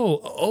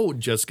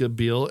Jessica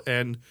Biel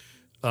and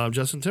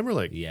Justin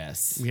Timberlake.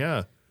 Yes.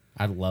 Yeah.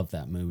 I love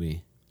that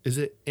movie. Is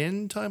it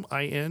End Time?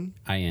 IN?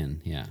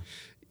 IN, yeah.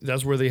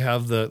 That's where they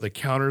have the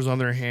counters on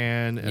their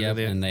hand. And Yep,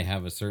 and they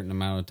have a certain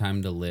amount of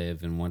time to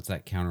live. And once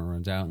that counter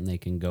runs out and they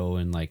can go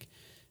and like,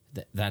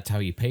 that's how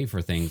you pay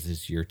for things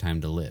is your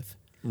time to live.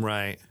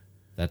 Right.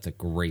 That's a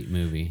great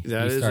movie.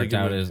 That he is a starts good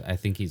out movie. as, I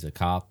think he's a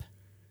cop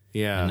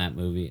Yeah. in that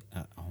movie.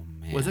 Oh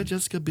man. Was that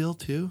Jessica Biel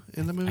too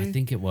in the movie? I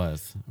think it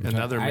was.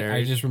 Another I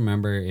marriage. just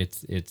remember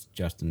it's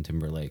Justin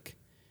Timberlake.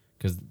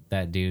 Because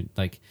that dude,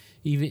 like,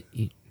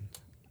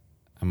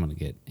 I'm going to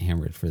get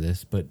hammered for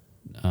this, but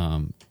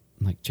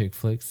like chick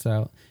flick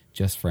style,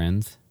 Just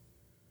Friends,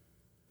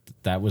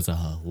 that was a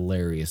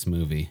hilarious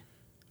movie.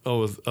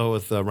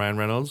 with Ryan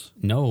Reynolds?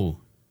 No.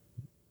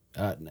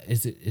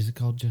 Is it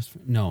called Just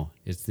Friends? No,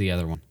 it's the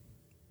other one.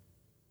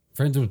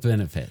 Friends with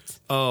Benefits.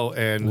 Oh,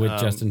 and With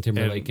Justin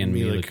Timberlake and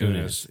Mila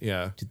Kunis.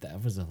 Yeah. Dude,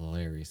 that was a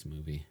hilarious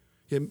movie.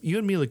 Yeah, you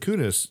and Mila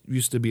Kunis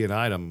used to be an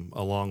item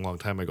a long, long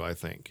time ago, I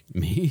think.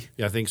 Me?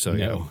 Yeah, I think so.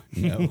 No,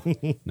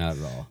 not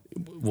at all.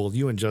 Yeah. Well,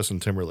 you and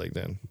Justin Timberlake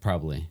then.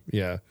 Probably.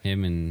 Yeah.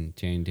 Him and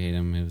Channing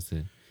Tatum, it was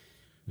a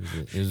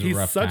He's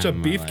rough such a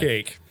time in my life.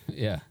 beefcake.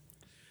 Yeah.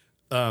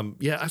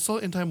 Yeah, I saw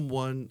In Time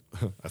one.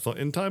 I saw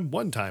In Time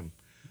one time.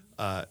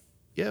 Yeah,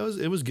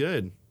 it was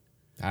good.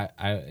 I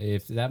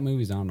if that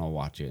movie's on, I'll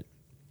watch it.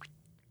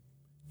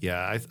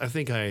 Yeah, I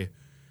think I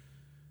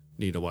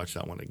need to watch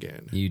that one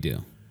again. You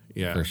do.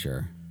 Yeah, For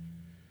sure.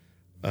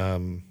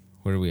 Where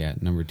are we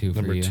at? Number 2 for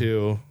Number you?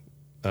 2,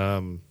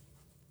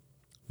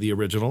 the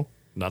original,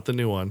 not the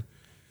new one.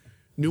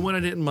 New one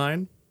I didn't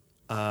mind.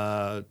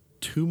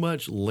 Too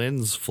much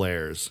lens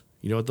flares.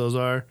 You know what those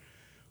are?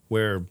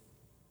 Where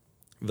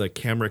the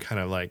camera kind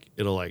of like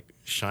it'll like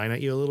shine at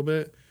you a little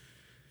bit.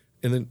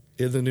 And then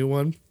in the new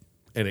one,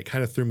 and it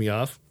kind of threw me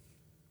off.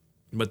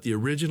 But the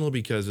original,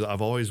 because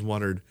I've always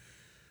wondered,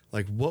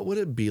 like, what would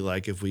it be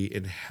like if we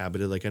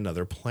inhabited like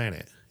another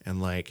planet and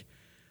like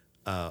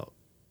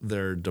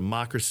their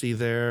democracy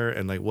there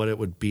and like what it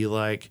would be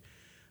like.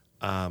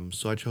 So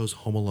I chose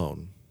Home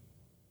Alone.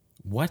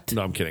 What?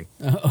 No, I'm kidding.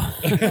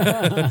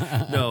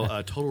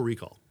 No, Total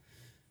Recall.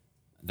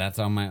 That's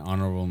on my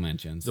honorable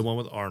mentions. The one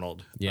with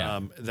Arnold. Yeah.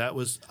 That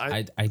was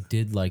I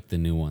did like the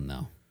new one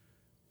though.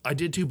 I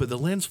did too, but the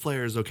lens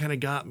flares though kind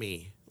of got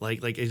me.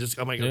 Like it just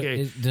I'm like,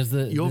 okay,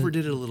 you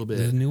overdid it a little bit.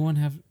 Does the new one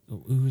have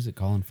who is it?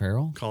 Colin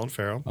Farrell? Colin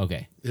Farrell.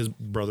 Okay. His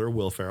brother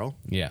Will Farrell.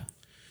 Yeah.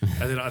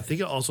 And then I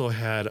think it also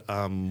had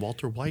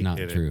Walter White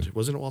Not in true. it.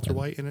 Wasn't it Walter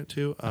White in it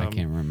too? I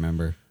can't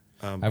remember.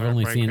 I've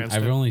Bryan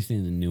Cranston. only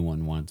seen the new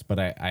one once, but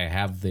I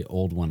have the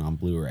old one on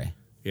Blu-ray.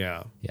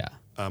 Yeah. Yeah.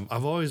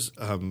 I've always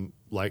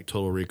liked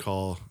Total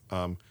Recall.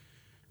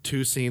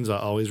 2 scenes I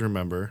always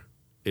remember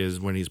is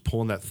when he's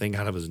pulling that thing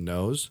out of his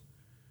nose.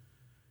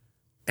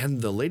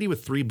 And the lady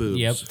with 3 boobs.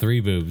 Yep,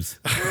 3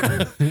 boobs.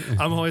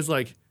 I'm always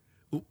like,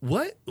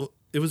 what?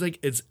 It was like,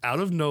 it's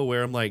out of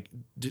nowhere. I'm like,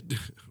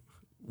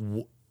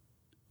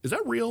 is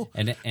that real?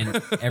 And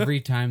every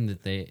time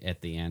that they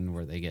at the end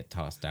where they get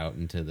tossed out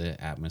into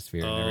the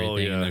atmosphere and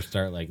everything, yeah.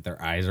 and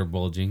their eyes are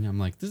bulging. I'm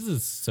like, this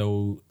is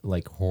so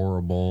like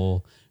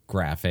horrible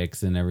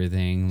graphics and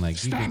everything. Like,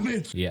 Stop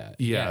it!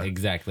 Yeah,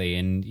 exactly.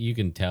 And you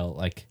can tell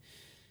like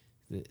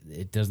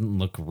it doesn't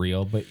look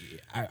real, but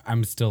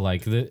I'm still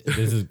like,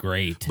 this is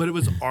great. But it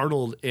was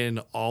Arnold in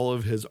all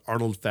of his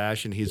Arnold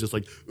fashion. He's just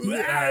like,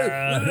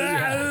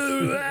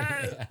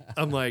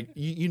 I'm like,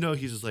 you know,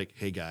 he's just like,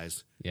 hey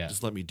guys,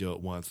 just let me do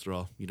it once. They're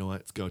all, you know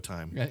what? It's go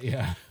time.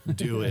 Yeah.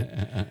 Do it.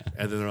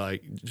 And then they're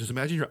like, just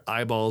imagine your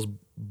eyeballs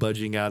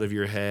budging out of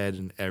your head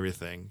and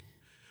everything.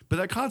 But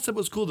that concept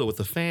was cool though, with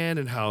the fan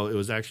and how it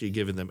was actually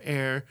giving them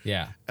air.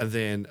 Yeah. And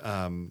then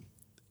I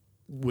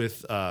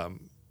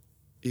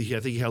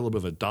think he had a little bit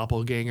of a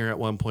doppelganger at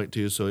one point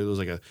too. So it was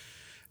like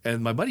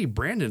and my buddy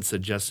Brandon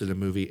suggested a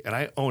movie, and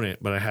I own it,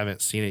 but I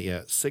haven't seen it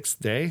yet. Sixth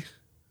Day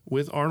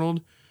with Arnold.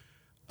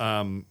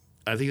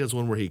 I think that's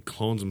one where he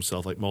clones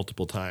himself like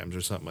multiple times or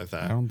something like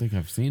I that. don't think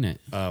I've seen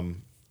it.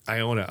 I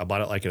own it. I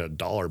bought it like at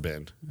 $1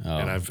 bin,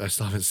 and I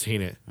still haven't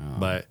seen it.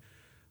 But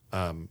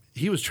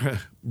he was trying.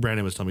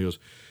 Brandon was telling me, he goes,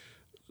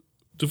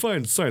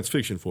 define science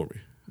fiction for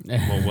me.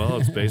 Well,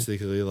 it's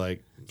basically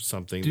like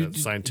something Dude,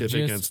 that's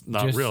scientific and it's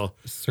not just real.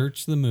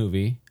 Search the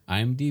movie.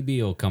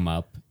 IMDb will come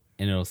up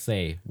and it'll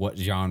say what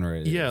genre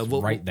it is. Yeah,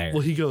 well, right there.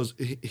 Well, he goes.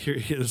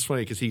 It's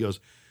funny because he goes.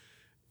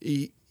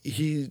 He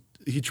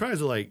tries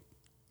to like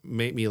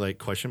make me like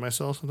question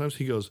myself. Sometimes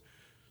he goes.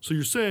 So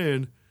you're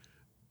saying,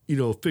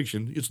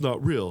 fiction? It's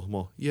not real.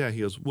 Well, yeah.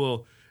 He goes.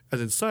 Well,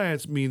 and then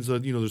science means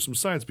that there's some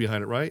science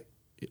behind it, right?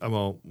 I'm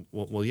all.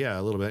 Well, yeah,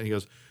 a little bit. And he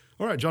goes.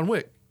 All right, John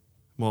Wick.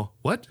 Well,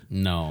 what?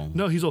 No.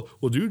 No, he's all,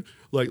 well, dude,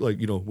 like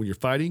when you're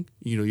fighting,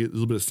 you get a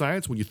little bit of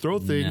science. When you throw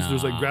things,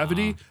 there's like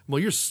gravity. Well,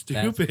 you're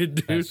stupid,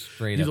 dude. That's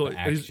straight he's up all,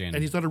 action.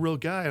 and he's not a real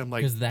guy. I'm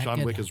like,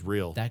 John Wick is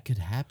real. That could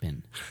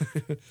happen.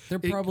 There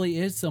probably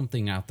is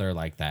something out there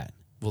like that.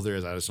 Well, there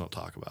is. I just don't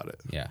talk about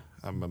it. Yeah.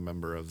 I'm a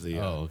member of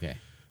the. Okay.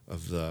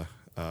 Of the.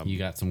 You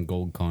got some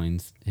gold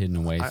coins hidden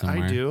away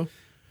somewhere. I do.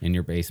 In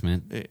your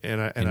basement.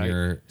 And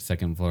your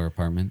second floor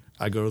apartment.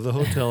 I go to the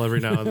hotel every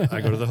now.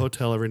 I go to the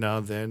hotel every now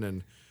and then,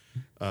 and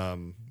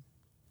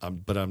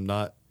but I'm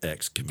not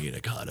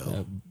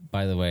excommunicado.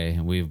 By the way,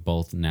 we've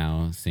both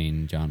now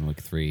seen John Wick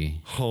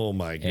 3. Oh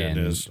my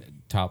goodness!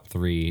 And top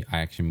 3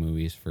 action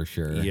movies for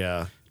sure.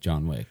 Yeah,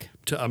 John Wick.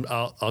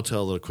 I'll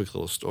tell a quick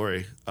little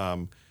story.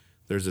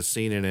 There's a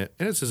scene in it,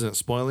 and this isn't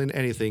spoiling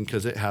anything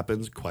because it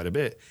happens quite a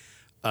bit,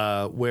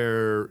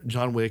 where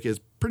John Wick is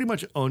pretty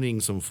much owning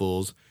some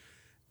fools,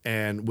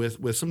 and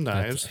with some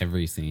knives. That's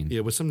every scene.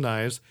 Yeah, with some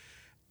knives,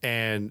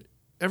 and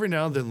every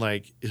now and then,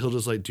 like he'll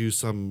just like do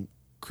some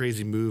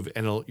crazy move,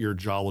 and your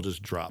jaw will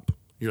just drop.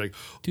 You're like,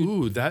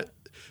 ooh, that.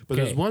 But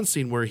there's one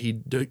scene where he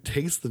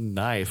takes the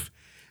knife,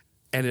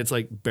 and it's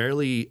like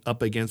barely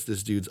up against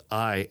this dude's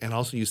eye, and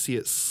also you see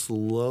it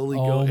slowly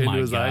go into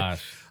his eye.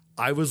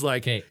 I was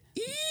like,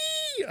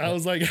 I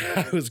was like,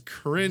 I was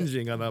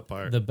cringing on that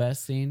part. The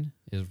best scene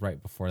is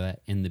right before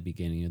that, in the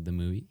beginning of the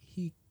movie.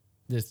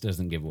 This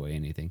doesn't give away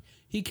anything.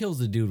 He kills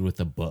the dude with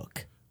a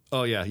book.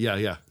 Oh yeah.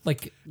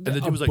 Like, and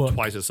the dude was like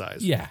twice his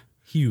size. Yeah,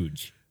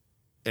 huge.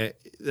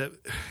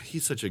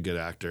 He's such a good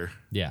actor.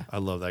 Yeah. I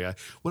love that guy.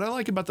 What I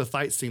like about the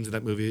fight scenes in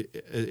that movie,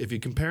 if you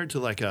compare it to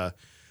like a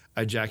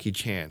Jackie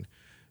Chan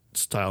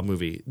style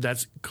movie,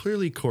 that's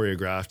clearly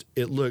choreographed.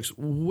 It looks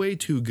way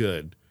too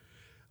good.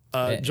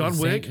 John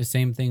Wick.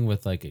 Same thing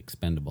with like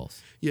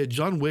Expendables. Yeah,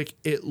 John Wick,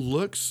 it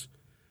looks.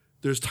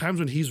 There's times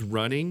when he's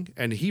running,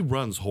 and he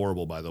runs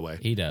horrible, by the way.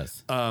 He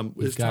does.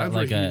 He's got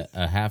like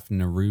a half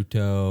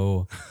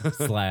Naruto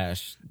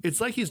 /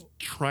 It's like he's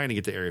trying to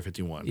get to Area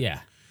 51. Yeah.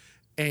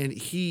 And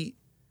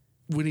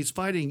when he's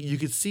fighting, you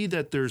could see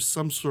that there's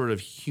some sort of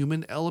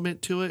human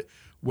element to it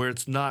where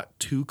it's not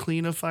too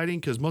clean of fighting,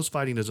 because most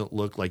fighting doesn't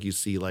look like you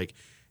see like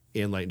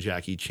in like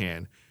Jackie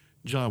Chan.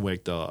 John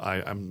Wick, though,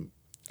 I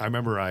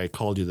remember I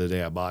called you the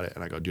day I bought it,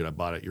 and I go, dude, I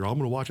bought it. You're all, I'm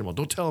going to watch it. Well,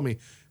 don't tell me.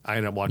 I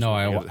ended up watching it.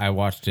 No, I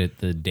watched it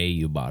the day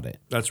you bought it.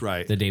 That's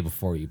right. The day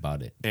before you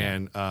bought it.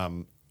 And I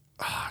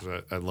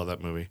love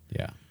that movie.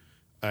 Yeah.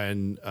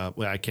 And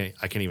I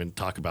can't even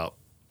talk about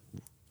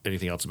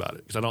anything else about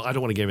it because I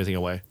don't want to give anything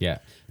away. Yeah.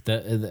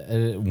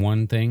 The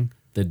one thing,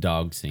 the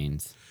dog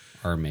scenes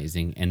are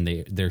amazing,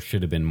 and there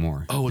should have been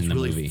more. Oh, it's in the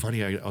really movie.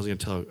 funny. I was going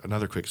to tell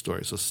another quick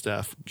story. So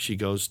Steph, she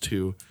goes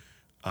to,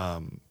 I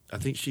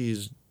think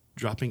she's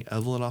dropping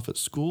Evelyn off at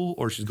school,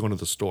 or she's going to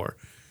the store.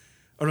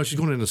 Oh no, she's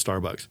going into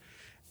Starbucks,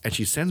 and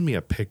she sends me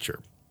a picture,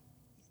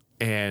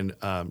 and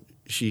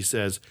she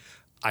says,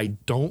 "I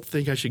don't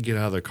think I should get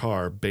out of the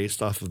car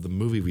based off of the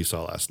movie we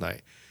saw last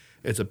night."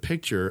 It's a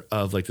picture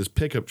of like this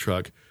pickup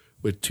truck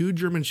with 2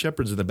 German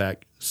Shepherds in the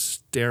back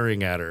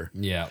staring at her.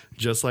 Yeah.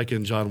 Just like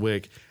in John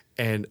Wick.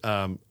 And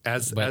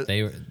those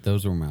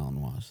were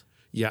Malinois.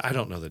 Yeah, I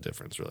don't know the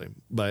difference really.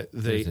 But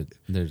There's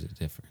a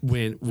difference.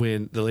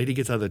 When the lady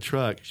gets out of the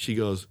truck, she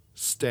goes,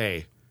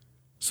 "Stay."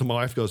 So my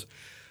wife goes,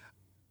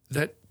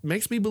 "That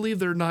makes me believe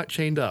they're not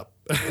chained up."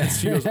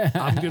 She goes,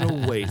 "I'm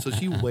gonna wait." So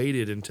she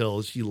waited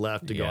until she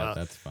left to go out.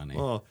 That's funny.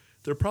 Oh,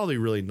 they're probably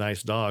really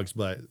nice dogs,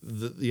 but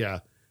yeah.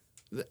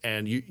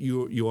 And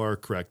you are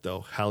correct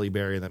though. Halle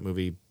Berry in that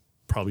movie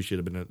probably should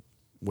have been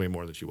way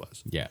more than she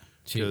was. Yeah,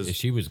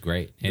 she was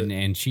great,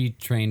 and she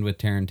trained with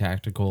Terran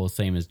Tactical,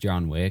 same as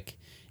John Wick,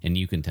 and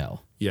you can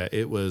tell. Yeah,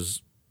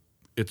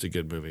 it's a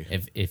good movie.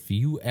 If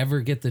you ever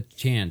get the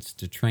chance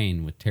to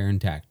train with Terran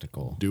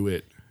Tactical, do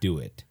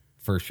it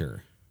for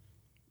sure.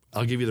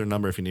 I'll give you their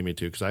number if you need me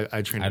to, because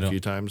I trained a few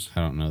times.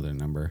 I don't know their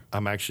number.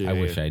 I'm actually. I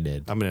wish I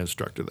did. I'm an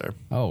instructor there.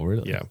 Oh,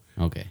 really? Yeah.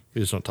 Okay.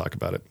 We just don't talk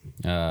about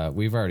it.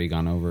 We've already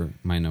gone over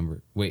my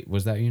number. Wait,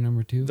 was that your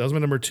number 2? That was my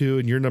number 2,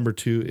 and your number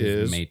 2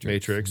 is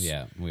Matrix.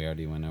 Yeah, we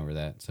already went over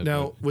that. So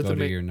now go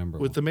to your number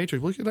with 1. the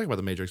Matrix, we can talk about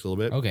the Matrix a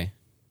little bit. Okay.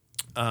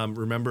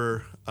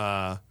 Remember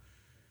how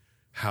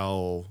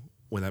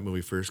when that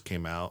movie first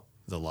came out,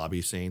 the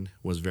lobby scene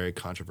was very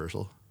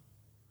controversial?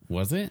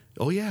 Was it?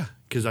 Oh yeah,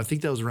 because I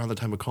think that was around the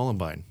time of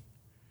Columbine,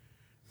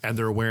 and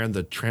they're wearing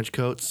the trench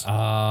coats.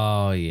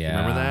 Oh yeah,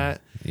 remember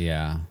that?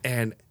 Yeah.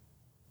 And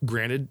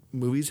granted,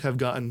 movies have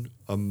gotten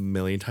a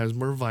million times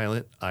more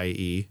violent,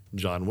 i.e.,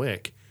 John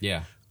Wick.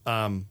 Yeah.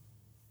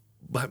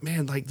 But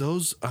man, like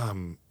those.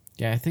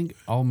 Yeah, I think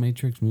all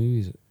Matrix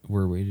movies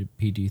were rated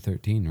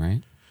PG-13,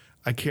 right?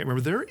 I can't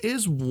remember. There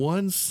is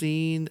one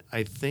scene,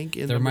 I think,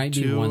 in There number might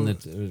 2. be one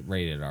that's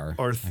rated R.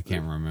 Or I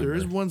can't remember. There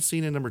is one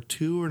scene in number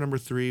 2 or number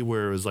 3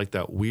 where it was like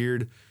that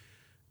weird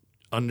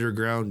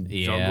underground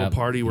jungle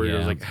party where there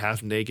was like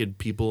half naked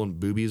people and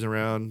boobies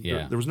around.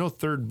 Yeah. There was no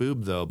third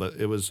boob though, but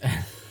it was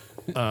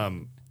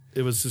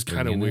it was just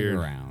kind of Bringing it weird.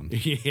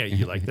 around. Yeah,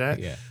 you like that?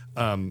 Yeah.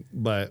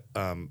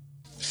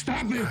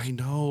 Stop it. I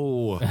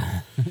know.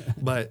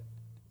 But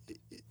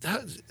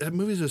that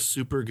movie's just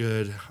super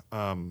good.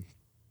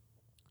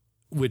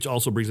 Which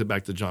also brings it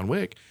back to John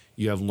Wick.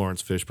 You have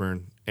Lawrence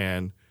Fishburne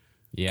and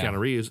Keanu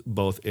Reeves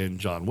both in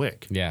John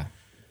Wick. Yeah.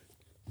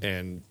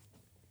 And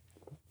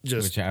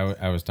just Which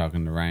I was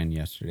talking to Ryan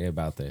yesterday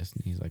about this,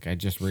 and he's like, I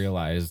just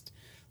realized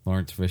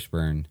Lawrence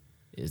Fishburne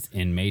is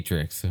in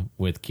Matrix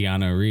with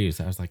Keanu Reeves.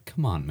 I was like,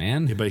 come on,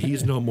 man. but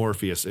he's no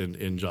Morpheus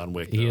in John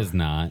Wick. He though. is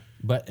not.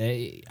 But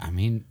I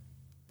mean,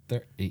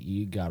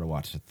 you got to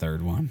watch the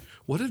third one.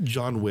 What if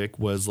John Wick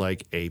was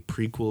like a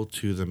prequel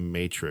to The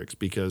Matrix?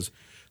 Because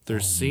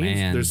there's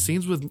man. there's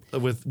scenes with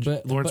Lawrence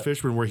but-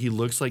 Fishburne where he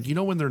looks like, you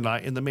know, when they're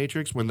not in The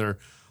Matrix, when they're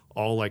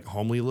all like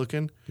homely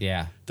looking.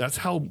 Yeah. That's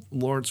how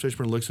Lawrence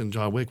Fishburne looks in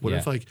John Wick. What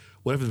if at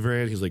the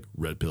very end he's like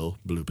red pill,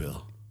 blue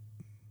pill?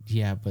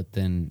 Yeah, but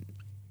then,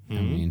 Hmm?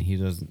 I mean, he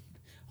doesn't,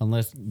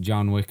 unless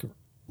John Wick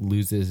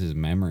loses his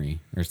memory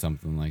or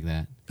something like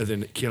that. And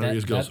then Keanu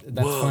Reeves goes,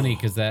 that's whoa. funny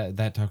because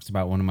that talks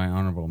about one of my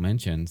honorable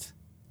mentions,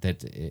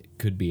 that it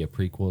could be a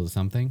prequel to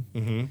something.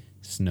 Mm-hmm.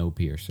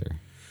 Snowpiercer.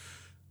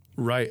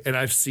 Right. And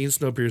I've seen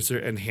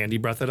Snowpiercer, and Handy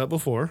brought that up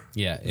before.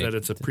 Yeah, That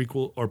it's a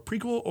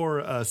prequel or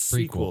a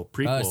sequel.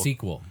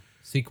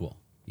 Sequel.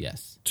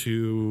 Yes.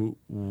 To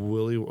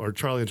Willy or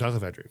Charlie and the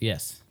Chocolate Factory.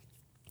 Yes.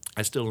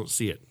 I still don't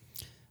see it.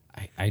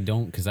 I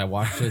don't, because I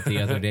watched it the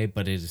other day,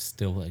 but it is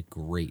still a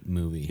great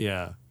movie.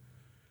 Yeah.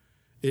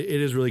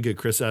 It is really good.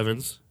 Chris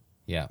Evans.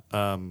 Yeah.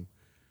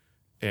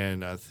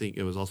 And I think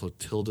it was also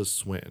Tilda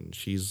Swinton.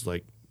 She's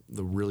like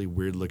the really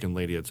weird looking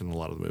lady that's in a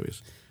lot of the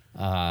movies.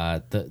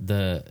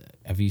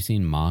 Have you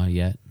seen Ma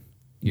yet?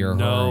 Your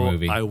horror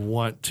movie. I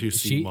want to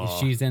see Ma.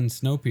 She's in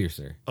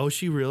Snowpiercer. Oh,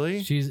 she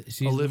really?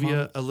 She's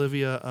Olivia. the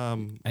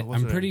mom. I'm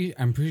I'm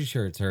pretty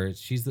sure it's her.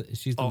 She's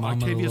the mom of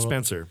Octavia the little,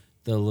 Spencer.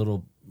 the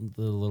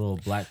little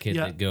black kid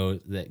Yeah.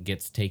 that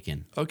gets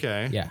taken.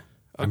 Okay. Yeah.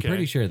 I'm Okay.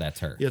 pretty sure that's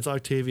her. Yeah, it's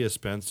Octavia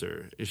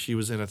Spencer. She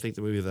was in, I think,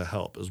 the movie The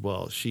Help as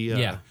well. She.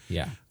 Yeah.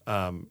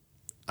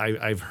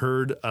 I've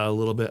heard a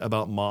little bit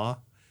about Ma,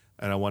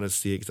 and I want to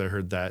see it because I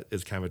heard that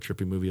is kind of a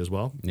trippy movie as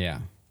well, Yeah.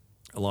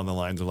 along the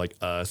lines of like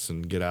Us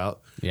and Get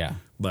Out. Yeah.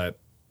 But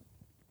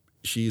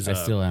she's. I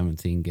still haven't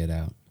seen Get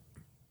Out.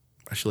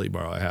 I should let you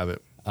borrow. I have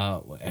it.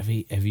 Have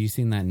you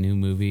seen that new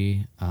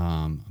movie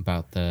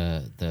about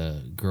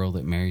the girl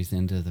that marries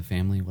into the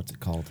family? What's it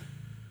called?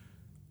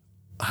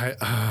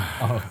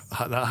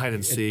 Not hide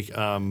and seek.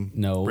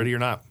 No. Ready or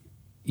Not.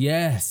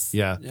 Yes.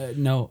 Yeah.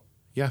 No.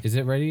 Yeah. Is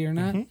it Ready or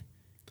Not?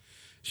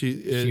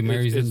 She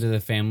marries into the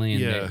family,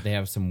 and yeah. they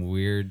have some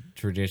weird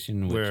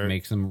tradition which Where-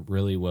 makes them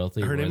really wealthy,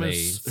 Her where name they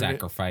is-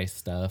 sacrifice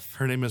stuff.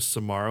 Her name is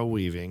Samara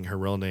Weaving, her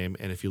real name,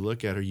 and if you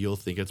look at her, you'll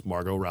think it's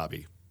Margot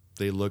Robbie.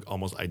 They look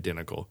almost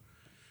identical.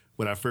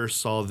 When I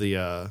first saw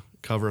the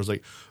cover, I was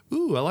like,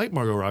 "Ooh, I like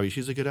Margot Robbie.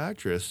 She's a good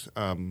actress."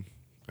 I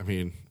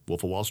mean,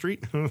 Wolf of Wall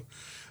Street.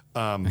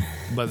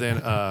 But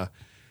then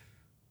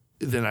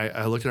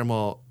I looked at them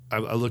all.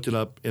 I looked it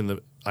up in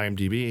the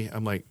IMDb.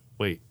 I'm like,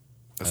 wait,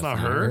 that's not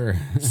her.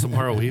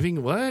 Samara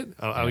Weaving. What?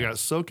 I got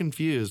so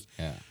confused.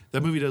 Yeah.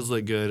 That movie does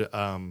look good.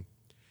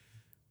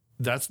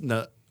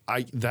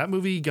 That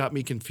movie got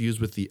me confused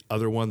with the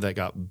other one that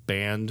got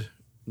banned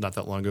not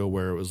that long ago,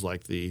 where it was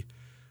like the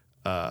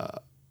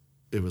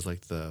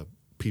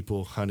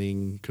people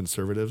hunting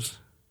conservatives.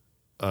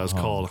 It's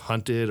called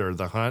Hunted or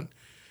The Hunt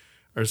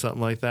or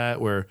something like that.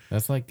 Where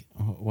That's like,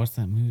 what's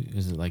that movie?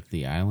 Is it like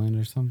The Island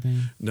or something?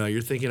 no,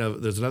 you're thinking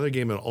of there's another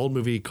game, an old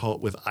movie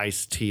called with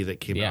Ice-T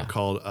that came Yeah. out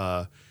called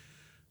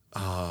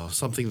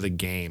something the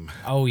game.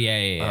 Oh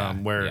yeah.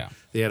 Where Yeah.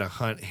 they had to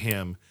hunt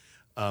him.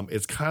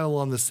 It's kind of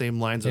along the same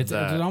lines of It's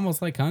that.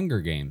 almost like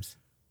Hunger Games.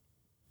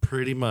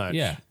 Pretty much.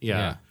 Yeah.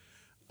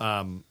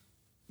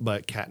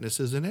 But Katniss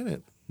isn't in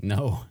it.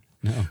 No.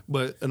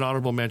 But an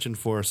honorable mention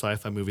for a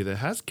sci-fi movie that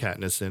has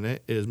Katniss in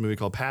it is a movie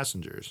called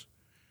Passengers.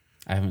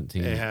 I haven't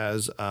seen It it.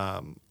 has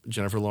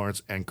Jennifer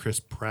Lawrence and Chris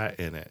Pratt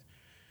in it.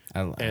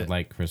 I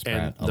like Chris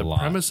Pratt And a the lot.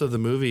 premise of the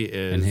movie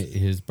And is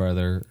his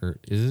brother, or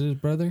is it his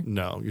brother?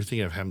 no, you're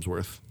thinking of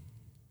Hemsworth.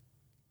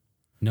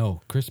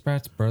 No, Chris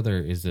Pratt's brother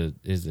is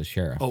a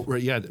sheriff. Oh,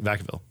 right, yeah,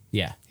 Vacaville.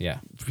 Yeah.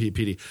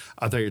 PD.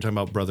 I thought you were talking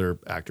about brother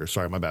actor.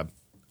 Sorry, my bad.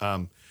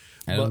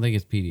 I don't think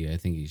it's PD. I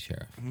think he's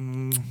sheriff.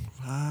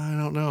 I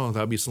don't know.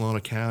 That would be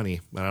Salona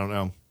County. I don't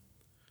know.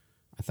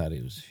 I thought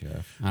he was a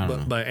sheriff. I don't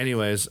know. But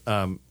anyways,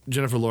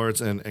 Jennifer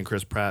Lawrence and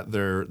Chris Pratt,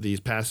 they're these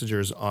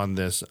passengers on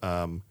this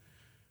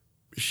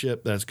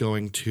ship that's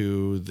going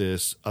to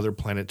this other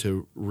planet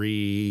to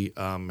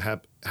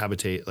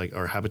habitate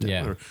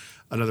Yeah. or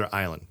another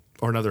island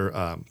or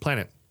another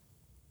planet.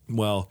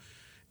 Well,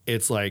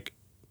 it's like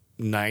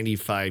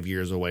 95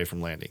 years away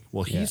from landing.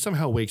 Well, he Yeah.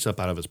 somehow wakes up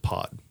out of his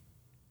pod.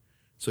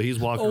 So he's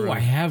walking Oh, around, I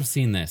have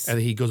seen this. and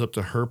he goes up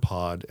to her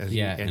pod, and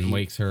and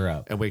wakes her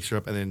up. and wakes her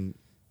up, and then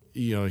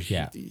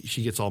Yeah.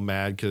 she gets all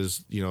mad because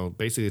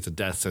basically it's a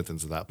death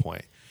sentence at that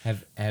point.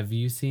 Have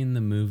you seen the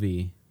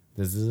movie?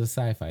 This is a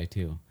sci-fi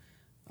too.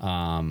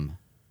 I'm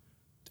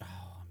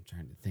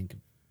trying to think of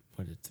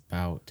what it's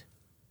about.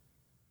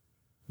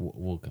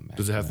 We'll come back.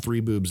 Does it to have that. 3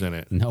 boobs in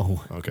it?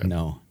 No. Okay.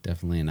 No,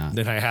 definitely not.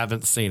 Then I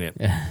haven't seen it.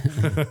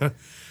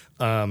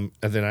 And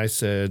then I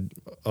said,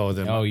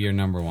 Oh, you're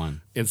number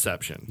one.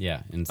 Inception.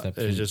 Yeah,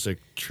 Inception. It's just a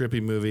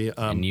trippy movie.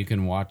 And you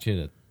can watch it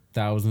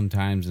 1,000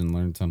 times and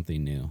learn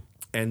something new.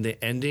 And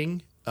the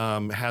ending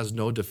has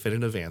no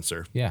definitive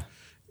answer. Yeah.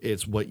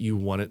 It's what you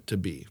want it to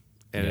be.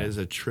 And Yeah. it is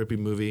a trippy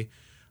movie.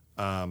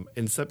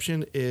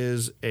 Inception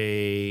is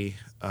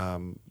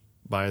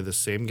by the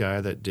same guy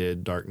that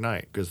did Dark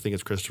Knight, because I think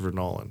it's Christopher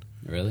Nolan.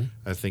 Really?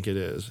 I think it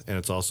is. And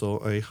it's also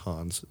a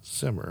Hans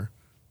Zimmer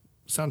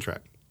soundtrack,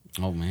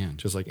 Oh man.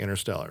 just like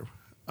Interstellar.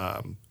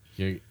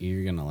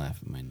 You're gonna laugh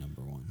at my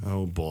number one.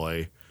 Oh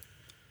boy.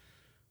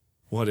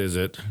 What is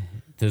it?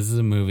 This is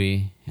a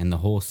movie and the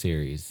whole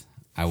series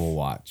I will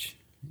watch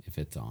if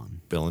it's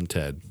on. Bill and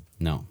Ted.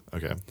 No.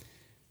 Okay.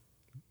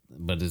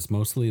 But it's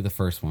mostly the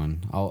first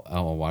one.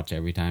 I'll watch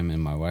every time,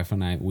 and my wife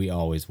and we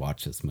always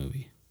watch this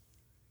movie.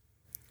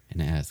 And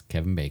it has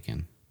Kevin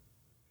Bacon.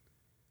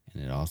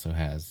 And it also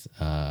has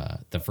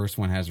the first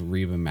one has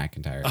Reba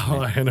McEntire. Oh,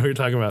 I know what you're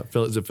talking about.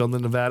 Is it filmed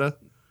in Nevada?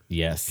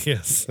 Yes.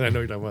 Yes, I know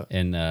what you're talking about.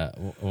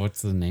 And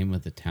what's the name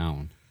of the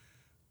town?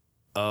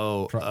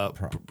 Oh,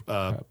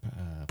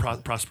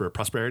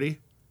 Prosperity?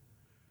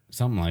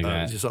 Something like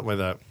that. Just something like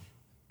that.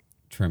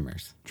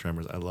 Tremors.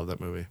 Tremors. I love that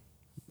movie.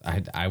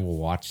 I will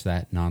watch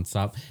that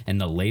nonstop. And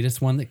the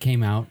latest one that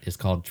came out is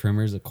called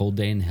Tremors: A Cold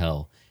Day in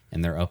Hell,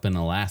 and they're up in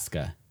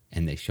Alaska,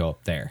 and they show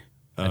up there.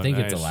 I think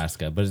it's nice.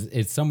 Alaska, but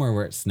it's somewhere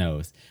where it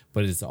snows.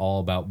 But it's all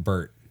about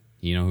Bert.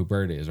 You know who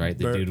Bert is, right?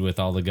 The Bert. dude with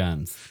all the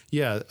guns.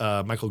 Yeah,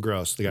 Michael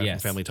Gross, the guy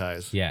Yes. from Family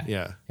Ties. Yeah.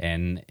 Yeah.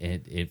 And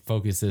it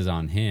focuses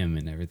on him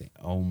and everything.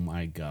 Oh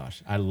my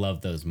gosh. I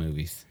love those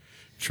movies.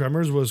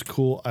 Tremors was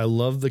cool. I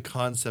love the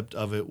concept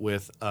of it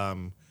with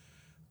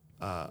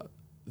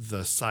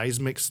the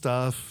seismic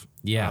stuff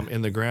Yeah.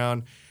 in the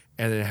ground,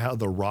 and then how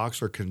the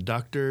rocks are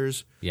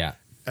conductors. Yeah.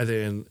 And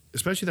then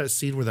especially that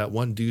scene where that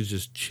one dude's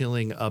just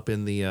chilling up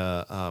in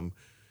the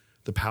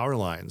power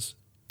lines,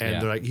 and Yeah.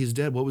 they're like, he's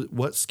dead.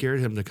 What scared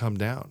him to come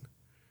down?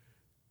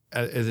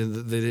 And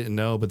then they didn't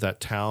know, but that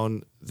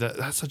town,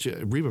 that's such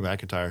a Reba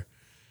McEntire.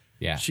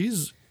 Yeah. She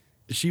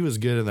was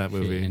good in that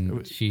movie.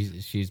 And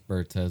she's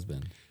Bert's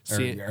husband.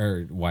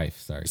 Or wife,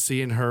 sorry.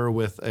 Seeing her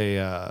with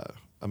a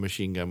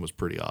machine gun was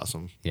pretty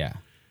awesome. Yeah.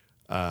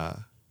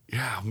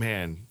 Yeah,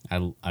 man.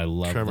 I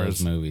love Tremors.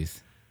 those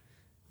movies.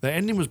 The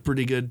ending was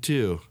pretty good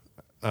too.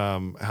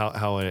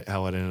 How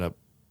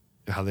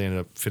they ended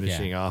up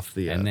finishing off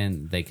the. And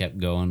then they kept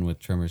going with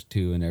Tremors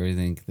 2 and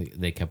everything.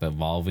 They kept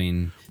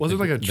evolving. wasn't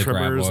the, like a the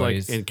Tremors Grab like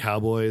Boys. in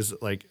Cowboys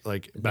like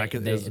back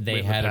in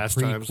they had a past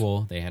times.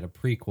 prequel. They had a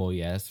prequel,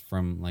 yes,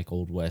 from like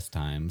Old West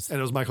times. And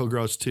it was Michael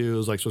Gross too. It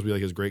was like supposed to be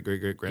like his great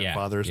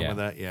grandfather or something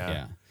like that.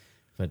 Yeah.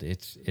 But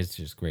it's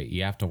just great.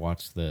 You have to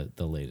watch the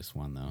latest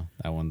one though.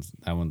 That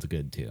one's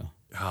good too.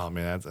 Oh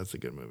man, that's a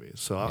good movie.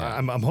 So Yeah.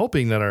 I'm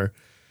hoping that our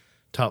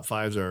top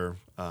fives are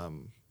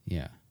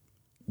Yeah.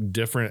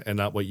 different and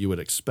not what you would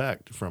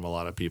expect from a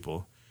lot of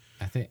people.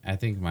 I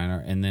think mine are,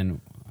 and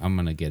then I'm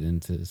gonna get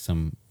into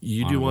some.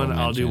 You do one,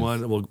 honorable I'll do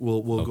mentions. one.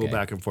 We'll go Okay.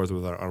 back and forth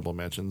with our honorable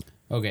mentions.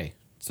 Okay,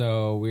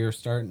 so we were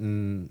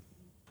starting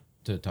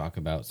to talk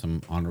about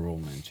some honorable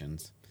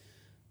mentions.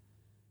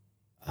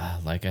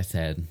 Like I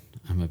said,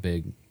 I'm a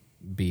big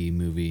B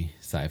movie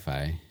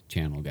sci-fi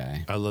channel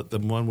guy. I love the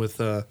one with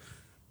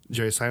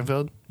Jerry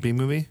Seinfeld, B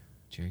movie.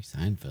 Jerry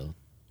Seinfeld.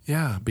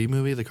 Yeah, B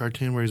movie, the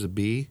cartoon where he's a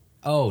bee.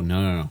 Oh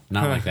no,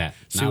 not like that.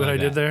 See Not what like I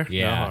did that. there?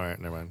 Yeah. No? All right,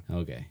 never mind.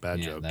 Okay. Bad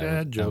Yeah, joke. That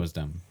Dad was, joke. That was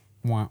dumb.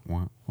 Wah,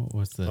 wah. What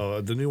was the?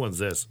 Oh, the new one's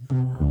this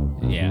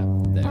Yeah.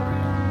 There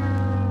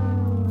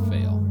we go.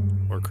 Fail.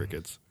 or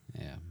crickets.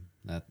 Yeah,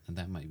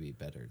 that might be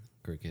better than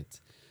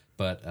Crickets,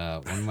 but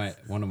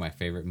one of my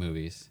favorite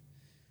movies,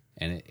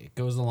 and it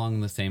goes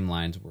along the same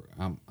lines.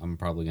 I'm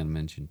probably gonna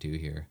mention two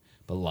here,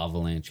 but La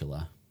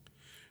Valantula.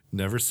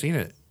 Never seen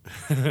it.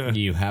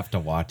 You have to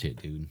watch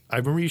it, dude. I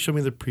remember you showed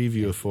me the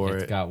preview for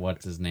It's it. got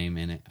what's his name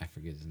in it? I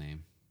forget his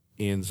name.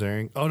 Ian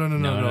Ziering. Oh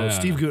no.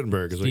 Steve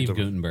Guttenberg is what you're Steve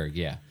talking about. Guttenberg.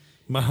 Yeah,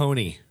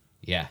 Mahoney.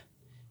 yeah,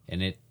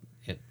 and it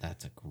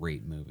that's a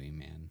great movie,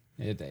 man.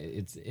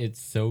 It's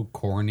so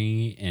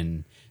corny,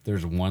 and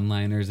there's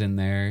one-liners in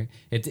there.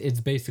 It's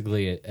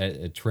basically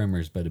a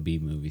Tremors but a B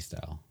movie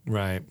style.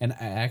 Right. And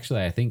I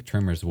think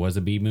Tremors was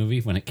a B movie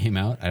when it came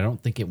out. I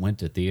don't think it went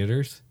to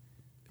theaters.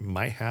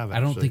 Might have. I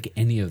don't actually. think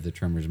any of the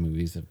Tremors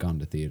movies have gone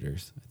to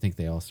theaters. I think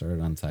they all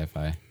started on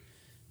Sci-Fi.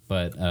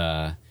 But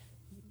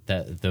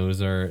those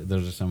are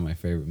some of my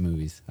favorite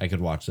movies. I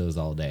could watch those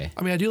all day.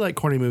 I mean, I do like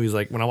corny movies.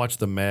 Like when I watch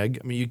The Meg.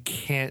 I mean, you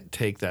can't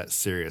take that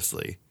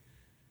seriously.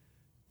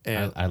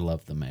 And I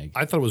love the Meg.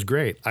 I thought it was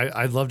great.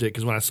 I loved it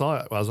because when I saw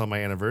it, I was on my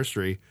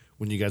anniversary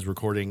when you guys were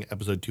recording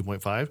episode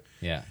 2.5.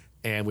 Yeah.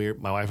 and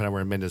my wife and I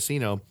were in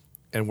Mendocino,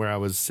 and where I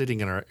was sitting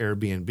in our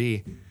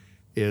Airbnb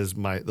is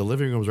the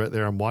living room was right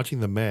there. I'm watching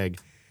the Meg,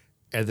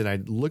 and then I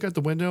look out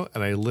the window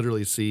and I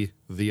literally see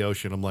the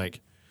ocean. I'm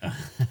like,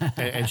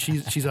 and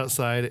she's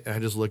outside, and I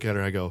just look at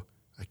her. I go,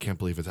 I can't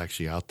believe it's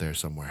actually out there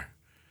somewhere.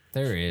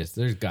 There is.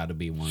 There's got to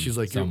be one. She's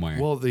like, somewhere.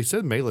 well, they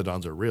said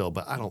megalodons are real,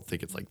 but I don't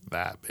think it's like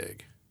that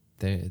big.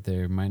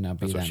 There might not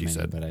be That's what that she many,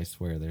 said. but I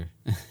swear there.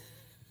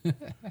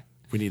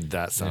 We need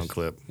that sound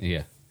clip.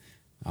 Yeah,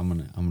 I'm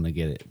gonna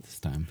get it this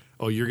time.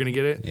 Oh, you're gonna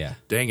get it? Yeah.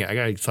 Dang it! I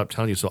gotta stop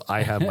telling you. So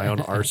I have my own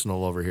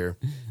arsenal over here.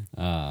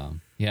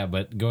 Yeah,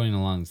 but going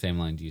along the same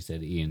lines, you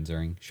said Ian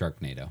Ziering,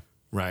 Sharknado.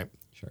 Right.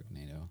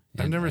 Sharknado.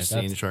 I've never that's-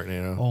 seen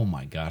Sharknado. Oh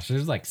my gosh,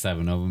 there's like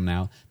 7 of them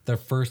now. The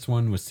first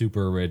one was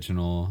super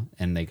original,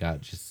 and they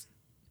got just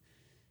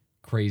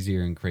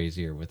crazier and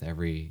crazier with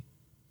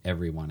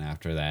everyone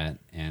after that.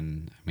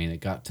 And I mean, it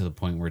got to the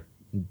point where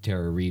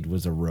Tara Reid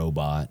was a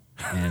robot,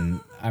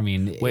 and I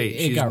mean, Wait,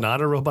 she's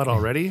not a robot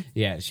already?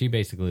 Yeah, she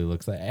basically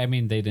looks like. I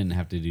mean, they didn't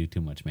have to do too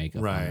much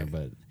makeup on her, Right.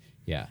 but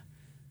yeah,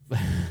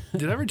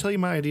 Did I ever tell you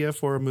my idea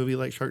for a movie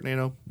like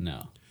Sharknado?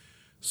 no.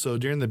 So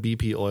during the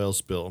BP oil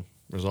spill,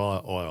 there's all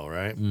that oil,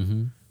 right?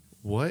 Mm-hmm.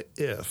 What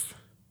if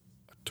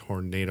a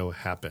tornado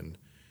happened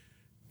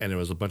and there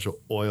was a bunch of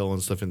oil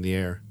and stuff in the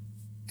air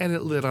and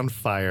it lit on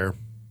fire?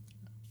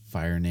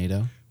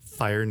 Firenado,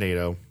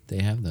 Firenado.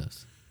 they have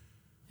those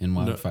in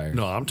wildfires.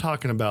 No, I'm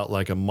talking about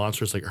like a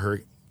monstrous like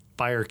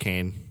fire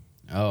cane.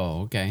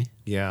 Oh, okay.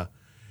 Yeah.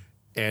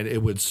 And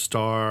it would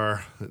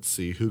star, let's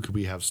see, who could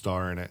we have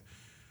star in it?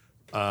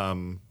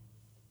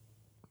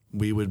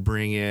 We would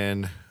bring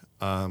in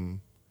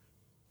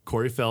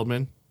Corey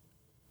Feldman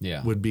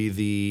Yeah. would be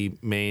the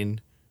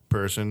main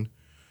person.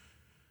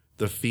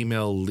 The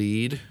female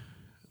lead,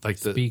 like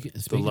the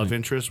Speaking love of-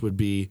 interest would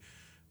be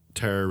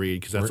Tara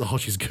Reid because that's all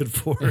she's good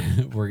for.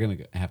 We're gonna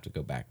have to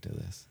go back to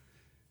this.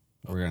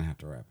 We're gonna have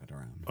to wrap it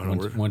around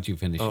no, once you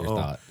finish your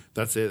thought.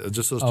 That's it.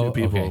 Just those two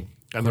people. okay.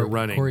 And they're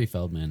running. Corey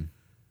Feldman.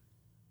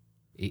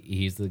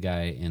 He's the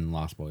guy in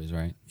Lost Boys,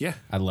 right? Yeah.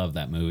 I love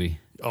that movie.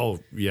 Oh,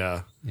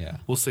 yeah. Yeah.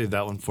 We'll save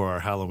that one for our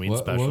Halloween What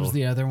special. was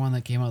the other one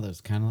that came out that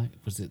was kind of like?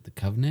 Was it The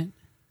Covenant?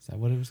 Is that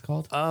what it was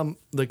called?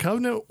 The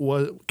Covenant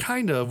was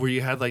kind of where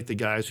you had like the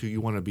guys who you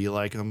want to be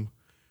like them,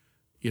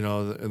 you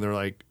know, and they're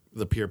like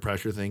the peer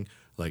pressure thing,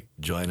 like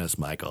join us,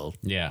 Michael.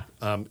 Yeah.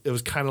 It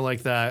was kind of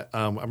like that.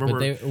 I remember.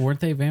 But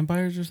weren't they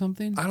vampires or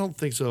something? I don't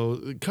think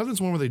so.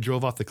 Covenant's one where they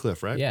drove off the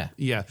cliff, right? Yeah.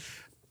 Yeah.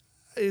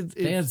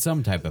 They had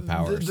some type of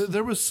powers.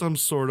 There was some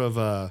sort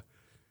of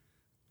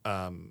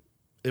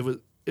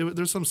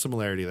there's some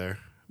similarity there,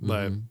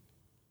 but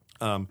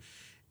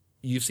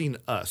you've seen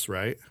Us,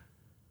 right?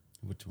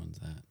 Which one's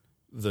that?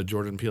 The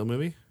Jordan Peele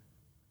movie.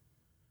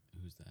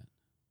 Who's that?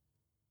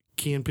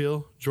 Key and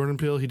Peele, Jordan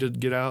Peele. He did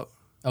Get Out.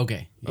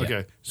 Okay. Yeah.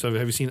 Okay, so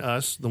have you seen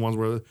Us? The ones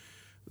where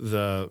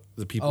the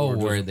people. Oh, were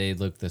just- where they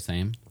look the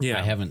same? Yeah.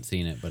 I haven't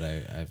seen it, but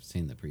I've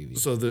seen the preview.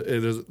 So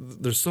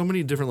there's so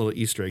many different little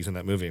Easter eggs in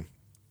that movie.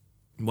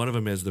 One of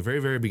them is the very,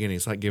 very beginning.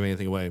 It's not giving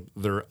anything away.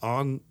 They're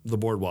on the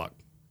boardwalk,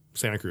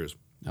 Santa Cruz,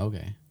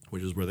 Okay.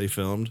 which is where they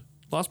filmed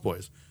Lost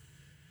Boys.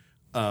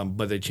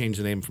 But they changed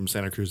the name from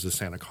Santa Cruz to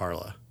Santa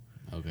Carla.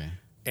 Okay.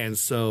 And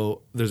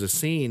so there's a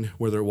scene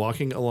where they're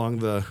walking along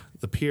the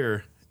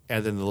pier,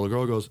 and then the little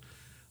girl goes,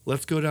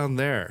 "Let's go down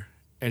there."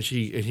 And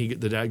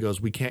the dad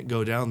goes, "We can't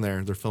go down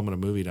there. They're filming a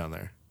movie down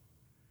there."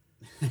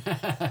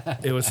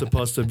 It was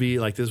supposed to be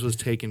like this was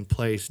taking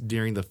place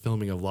during the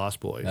filming of Lost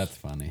Boys. That's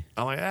funny.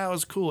 I'm like, that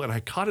was cool. And I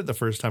caught it the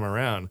first time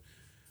around,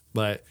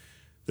 but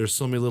there's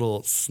so many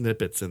little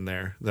snippets in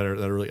there that are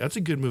really, that's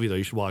a good movie though.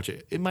 You should watch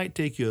it. It might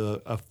take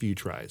you a few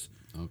tries.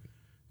 Okay.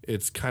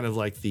 It's kind of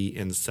like the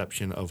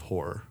Inception of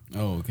horror.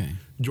 Oh, okay.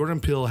 Jordan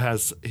Peele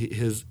has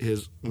his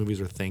movies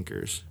are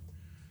thinkers.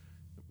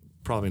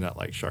 Probably not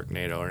like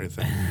Sharknado or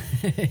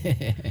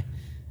anything.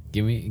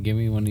 Give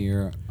me one of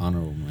your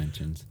honorable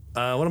mentions.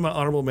 One of my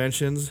honorable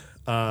mentions.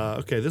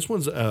 Okay, this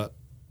one's a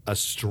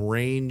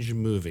strange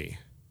movie.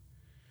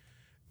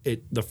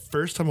 The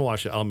first time I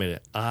watched it, I'll admit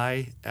it,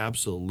 I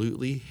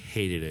absolutely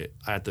hated it.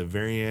 At the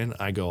very end,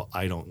 I go,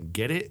 I don't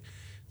get it.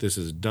 This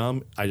is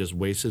dumb. I just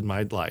wasted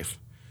my life.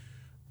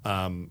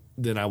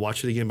 Then I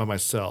watched it again by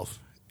myself,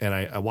 and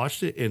I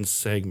watched it in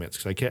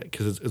segments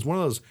because it's one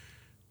of those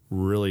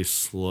really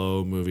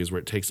slow movies where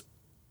it takes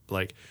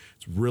like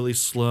it's really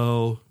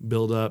slow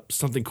build up,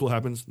 something cool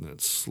happens, and then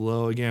it's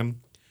slow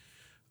again.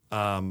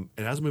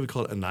 It has a movie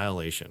called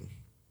Annihilation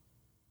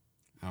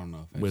I don't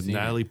know if I've with seen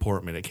Natalie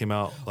Portman. It came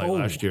out like Oh.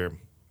 last year.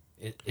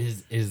 it.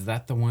 Is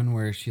that the one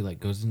where she like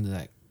goes into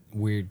that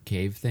weird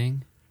cave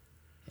thing,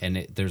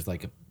 and there's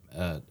like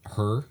a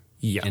her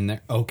Yeah. in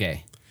there?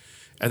 Okay.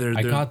 And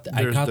I caught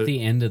there's the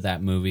end of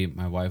that movie.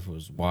 My wife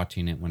was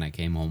watching it when I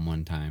came home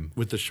one time.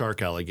 with the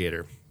shark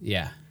alligator.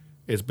 Yeah.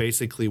 It's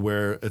basically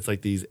where it's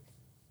like these,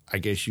 I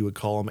guess you would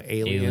call them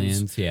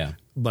aliens. Yeah.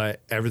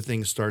 But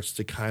everything starts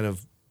to kind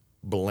of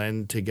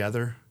blend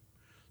together.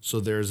 So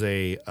there's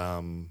a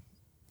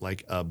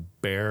like a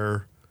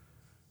bear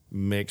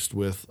mixed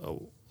with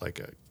like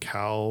a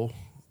cow,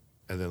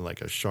 and then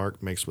like a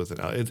shark mixed with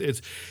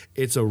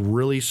it's a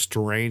really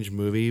strange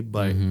movie.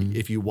 But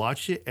if you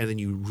watch it and then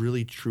you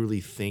really truly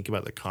think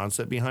about the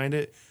concept behind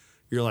it,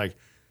 you're like,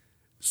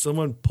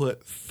 someone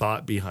put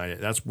thought behind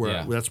it. That's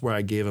where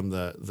I gave him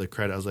the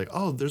credit. I was like,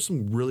 oh, there's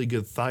some really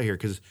good thought here.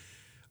 Because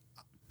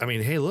I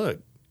mean, hey,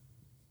 look,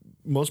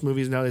 most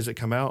movies nowadays that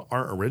come out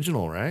aren't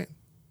original, right?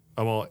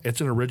 Oh, well,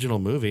 it's an original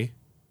movie.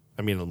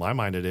 I mean, in my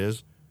mind, it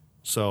is.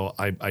 So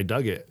I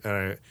dug it.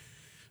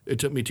 It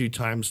took me 2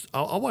 times.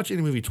 I'll watch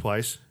any movie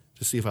twice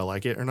to see if I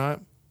like it or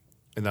not.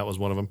 And that was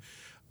one of them.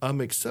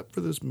 Except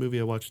for this movie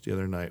I watched the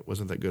other night.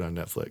 Wasn't that good on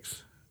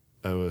Netflix.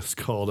 It was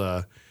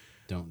called...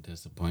 Don't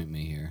disappoint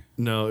me here.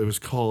 No, it was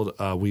called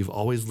We've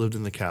Always Lived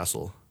in the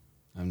Castle.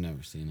 I've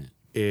never seen it.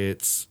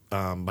 It's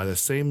by the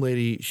same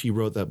lady. She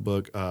wrote that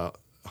book,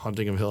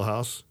 Haunting of Hill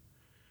House.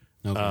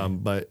 Okay.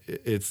 But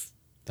it's...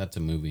 That's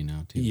a movie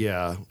now, too.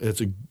 Yeah,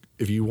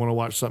 if you want to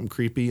watch something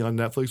creepy on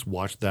Netflix,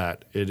 watch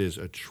that. It is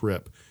a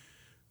trip.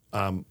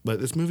 But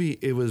this movie,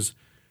 I was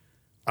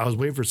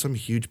waiting for some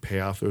huge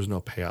payoff. There was no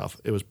payoff.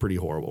 It was pretty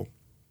horrible.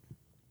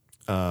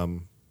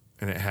 And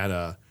it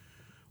had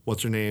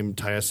what's her name?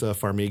 Taissa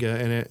Farmiga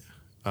in it.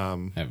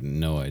 I have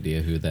no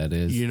idea who that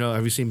is.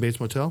 Have you seen Bates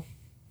Motel?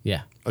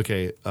 Yeah.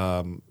 Okay.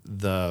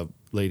 The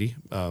lady,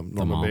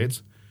 Norma mom?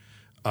 Bates,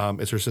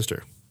 it's her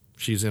sister.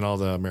 She's in all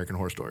the American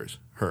Horror Stories.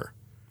 Her.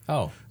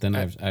 Oh, then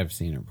I've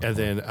seen her before. And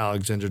then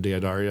Alexandra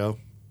Daddario.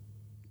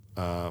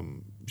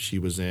 She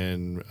was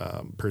in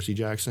Percy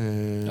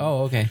Jackson.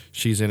 Oh, okay.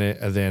 She's in it.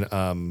 And then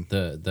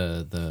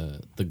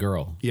The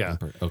girl. Yeah.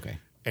 Okay.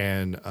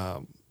 And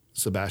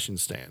Sebastian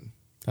Stan.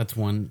 That's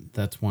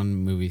one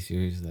movie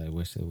series that I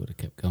wish they would have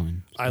kept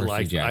going.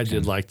 I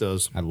did like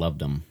those. I loved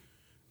them.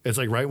 It's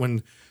like right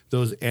when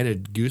those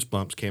ended,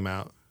 Goosebumps came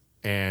out,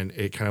 and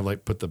it kind of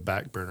like put the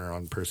back burner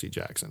on Percy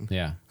Jackson.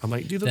 Yeah. I'm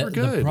like, dude, those were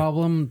good. The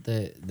problem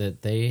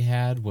that they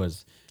had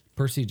was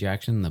Percy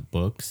Jackson, the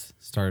books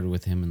started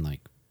with him in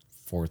like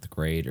 4th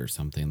grade or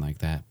something like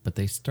that. But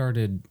they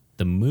started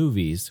the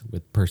movies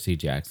with Percy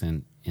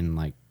Jackson in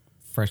like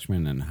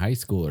freshman in high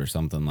school or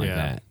something like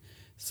that.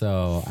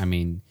 So, I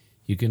mean,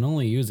 you can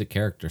only use a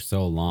character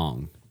so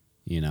long,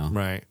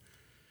 Right.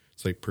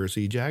 It's like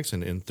Percy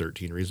Jackson in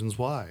 13 Reasons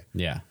Why.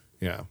 Yeah.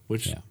 Yeah.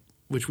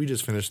 Which we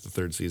just finished the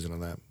 3rd season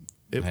on that.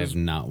 I have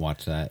not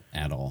watched that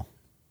at all.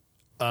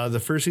 The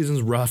first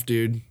season's rough,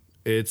 dude.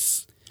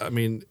 It's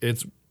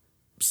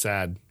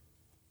sad.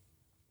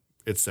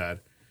 It's sad.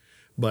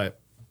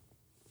 But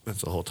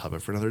that's a whole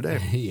topic for another day.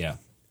 Yeah.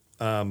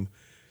 Why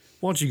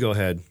don't you go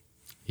ahead?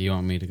 You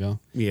want me to go?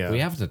 Yeah. We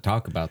have to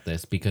talk about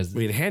this because... I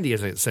mean, Handy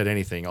hasn't said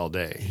anything all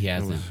day. He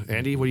hasn't.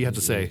 Andy, what do you have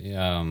to say?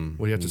 What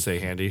do you have to say,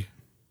 Handy?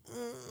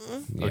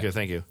 Yeah. Okay,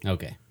 thank you.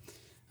 Okay.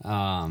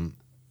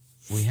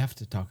 We have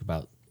to talk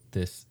about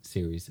this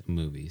series of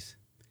movies.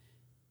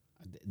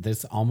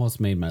 This almost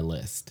made my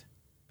list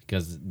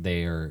because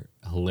they are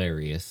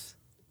hilarious,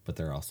 but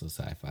they're also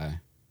sci-fi.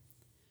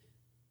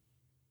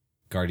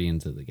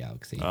 Guardians of the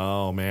Galaxy.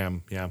 Oh,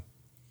 man. Yeah.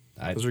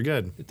 Those are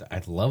good.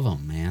 I love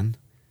them, man.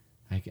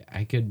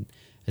 I could...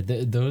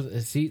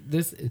 Those see,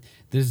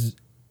 this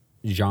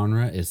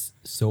genre is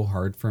so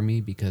hard for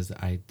me because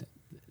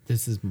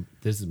this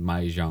is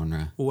my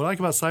genre. Well, what I like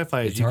about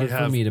sci-fi is It's you hard could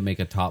for have me to make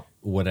a top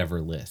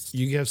whatever list.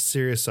 you can have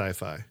serious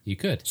sci-fi. You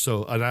could.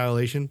 So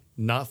Annihilation,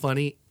 not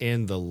funny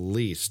in the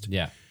least.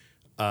 Yeah.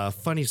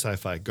 Funny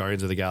sci-fi,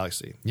 Guardians of the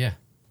Galaxy. Yeah.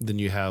 Then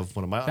you have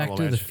one of my Back honorable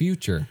to the mentions.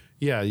 Future.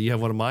 Yeah, you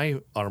have one of my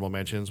honorable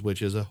mentions,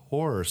 which is a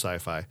horror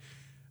sci-fi.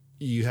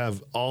 You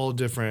have all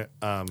different.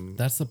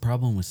 That's the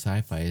problem with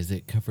sci-fi is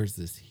it covers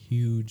this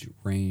huge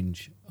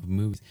range of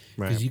movies.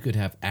 Because Right. you could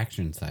have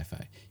action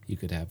sci-fi. You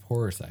could have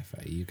horror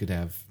sci-fi. You could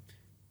have...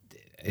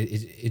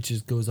 It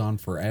just goes on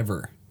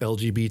forever.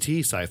 LGBT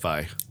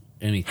sci-fi,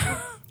 Anything.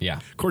 Yeah.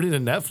 according to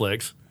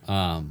Netflix.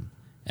 And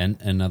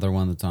another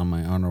one that's on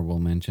my honorable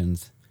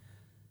mentions.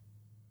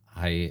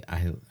 I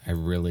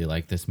really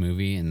like this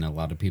movie, and a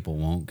lot of people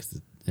won't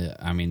because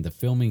the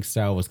filming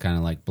style was kind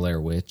of like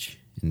Blair Witch,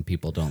 and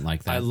people don't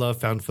like that. I love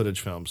found footage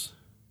films,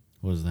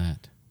 What was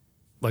that?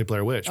 like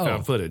Blair Witch, Oh.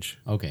 found footage,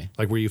 Okay.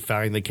 like where you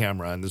find the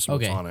camera and this is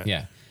what's Okay. on it.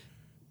 Yeah.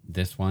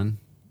 This one,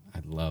 I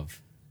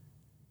love.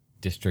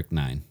 District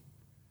 9.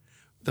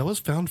 That was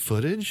found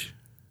footage.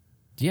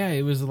 Yeah,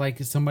 it was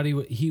like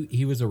somebody.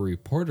 He was a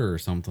reporter or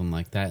something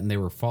like that, and they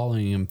were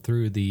following him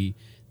through the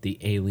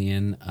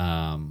alien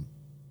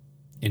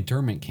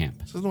internment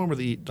camp. Is this the one where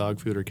they eat dog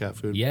food or cat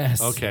food?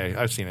 Yes. Okay,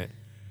 I've seen it.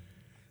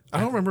 I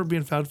don't remember it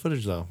being found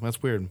footage though.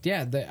 That's weird.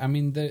 Yeah,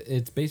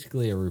 it's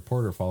basically a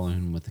reporter following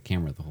him with the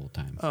camera the whole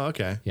time. Oh,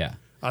 okay. Yeah,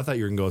 I thought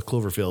you were gonna go with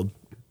Cloverfield.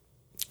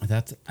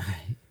 that's.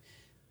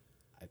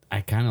 I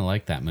kind of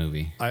like that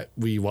movie.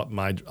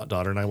 My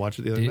daughter and I watched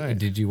it the other night.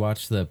 Did you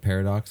watch the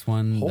Paradox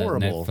one? the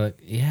Horrible. Netflix?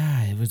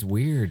 Yeah, it was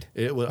weird.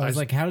 It was. I was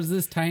like, how does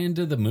this tie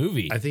into the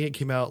movie? I think it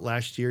came out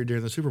last year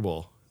during the Super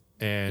Bowl,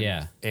 and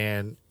Yeah.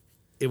 and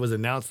it was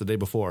announced the day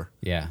before,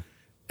 yeah,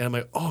 and I'm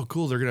like, oh,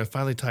 cool, they're gonna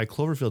finally tie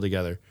Cloverfield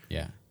together,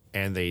 yeah.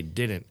 and they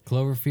didn't.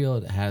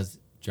 Cloverfield has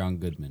John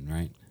Goodman,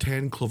 right?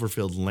 10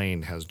 Cloverfield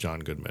Lane has John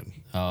Goodman,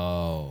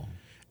 Oh,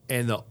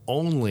 And the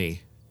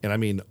only, and I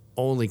mean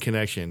only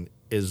connection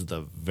is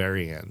the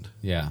very end.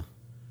 Yeah.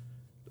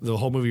 The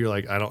whole movie, you're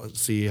like, I don't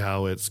see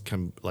how it's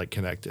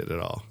connected at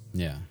all.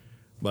 Yeah.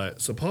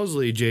 But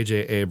supposedly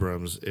J.J.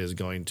 Abrams is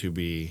going to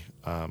be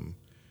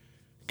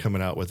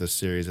coming out with a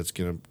series that's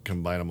going to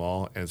combine them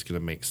all, and it's going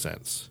to make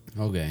sense.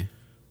 Okay.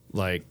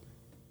 Like,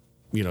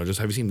 just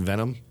have you seen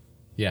Venom?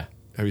 Yeah.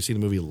 Have you seen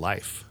the movie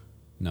Life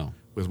No.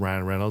 with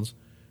Ryan Reynolds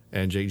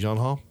and Jake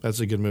Gyllenhaal? That's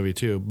a good movie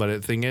too. But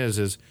the thing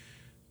is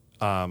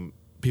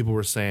people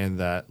were saying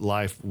that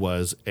Life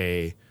was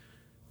a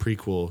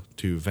prequel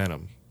to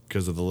Venom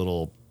because of the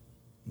little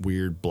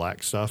weird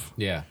black stuff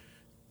Yeah.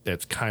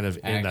 that's kind of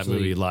in that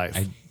movie Life.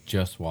 I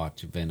just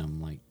watched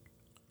Venom like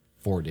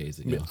 4 days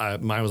ago.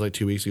 Mine was like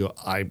 2 weeks ago.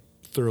 I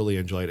thoroughly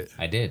enjoyed it.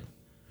 I did.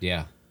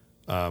 Yeah.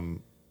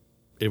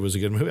 It was a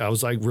good movie. I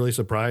was like really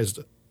surprised.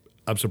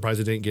 I'm surprised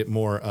it didn't get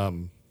more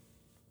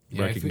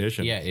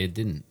recognition. It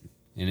didn't.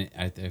 And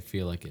I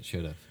feel like it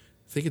should have.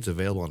 I think it's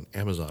available on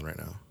Amazon right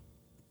now.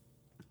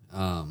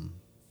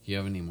 Do you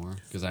have any more?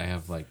 Because I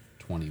have like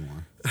 20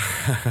 more.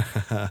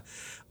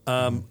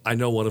 I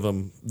know one of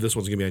them. This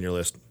one's going to be on your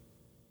list.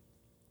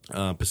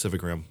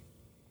 Pacific Rim.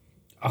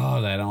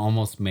 Oh, that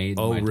almost made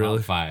my really?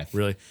 top 5.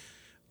 Really?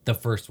 The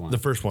first one. The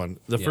first one.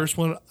 First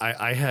one,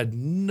 I had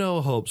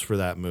no hopes for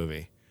that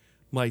movie.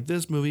 I'm like,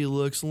 this movie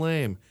looks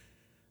lame.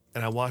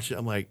 And I watched it.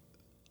 I'm like,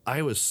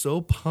 I was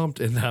so pumped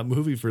in that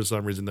movie for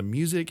some reason. The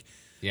music,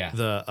 Yeah.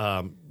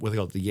 the what they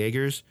call it, the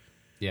Jaegers,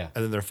 Yeah.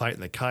 and then they're fighting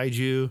the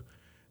kaiju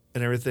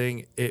and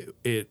everything.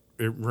 It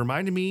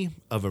reminded me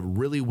of a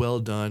really well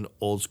done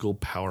old school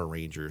Power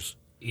Rangers.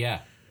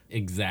 Yeah.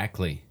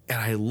 Exactly. And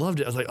I loved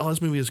it. I was like, oh,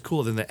 this movie is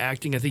cool. Then the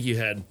acting, I think you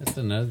had. That's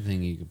another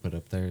thing you could put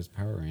up there is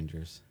Power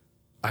Rangers.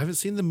 I haven't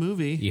seen the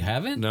movie. You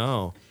haven't?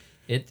 No.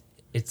 It's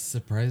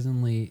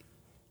surprisingly.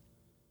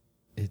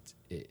 I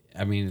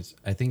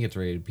think it's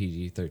rated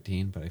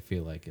PG-13, but I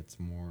feel like it's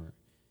more.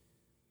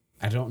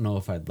 I don't know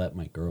if I'd let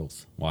my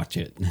girls watch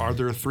it. Are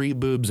there 3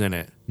 boobs in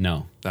it?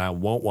 No. I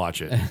won't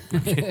watch it.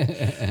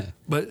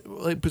 But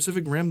like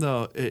Pacific Rim,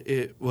 though,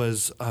 it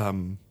was.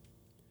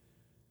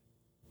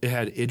 It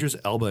had Idris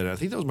Elba, and I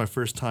think that was my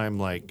first time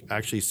like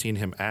actually seeing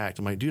him act.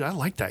 I'm like, dude, I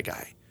like that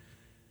guy.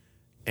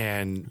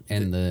 And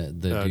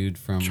the dude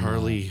from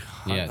Charlie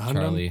Hunnam?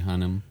 Charlie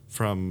Hunnam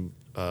from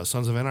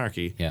Sons of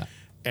Anarchy. Yeah.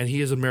 And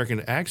he has an American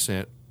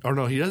accent. Or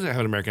no, he doesn't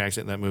have an American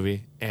accent in that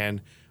movie.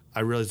 And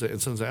I realized that in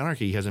Sons of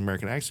Anarchy, he has an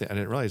American accent. I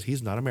didn't realize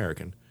he's not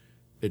American.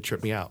 It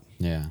tripped me out.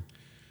 Yeah.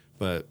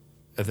 But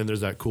and then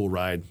there's that cool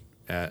ride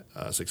at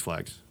Six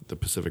Flags, the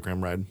Pacific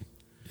Rim ride.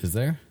 Is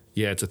there?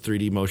 Yeah, it's a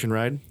 3D motion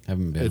ride.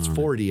 Haven't been. It's on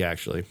 4D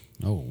actually.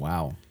 Oh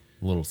wow.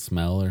 A little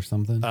smell or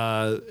something.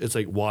 It's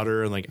like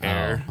water and like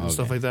air and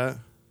stuff okay. like that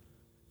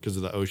because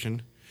of the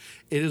ocean.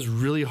 It is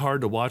really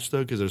hard to watch though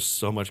because there's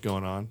so much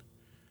going on.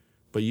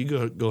 But you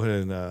go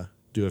ahead and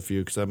do a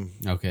few because I'm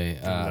Okay,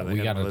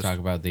 we got to talk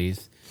about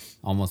these.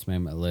 Almost made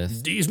my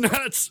list. these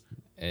nuts.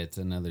 It's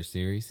another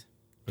series.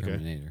 Okay.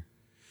 Terminator.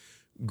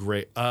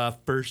 Great.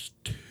 First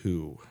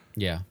 2.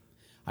 Yeah,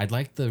 I'd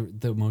like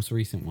the most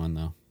recent one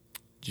though.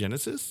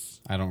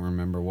 Genesis. I don't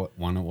remember what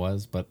one it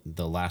was, but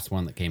the last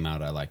one that came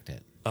out, I liked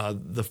it.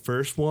 The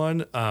first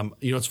one.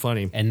 It's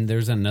funny. And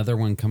there's another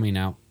one coming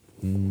out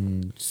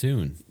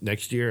soon.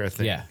 Next year, I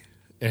think. Yeah,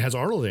 It has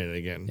Arnold in it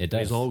again. It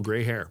does. He's all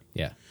gray hair.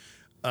 yeah,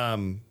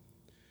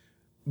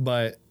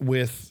 But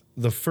with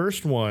the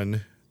first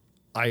one,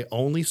 I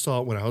only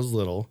saw it when I was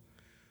little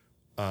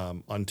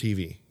on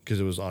TV because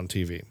it was on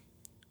TV.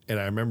 And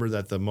I remember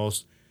that the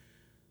most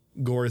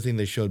gory thing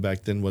they showed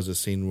back then was a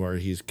scene where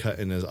he's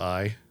cutting his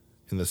eye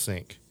in the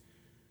sink.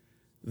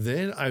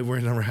 Then I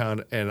went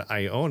around and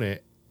I own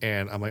it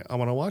and I'm like, I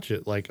want to watch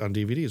it like on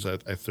DVD. So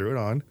I threw it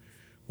on,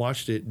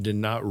 watched it, did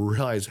not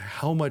realize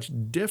how much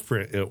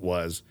different it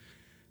was,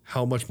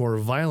 how much more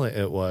violent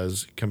it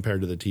was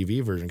compared to the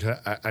TV version. Because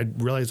I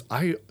realized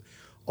I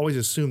always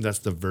assumed that's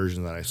the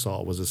version that I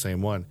saw was the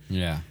same one.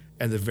 yeah.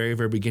 And the very,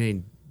 very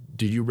beginning,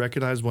 did you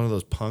recognize one of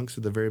those punks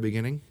at the very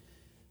beginning?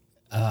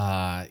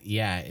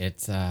 Yeah.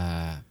 It's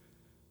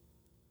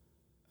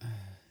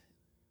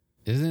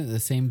isn't it the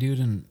same dude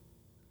in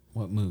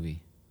what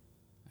movie?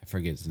 I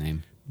forget his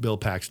name. Bill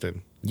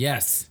Paxton.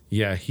 Yes.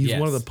 Yeah, he's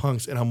one of Yes. the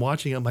punks. And I'm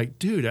watching, I'm like,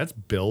 dude, that's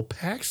Bill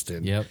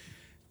Paxton. Yep.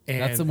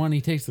 And That's the one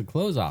he takes the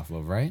clothes off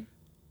of, right?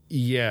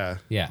 Yeah.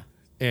 Yeah.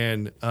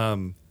 And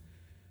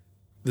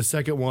the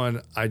second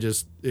one,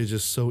 it's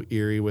just so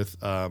eerie with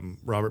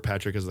Robert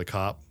Patrick as the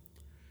cop.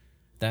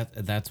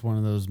 That's one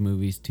of those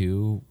movies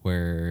too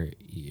where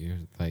you're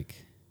like,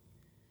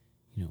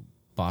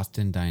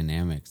 Boston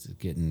Dynamics is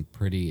getting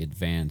pretty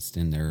advanced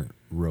in their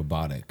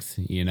robotics.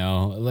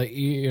 Like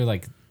you're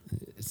like,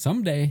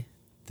 someday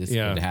this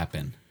Yeah. could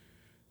happen.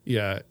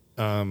 Yeah.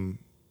 I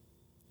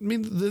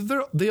mean,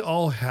 they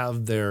all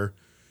have their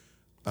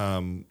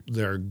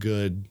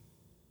good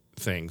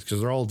things because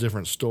they're all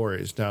different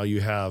stories. Now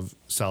you have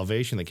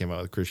Salvation that came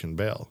out with Christian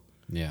Bale.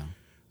 Yeah.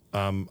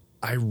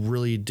 I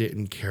really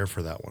didn't care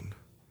for that one.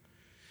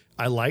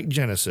 I like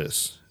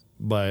Genesis,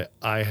 but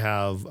I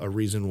have a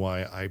reason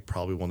why I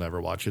probably will never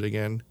watch it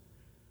again.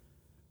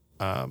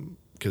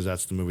 because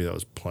that's the movie that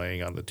was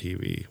playing on the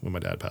TV when my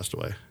dad passed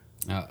away.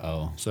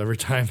 Uh-oh. So every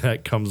time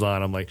that comes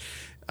on, I'm like,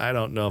 I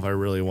don't know if I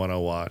really want to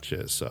watch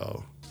it.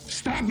 So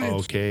Stop it!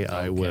 okay,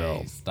 I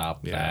will.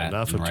 Stop Yeah, that.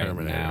 enough of right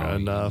Terminator. now.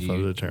 Enough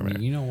of the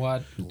Terminator. You know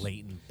what?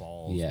 Blatant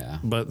balls. Yeah.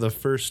 But the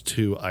first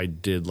two I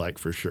did like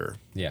for sure.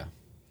 Yeah.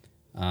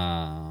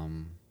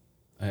 And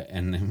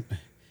then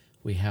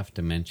we have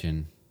to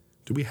mention,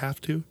 Do we have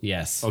to?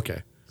 yes.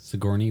 Okay.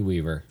 Sigourney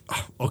Weaver.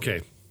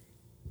 Okay.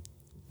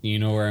 You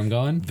know where I'm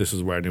going? This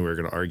is where I knew we were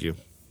going to argue.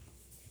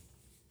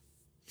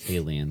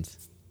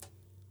 Aliens.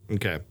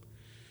 Okay.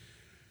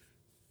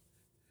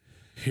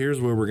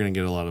 Here's where we're going to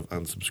get a lot of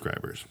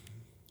unsubscribers.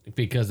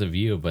 Because of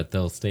you, but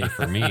they'll stay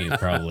for me,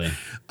 probably.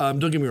 Don't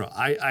get me wrong.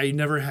 I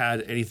never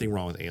had anything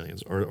wrong with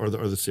Aliens or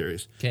the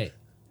series. Okay.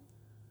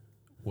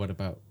 What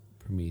about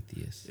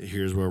Prometheus?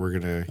 Here's where we're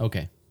going to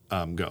Okay.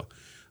 go.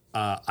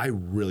 I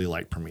really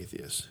like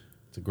Prometheus.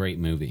 It's a great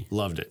movie.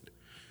 Loved it.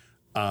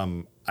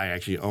 I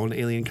actually own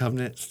Alien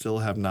Covenant. Still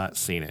have not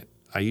seen it.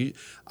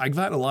 I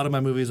got a lot of my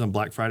movies on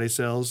Black Friday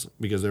sales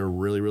because they were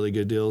really, really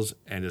good deals,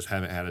 and just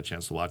haven't had a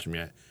chance to watch them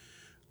yet.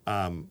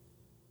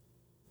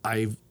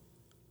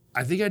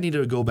 I think I need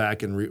to go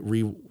back and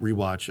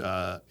rewatch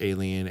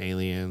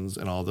Aliens,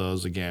 and all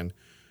those again,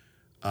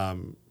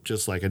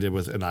 just like I did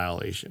with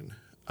Annihilation.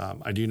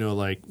 I do know,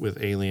 like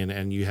with Alien,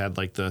 and you had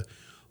like the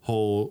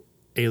whole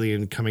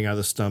alien coming out of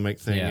the stomach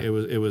thing. Yeah.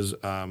 It was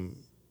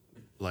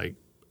like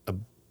a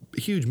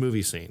huge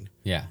movie scene.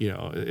 Yeah. You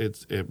know,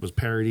 it was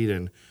parodied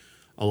in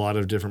a lot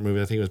of different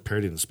movies. I think it was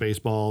parodied in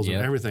Spaceballs and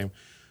Yep. everything.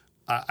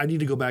 I need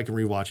to go back and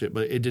rewatch it,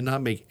 but it did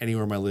not make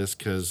anywhere on my list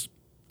because,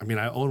 I mean,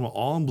 I own them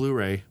all on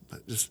Blu-ray,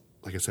 but just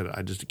like I said,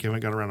 I just haven't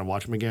got around to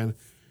watch them again.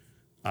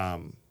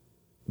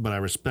 But I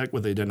respect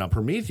what they did. Now,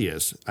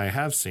 Prometheus, I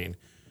have seen.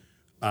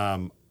 I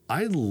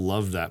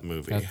love that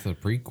movie. That's the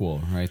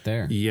prequel right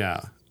there. Yeah,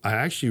 I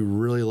actually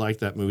really liked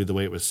that movie, the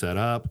way it was set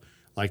up,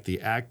 like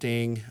the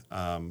acting.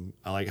 I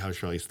like how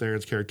Charlize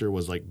Theron's character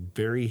was like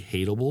very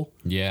hateable,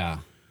 Yeah.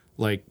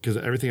 like because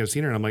everything I've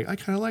seen her, and I'm like, I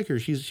kind of like her.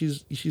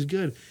 She's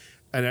good,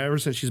 and ever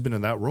since she's been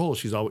in that role, it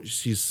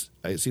seems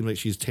like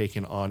she's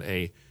taken on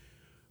a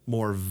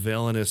more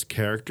villainous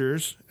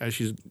characters as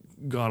she's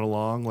gone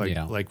along.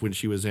 Like when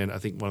she was in, I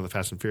think, one of the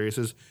Fast and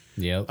Furiouses.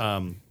 Yep.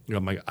 I'm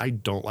like, I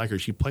don't like her.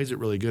 She plays it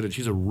really good, and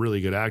she's a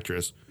really good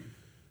actress.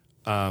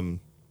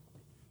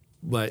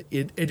 But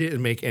it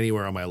didn't make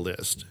anywhere on my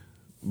list.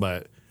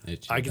 But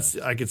It should I could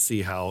have. I could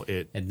see how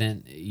it. And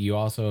then you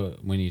also,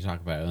 when you talk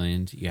about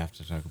aliens, you have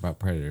to talk about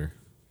Predator.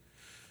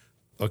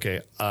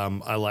 Okay,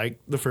 I like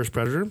the first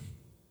Predator,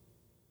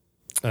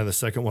 and the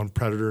second one,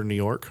 Predator New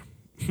York,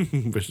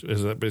 which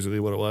is that basically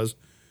what it was.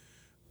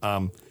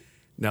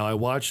 Now I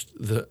watched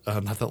the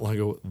not that long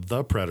ago,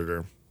 The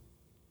Predator,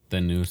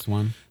 The newest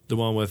one. the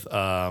one with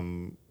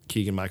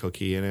Keegan Michael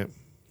Key in it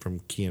from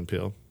Key and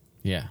Peele.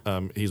 Yeah.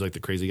 He's like the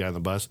crazy guy on the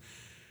bus.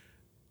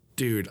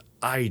 Dude,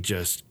 I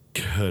just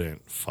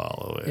couldn't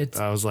follow it.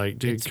 I was like,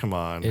 dude, come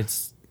on.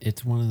 It's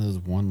one of those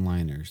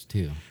one-liners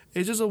too.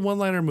 It's just a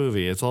one-liner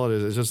movie. It's all it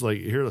is. It's just like,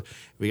 here,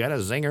 we got a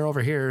zinger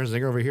over here,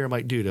 zinger over here. I'm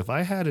like, dude, if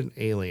I had an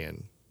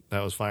alien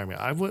that was firing me,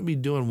 I wouldn't be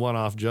doing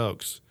one-off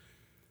jokes.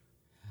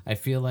 I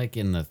feel like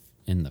in the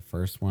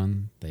first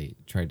one they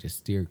tried to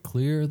steer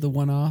clear of the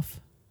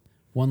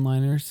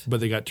one-liners. But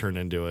they got turned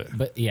into it.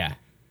 But yeah,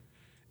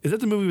 Is that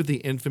the movie with the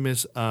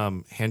infamous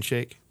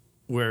handshake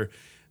where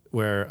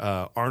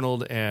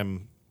Arnold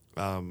and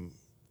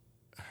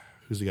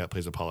who's the guy that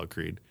plays Apollo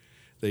Creed?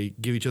 They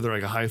give each other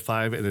like a high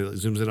five and it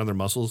zooms in on their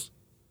muscles.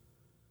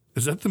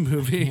 Is that the I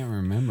movie? can't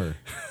remember.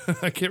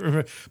 I can't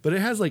remember, but it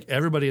has like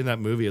everybody in that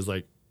movie is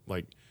like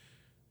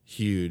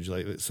huge.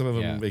 Like some of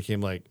them Yeah. became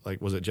like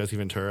was it Jesse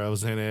Ventura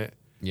was in it?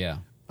 Yeah.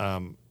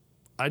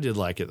 I did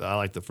like it. I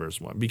like the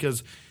first one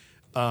because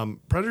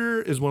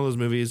Predator is one of those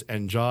movies,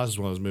 and Jaws is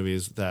one of those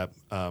movies that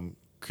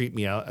creep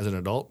me out as an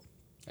adult.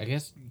 I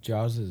guess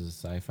Jaws is a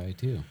sci-fi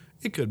too.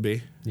 It could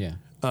be. Yeah.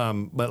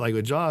 But like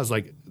with Jaws,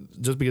 like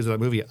just because of that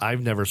movie,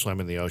 I've never swam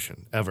in the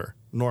ocean ever,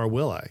 nor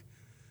will I.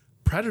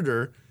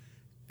 Predator,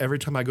 every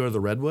time I go to the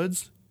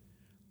redwoods,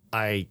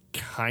 I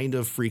kind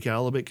of freak out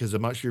a little bit because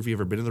I'm not sure if you've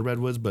ever been in the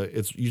redwoods, but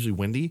it's usually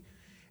windy,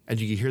 and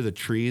you can hear the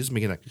trees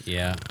making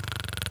Yeah.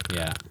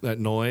 Yeah. that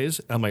noise.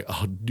 And I'm like,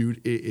 oh, dude,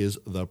 it is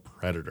the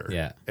Predator.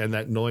 Yeah. And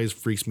that noise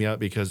freaks me out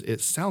because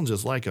it sounds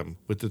just like him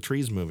with the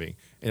trees moving,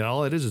 and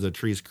all it is the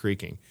trees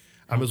creaking.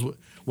 I was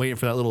waiting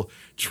for that little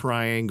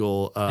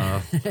triangle,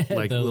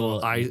 like The little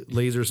little- eye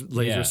laser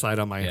Yeah, sight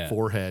on my yeah.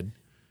 forehead.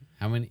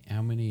 How many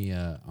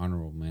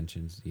honorable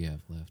mentions do you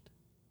have left?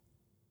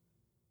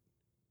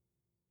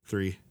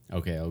 3.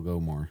 Okay, I'll go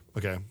more.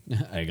 Okay.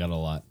 I got a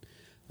lot.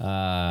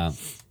 I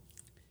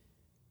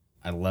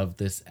love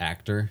this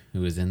actor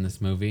who is in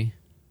this movie.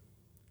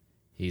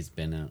 He's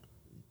been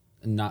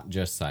not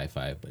just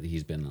sci-fi, but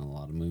he's been in a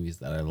lot of movies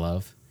that I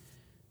love.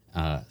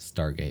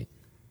 Stargate.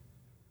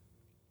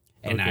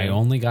 And Okay. I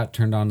only got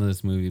turned on to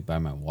this movie by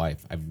my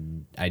wife.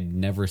 I'd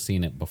never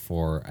seen it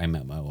before I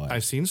met my wife.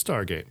 I've seen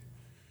Stargate.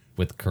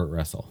 With Kurt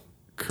Russell.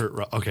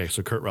 Okay,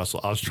 so Kurt Russell.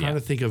 I was trying Yeah. to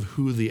think of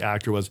who the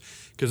actor was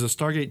because the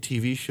Stargate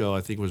TV show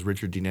I think was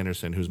Richard Dean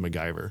Anderson, who's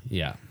MacGyver.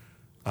 Yeah,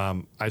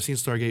 I've seen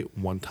Stargate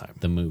one time.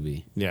 the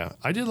movie. Yeah,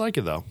 I did like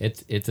it though.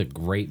 It's a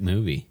great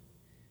movie.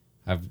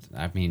 I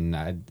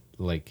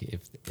like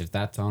if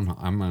that's on,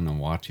 I'm gonna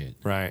watch it.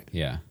 Right.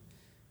 Yeah.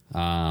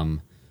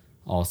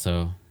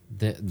 Also,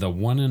 the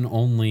one and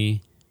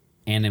only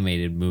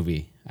animated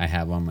movie I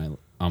have on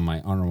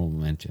my honorable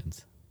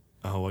mentions.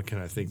 Oh, what can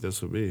I think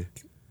this would be?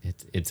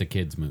 It's a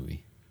kids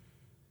movie.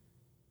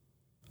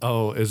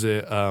 Oh, is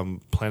it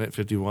Planet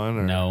 51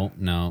 or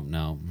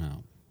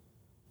No.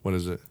 what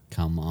is it?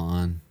 Come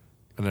on,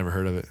 I never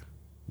heard of it.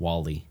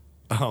 Wally.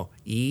 Oh,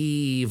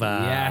 Eva.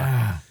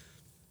 Yeah.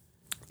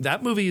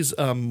 That movie's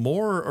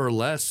more or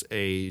less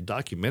a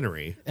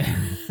documentary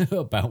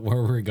About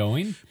where we're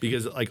going.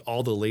 because like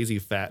all the lazy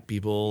fat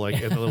people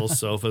like in the little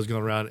sofas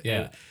going around. Yeah.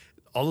 And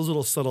all those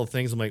little subtle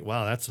things. I'm like,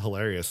 wow, that's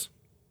hilarious.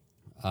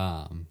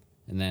 And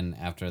then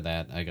after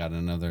that, I got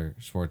another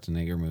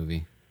Schwarzenegger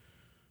movie,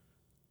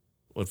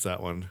 What's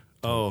that one?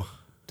 Oh,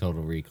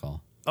 Total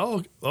Recall.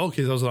 okay.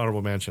 That was an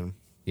honorable mention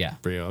Yeah.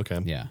 for you. Okay.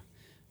 Yeah.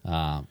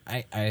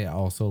 I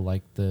also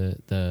like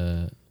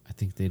the I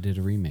think they did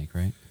a remake,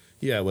 right?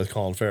 Yeah, with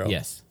Colin Farrell.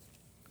 Yes.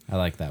 I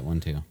like that one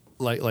too.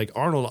 Like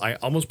Arnold, I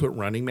almost put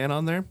Running Man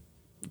on there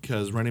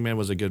because Running Man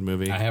was a good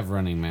movie. I have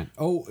Running Man.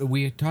 Oh,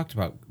 we talked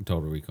about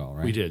Total Recall,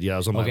 right? We did. Yeah, that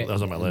was on my and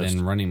list.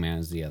 then Running Man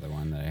is the other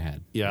one that I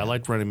had. Yeah, I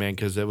liked Running Man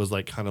because it was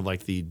like kind of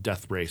like the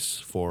death race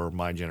for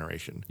my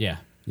generation. Yeah.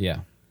 Yeah.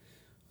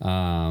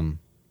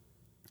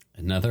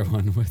 Another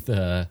one with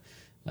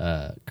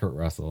Kurt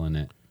Russell in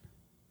it.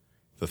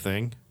 The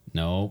Thing,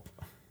 Nope.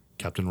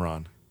 Captain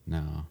Ron,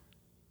 No.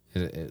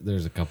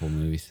 There's a couple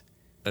movies.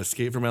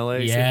 Escape from L.A.,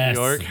 Yes.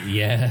 New York.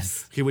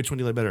 Yes. Okay, which one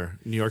do you like better,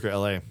 New York or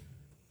L.A.?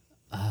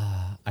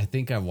 I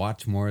think I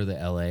watched more of the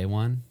LA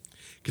one.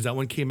 Because that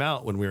one came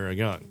out when we were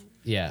young.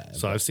 Yeah.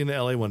 So I've seen the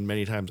L.A. one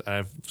many times.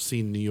 I've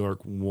seen New York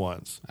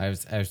once.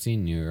 I've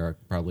seen New York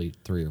probably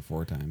 3 or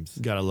 4 times.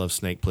 Gotta love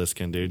Snake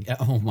Plissken, dude. Yeah,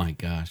 oh my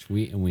gosh.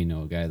 We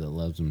know a guy that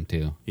loves him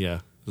too. Yeah,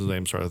 his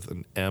name starts with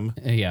an M.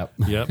 Yep.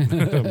 Yep,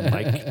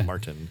 Mike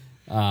Martin.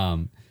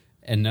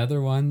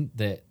 Another one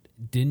that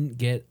didn't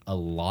get a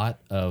lot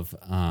of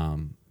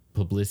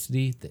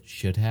publicity that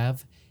should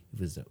have. It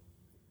was an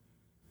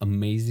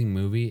amazing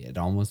movie. It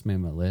almost made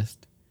my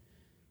list.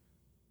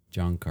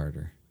 John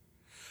Carter.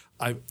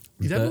 That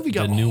The- movie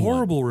got the new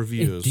horrible one.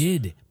 reviews. It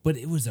did, but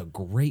it was a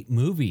great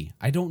movie.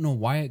 I don't know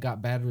why it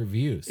got bad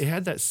reviews. It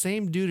had that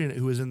same dude in it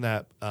who was in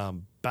that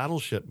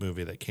Battleship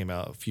movie that came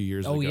out a few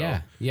years ago. Oh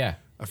yeah.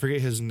 I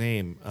forget his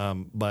name,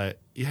 but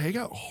yeah, it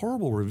got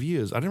horrible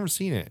reviews. I've never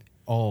seen it.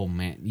 Oh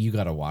man, you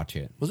got to watch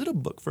it. Was it a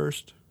book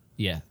first?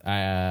 Yeah.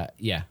 I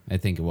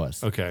think it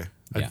was. Okay.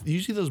 Yeah.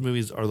 Usually those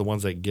movies are the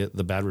ones that get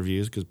the bad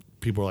reviews because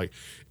people are like,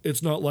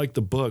 it's not like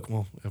the book.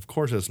 Well, of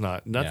course it's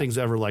not. Nothing's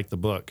ever like the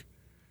book.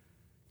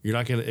 You're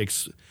not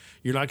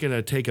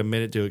gonna take a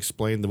minute to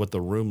explain what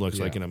the room looks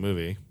like in a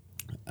movie.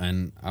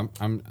 And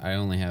I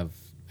only have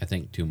I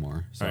think 2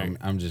 more, so All right.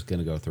 I'm just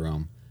gonna go through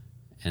them.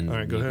 And All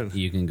right, go ahead.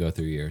 You can go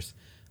through yours.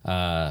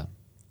 And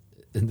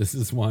this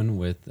is one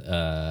with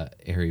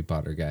Harry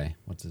Potter guy.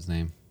 What's his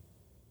name?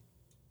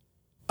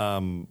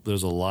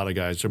 There's a lot of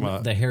guys. Talking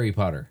about, The Harry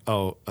Potter.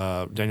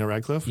 Daniel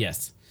Radcliffe.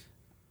 Yes.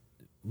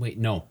 Wait,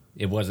 no,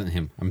 it wasn't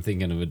him. I'm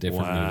thinking of a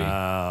different movie.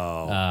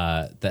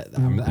 Wow. That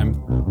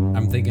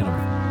I'm thinking of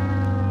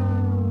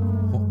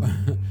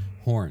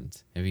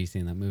Horns. Have you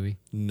seen that movie?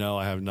 No,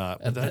 I have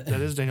not. But that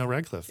is Daniel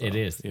Radcliffe. Though. It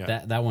is.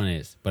 Yeah. That one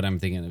is, but I'm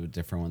thinking of a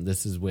different one.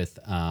 This is with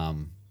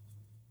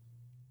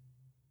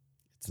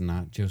it's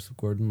not Joseph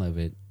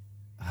Gordon-Levitt.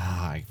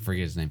 I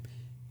forget his name.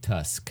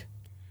 Tusk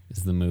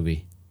is the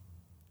movie.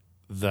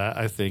 That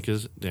I think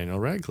is Daniel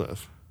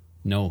Radcliffe.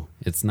 No,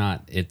 it's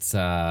not. It's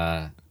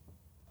I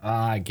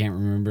can't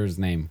remember his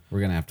name. We're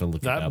gonna have to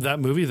look it up. That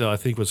movie though I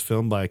think was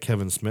filmed by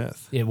Kevin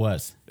Smith. It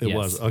was. It Yes.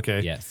 was,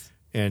 okay. Yes.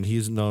 And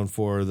he's known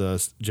for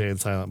the Jay and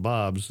Silent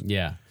Bob's.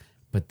 Yeah.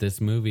 But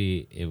this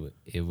movie,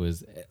 it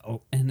was,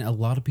 and a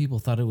lot of people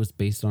thought it was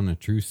based on a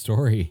true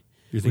story,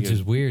 You're which thinking-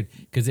 is weird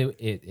because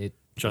it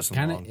Justin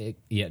kinda,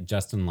 Long.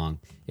 Justin Long.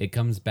 It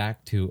comes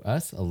back to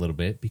us a little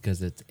bit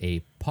because it's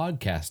a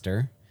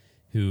podcaster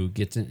who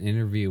gets an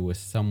interview with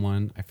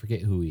someone. I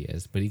forget who he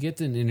is, but he gets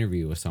an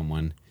interview with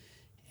someone,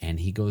 and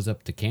he goes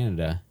up to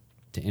Canada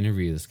to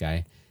interview this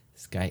guy.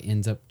 This guy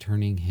ends up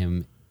turning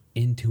him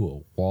into a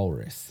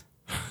walrus.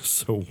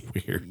 So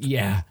weird.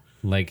 Yeah,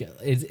 like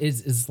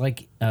it's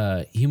like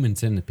Human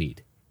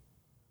Centipede.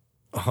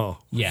 Oh,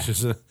 Yeah. it's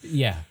just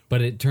Yeah,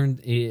 but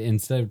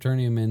instead of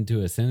turning him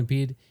into a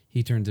centipede,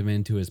 he turns him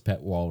into his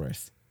pet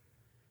walrus.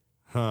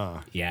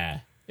 huh. Yeah,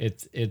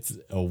 it's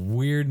a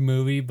weird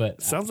movie,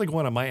 but Sounds like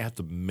one I might have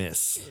to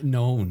miss.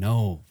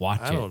 no,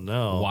 watch it. I don't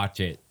know. Watch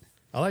it.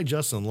 I like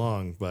Justin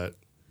Long, but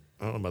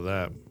I don't know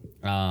about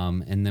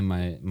that. And then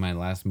my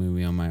last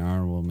movie on my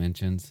honorable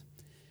mentions.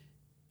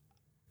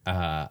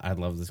 I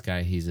love this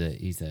guy. He's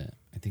a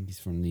I think he's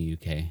from the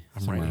UK.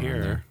 I'm somewhere right around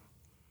here. there.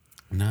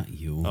 Not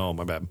you. Oh,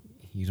 my bad.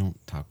 You don't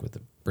talk with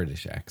a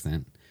British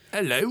accent.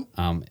 Hello.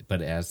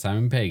 But it has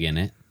Simon Pegg in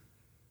it.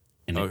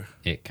 And Oh.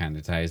 it kind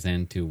of ties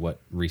into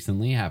what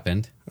recently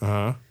happened.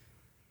 Uh-huh.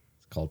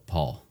 It's called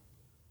Paul.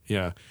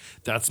 Yeah.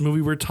 That's the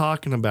movie we're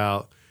talking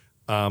about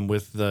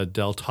with the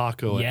Del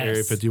Taco at Yes.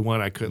 Area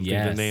 51 I couldn't think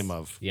of the name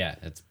of. Yeah,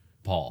 it's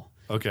Paul.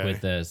 Okay.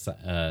 With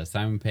the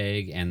Simon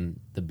Pegg and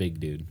the big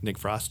dude. Nick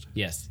Frost?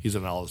 Yes. He's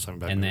in all the Simon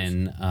Pegg And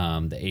movies.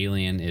 then the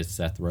alien is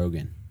Seth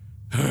Rogen.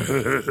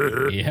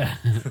 Yeah.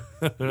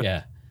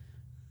 Yeah.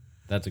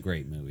 That's a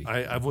great movie.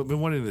 I've been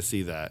wanting to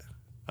see that.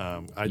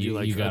 I do You-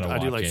 like you gotta I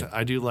do watch like it.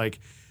 I do like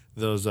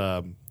those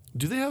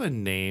do they have a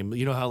name?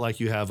 You know how like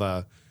you have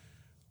a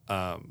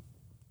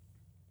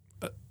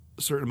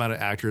certain amount of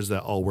actors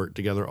that all work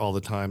together all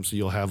the time. So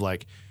you'll have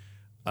like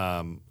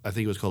I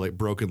think it was called like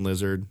Broken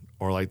Lizard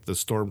or like the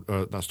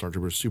not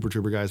Stormtroopers, Super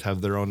Trooper guys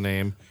have their own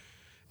name.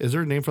 Is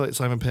there a name for like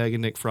Simon Pegg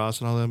and Nick Frost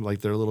and all them?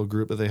 Like their little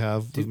group that they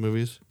have with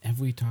movies? Have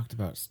we talked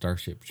about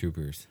Starship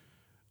Troopers?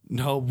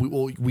 No,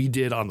 we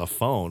did on the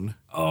phone.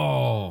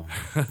 Oh,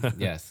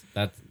 yes.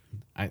 That's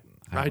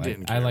I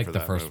didn't I care like for the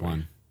that first movie.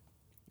 one.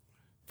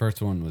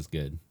 First one was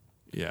good.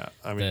 Yeah,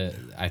 I mean,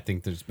 I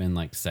think there's been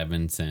like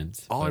 7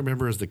 since. all I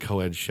remember is the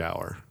co-ed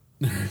shower.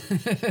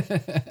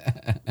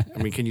 I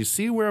mean, can you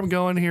see where I'm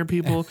going here,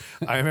 people?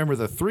 I remember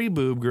the 3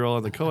 boob girl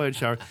in the co-ed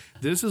shower.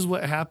 This is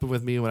what happened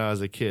with me when I was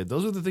a kid.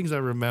 Those are the things I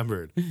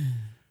remembered.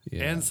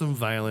 Yeah. And some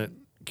violent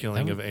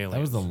killing of aliens.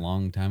 That was a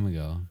long time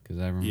ago because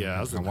I remember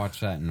Yeah, I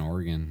watched that in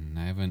Oregon.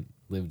 I haven't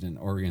lived in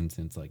Oregon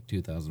since like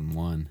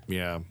 2001.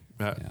 yeah.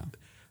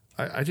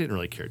 I didn't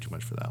really care too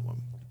much for that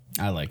one.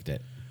 I liked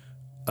it.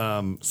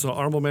 So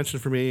honorable mention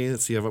for me.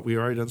 Let's see. We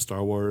already done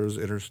Star Wars,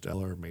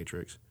 Interstellar,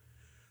 Matrix.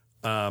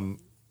 One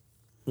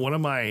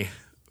of my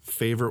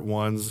favorite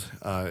ones.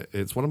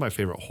 It's one of my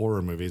favorite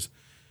horror movies,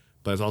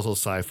 but it's also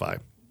sci-fi.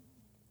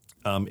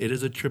 It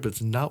is a trip.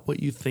 It's not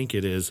what you think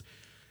it is,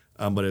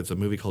 but it's a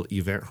movie called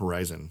Event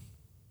Horizon.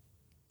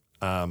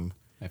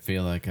 I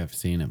feel like I've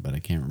seen it, but I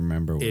can't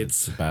remember what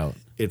it's about.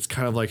 It's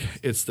kind of like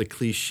it's the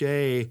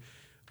cliche.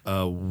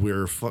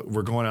 We're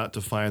going out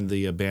to find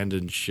the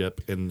abandoned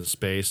ship in the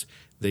space.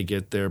 They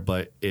get there,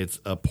 but it's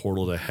a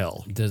portal to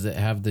hell. Does it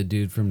have the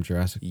dude from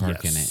Jurassic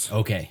Park Yes. in it?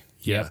 Okay.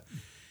 Yeah. Yep.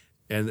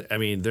 And I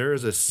mean, there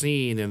is a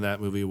scene in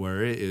that movie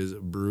where it is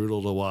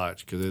brutal to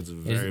watch because it's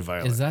very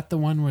violent. Is that the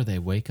one where they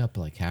wake up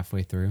like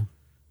halfway through?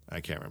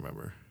 I can't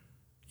remember.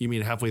 You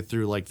mean halfway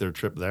through like their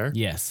trip there?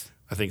 Yes.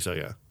 I think so,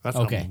 yeah. That's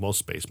Okay. how most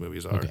space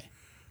movies are.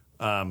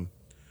 Okay.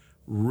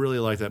 Really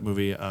like that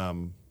movie.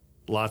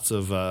 Lots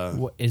of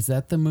Is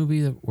that the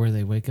movie where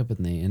they wake up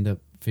and they end up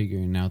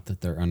figuring out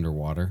that they're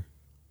underwater?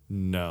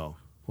 no.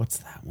 What's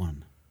that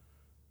one?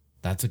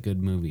 That's a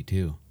good movie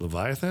too.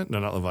 Leviathan? No,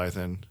 not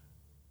Leviathan.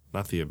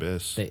 Not The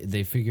Abyss.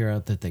 They figure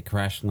out that they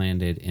crash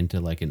landed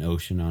into like an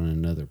ocean on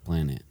another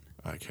planet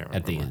I can't remember.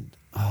 at the end.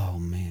 Oh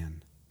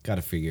man, got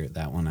to figure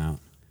that one out.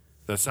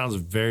 That sounds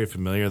very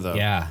familiar though.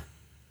 Yeah.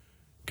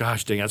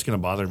 Gosh dang, that's going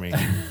to bother me.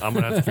 I'm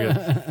going to have to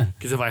figure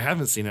because if I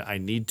haven't seen it, I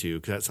need to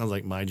because that sounds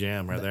like my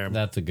jam right there.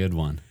 That's a good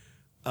one.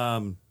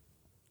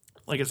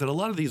 Like I said, a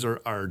lot of these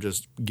are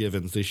just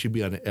givens. They should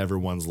be on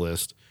everyone's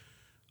list.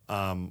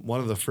 One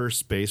of the first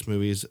space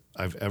movies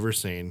I've ever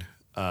seen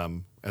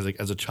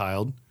as a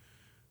child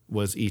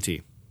was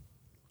E.T.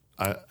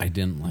 I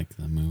didn't like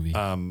the movie.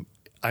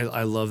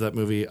 I love that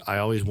movie. I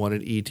always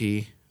wanted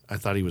E.T. I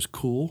thought he was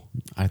cool.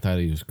 I thought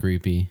he was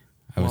creepy.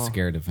 I was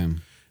scared of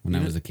him when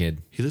I was a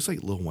kid. He looks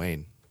like Lil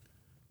Wayne.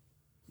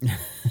 I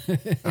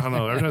don't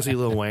know. Every time I see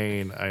Lil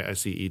Wayne, I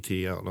see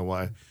E.T. I don't know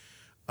why.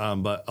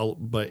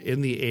 But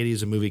in the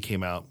 80s, a movie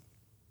came out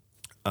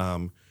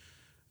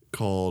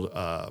called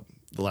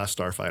The Last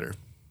Starfighter.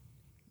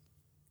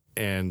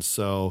 And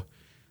so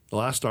The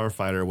Last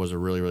Starfighter was a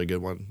really, really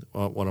good one.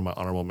 One of my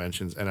honorable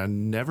mentions. And I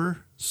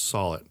never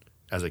saw it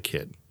as a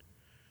kid.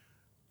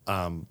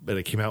 But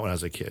it came out when I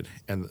was a kid.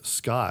 And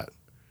Scott,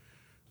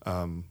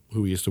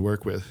 who we used to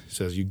work with,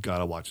 says, you got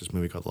to watch this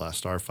movie called The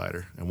Last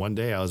Starfighter. And one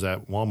day I was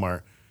at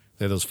Walmart.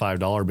 They had those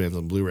 $5 bins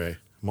on Blu-ray.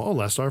 I'm like, oh,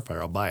 Last Starfighter,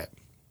 I'll buy it.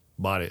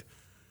 Bought it.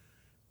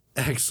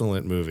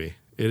 Excellent movie.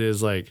 It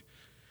is like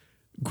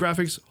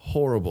graphics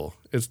horrible.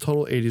 It's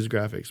total 80s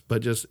graphics,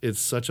 but just it's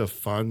such a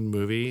fun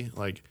movie.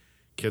 Like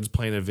kids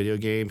playing a video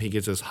game. He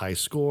gets this high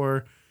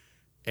score,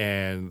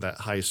 and that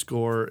high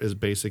score is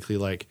basically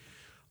like,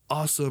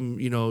 awesome,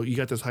 you know, you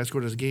got this high score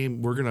in this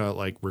game. We're gonna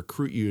like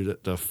recruit you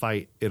to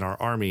fight in our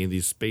army,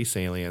 these space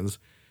aliens.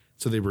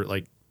 So they were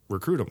like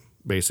recruit them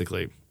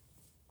basically.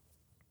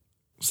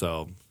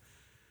 So,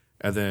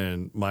 and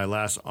then my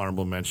last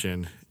honorable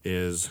mention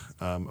is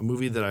a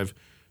movie that I've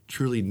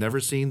truly never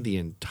seen the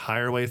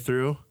entire way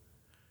through,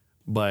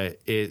 but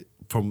it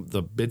from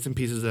the bits and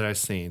pieces that I've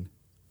seen,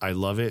 I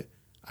love it.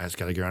 I just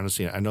got to get around to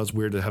seeing it. I know it's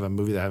weird to have a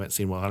movie that I haven't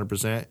seen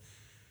 100%,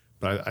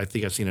 but I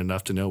think I've seen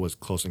enough to know was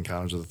Close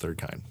Encounters of the Third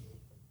Kind.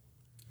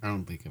 I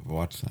don't think I've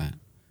watched that.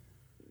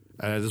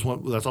 And I just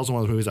want that's also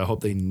one of the movies I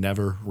hope they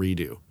never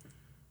redo.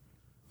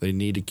 They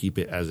need to keep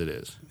it as it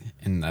is.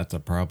 And that's a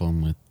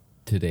problem with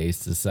today's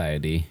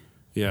society.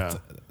 Yeah.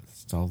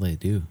 That's all they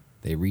do.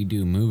 They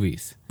redo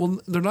movies. Well,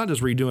 they're not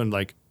just redoing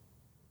like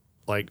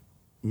like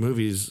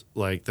movies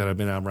like that have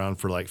been around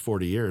for like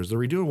 40 years. They're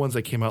redoing ones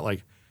that came out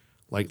like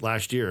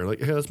last year.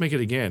 Like, hey, let's make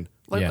it again.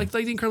 Like the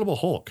Incredible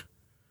Hulk.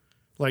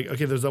 Like,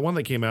 okay, there's that one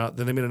that came out,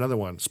 then they made another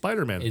one.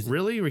 Spider-Man.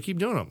 Really? We keep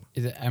doing them.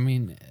 I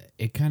mean,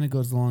 it kind of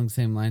goes along the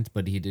same lines,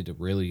 but he did a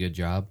really good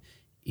job.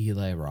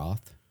 Eli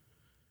Roth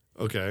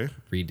Okay.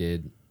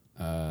 redid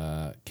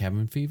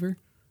Cabin Fever.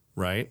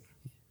 Right.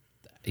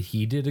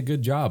 He did a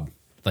good job.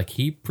 Like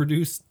he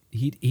produced,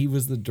 he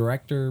was the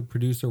director,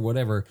 producer,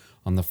 whatever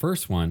on the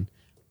first one,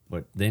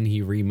 but then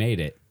he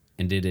remade it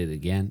and did it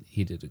again.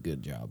 He did a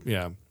good job.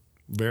 Yeah.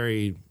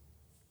 Very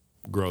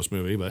gross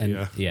movie, but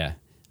And yeah.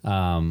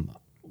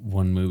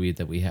 One movie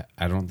that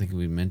I don't think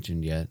we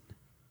mentioned yet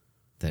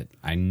that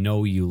I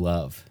know you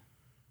love,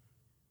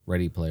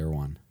 Ready Player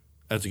One.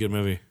 That's a good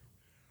movie.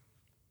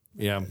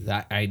 Yeah.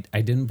 That I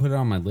didn't put it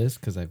on my list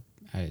because I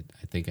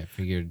think I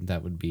figured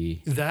that would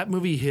be. That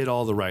movie hit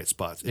all the right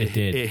spots. It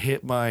did. It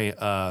hit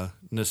my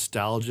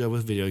nostalgia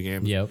with video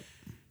games. Yep.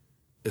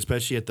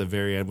 Especially at the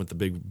very end with the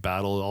big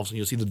battle. All of a sudden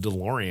you'll see the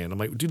DeLorean. I'm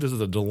like, dude, this is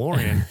a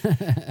DeLorean.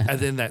 And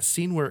then that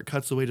scene where it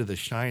cuts away to The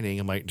Shining,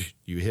 I'm like,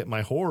 you hit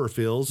my horror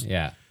feels.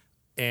 Yeah.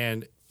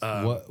 And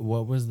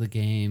What was the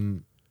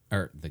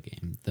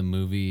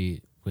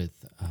movie with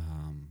God,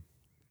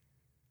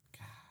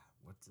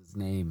 what's his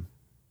name?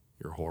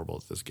 you're horrible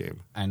at this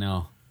game. I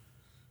know.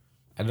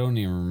 I don't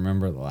even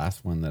remember the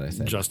last one that I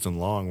said. Justin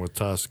Long with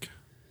Tusk.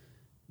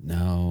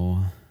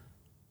 No.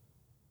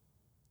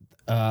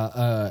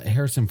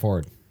 Harrison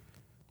Ford.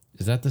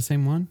 Is that the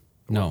same one?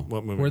 No.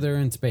 What movie? Where they're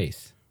in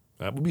space.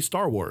 That would be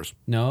Star Wars.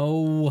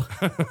 No.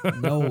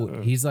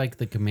 No. He's like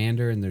the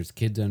commander and there's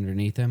kids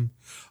underneath him.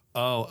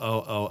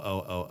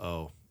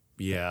 Oh.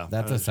 Yeah.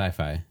 That's a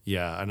sci-fi.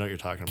 Yeah, I know what you're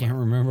talking about. Can't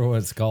remember what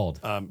it's called.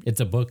 It's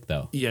a book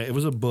though. Yeah, it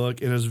was a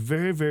book, and it was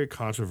very, very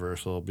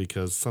controversial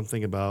because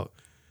something about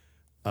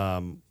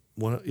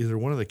either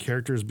one of the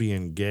characters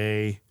being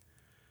gay,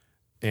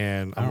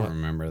 and I don't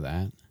remember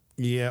that.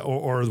 yeah,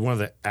 or one of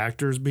the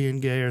actors being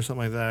gay or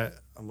something like that.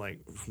 I'm like,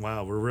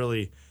 wow, we're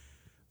really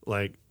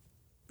like,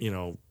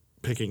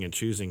 picking and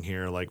choosing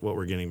here, like what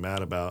we're getting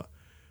mad about.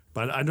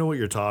 But I know what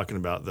you're talking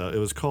about, though. It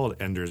was called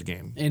Ender's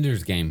Game.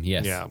 Ender's Game,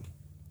 yes. Yeah,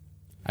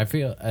 I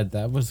feel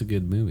that was a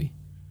good movie.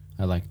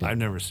 I liked it. I've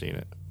never seen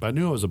it, but I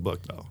knew it was a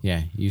book, though.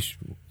 Yeah, you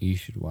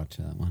should watch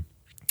that one.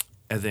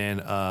 And then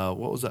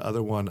what was the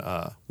other one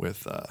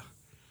with a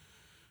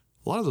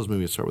lot of those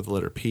movies start with the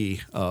letter P.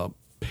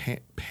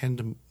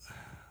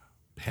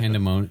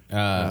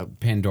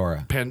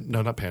 Pandora.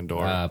 No, not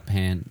Pandora.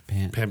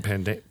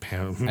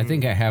 I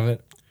think I have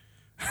it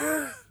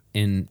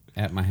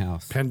at my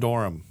house.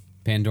 Pandorum.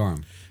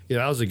 Pandorum. Yeah,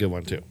 that was a good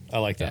one too. I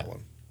like that Yeah.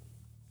 one.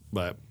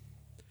 But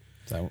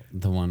Is that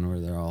the one where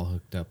they're all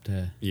hooked up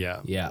to?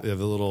 yeah, Yeah. the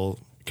little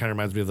kind of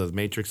reminds me of the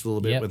Matrix a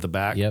little bit with the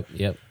back.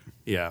 Yep.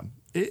 Yeah.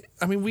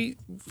 I mean,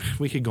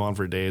 we could go on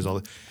for days.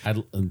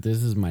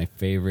 This is my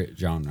favorite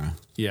genre.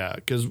 Yeah,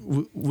 because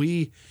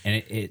we And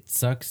it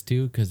sucks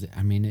too because,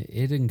 I mean,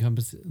 it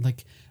encompasses,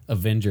 like,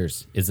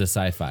 Avengers is a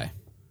sci-fi.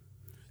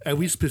 and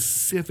we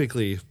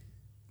specifically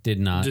Did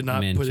not put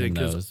mention it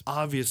because those.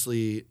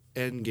 obviously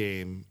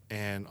Endgame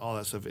and all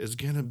that stuff is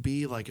gonna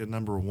be like a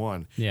number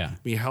one. Yeah. I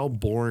mean, how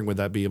boring would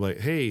that be? Like,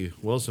 hey,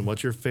 Wilson,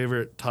 what's your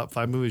favorite top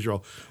 5 movies? You're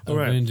all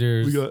right.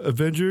 Avengers. We got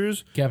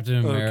Avengers, Captain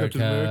America.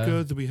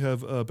 Then we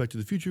have Back to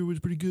the Future, which is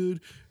pretty good,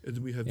 and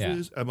then we have Yeah.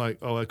 this. I'm like,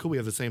 oh, cool. We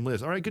have the same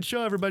list. All right, good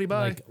show, everybody.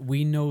 Bye. Like,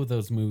 we know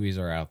those movies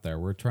are out there.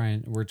 We're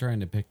trying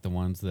to pick the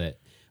ones that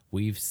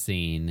we've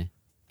seen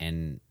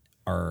and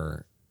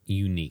are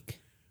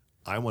unique.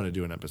 I want to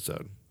do an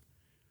episode.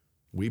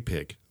 We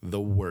pick the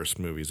worst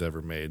movies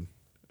ever made.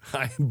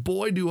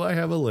 Boy, do I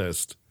have a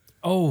list.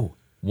 Oh,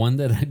 one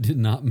that I did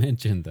not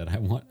mention that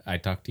I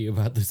talked to you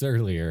about this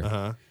earlier.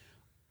 Uh-huh.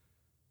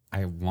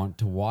 I want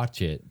to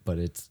watch it, but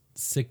it's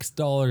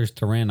 $6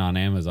 to rent on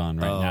Amazon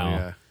right now.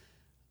 Yeah.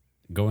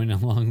 Going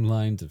along the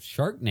lines of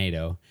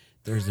Sharknado,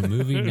 there's a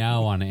movie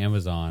now on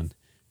Amazon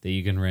that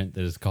you can rent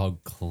that is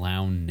called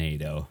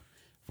Clownnado,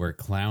 where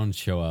clowns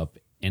show up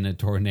in a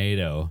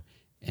tornado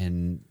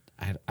and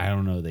I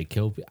don't know, they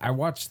kill people. I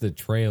watched the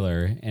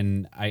trailer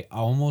and I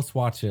almost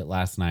watched it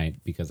last night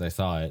because I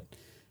saw it,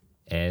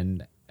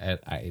 and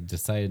I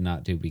decided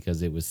not to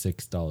because it was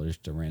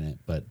 $6 to rent it.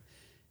 But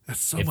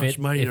That's so much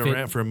money to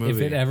rent for a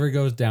movie. If it ever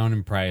goes down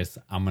in price,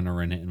 I'm gonna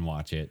rent it and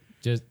watch it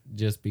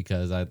just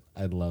because I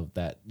love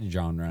that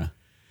genre.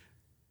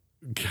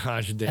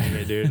 Gosh dang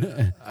it,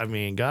 dude. I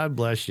mean, God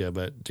bless you,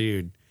 but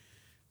dude,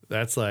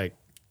 that's like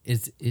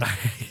Is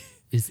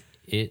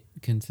it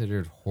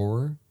considered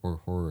horror or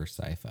horror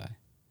sci-fi?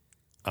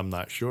 I'm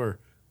not sure.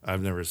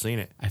 I've never seen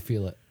it. I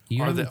feel it.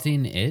 You Are haven't they-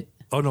 seen it?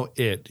 Oh no,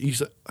 It.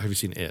 Have you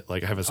seen It?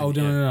 Like I haven't seen. Oh It.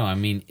 no! I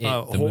mean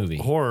it, the movie.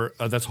 Horror.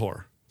 That's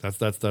horror. That's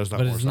not. But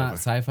horror it's not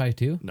sci-fi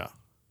too. No.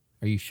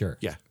 Are you sure?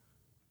 Yeah.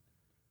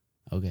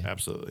 Okay.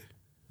 Absolutely.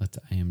 Let's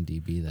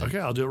IMDb that. Okay,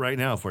 I'll do it right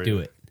now for you. Do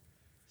it.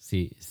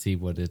 See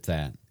what it's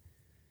at.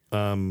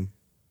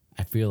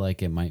 I feel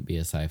like it might be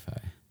a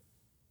sci-fi.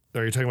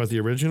 Are you talking about the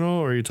original,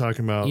 or are you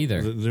talking about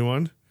Either. the new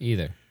one?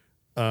 Either.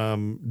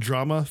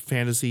 Drama,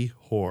 fantasy,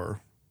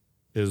 horror.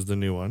 is the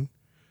new one.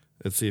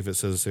 Let's see if it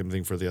says the same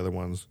thing for the other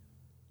ones.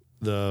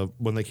 The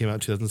one that came out in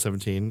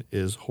 2017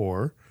 is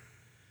horror.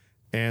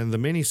 And the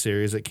mini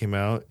series that came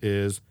out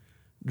is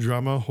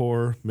drama,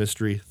 horror,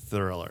 mystery,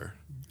 thriller.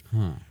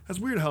 That's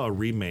weird how a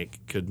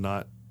remake could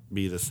not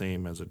be the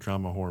same as a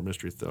drama, horror,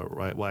 mystery, thriller.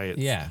 Right? Why it's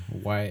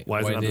Why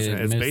is it not the did same?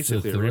 it It's miss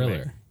basically the a remake.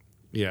 thriller?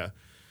 Yeah,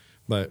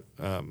 but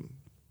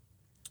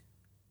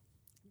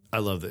I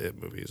love the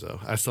It movies though.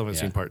 I still haven't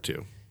Yeah. seen part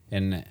 2.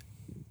 And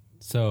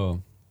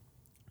so,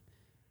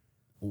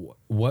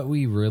 what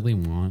we really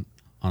want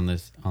on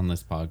this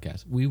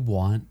podcast, we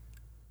want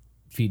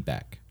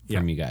feedback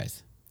from you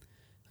guys.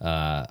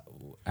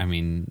 I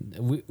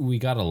mean, we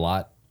got a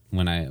lot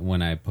when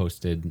I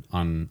posted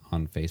on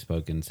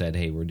Facebook and said,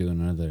 hey, we're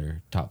doing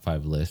another top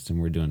 5 list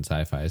and we're doing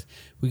sci-fis.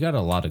 We got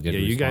a lot of good.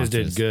 Yeah, you guys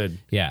did responses. good.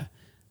 Yeah,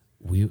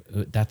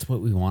 that's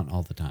what we want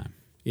all the time.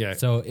 Yeah.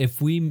 So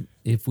if we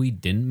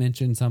didn't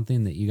mention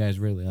something that you guys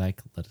really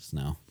like, let us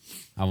know.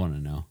 I want to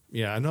know.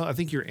 Yeah, I know. I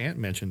think your aunt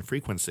mentioned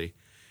Frequency,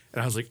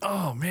 and I was like,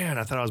 oh man,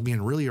 I thought I was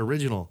being really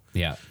original.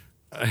 Yeah.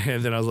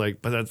 And then I was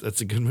like, but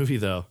that's a good movie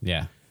though.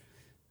 Yeah.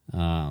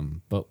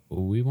 But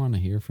we want to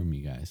hear from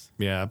you guys.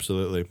 Yeah,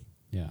 absolutely.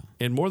 Yeah.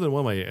 In more than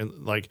one way,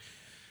 and like,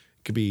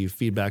 could be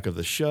feedback of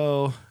the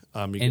show.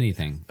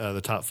 Anything.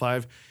 The top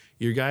 5.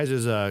 Your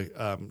guys'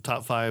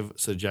 top 5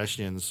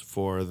 suggestions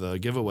for the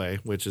giveaway,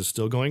 which is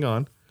still going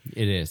on.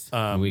 It is.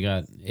 We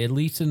got at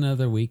least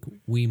another week.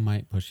 We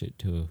might push it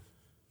to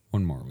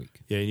one more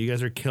week. Yeah, you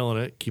guys are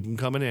killing it. Keep them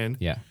coming in.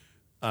 Yeah.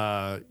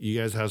 You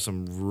guys have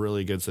some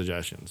really good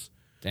suggestions.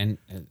 And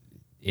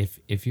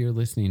if you're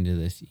listening to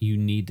this, you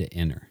need to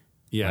enter.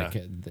 Yeah.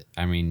 Like,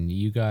 I mean,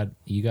 you got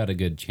a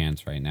good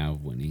chance right now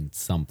of winning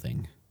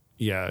something.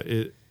 Yeah,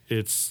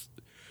 it's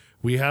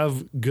we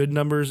have good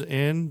numbers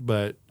in,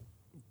 but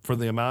for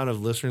the amount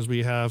of listeners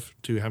we have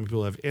to how many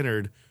people have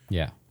entered,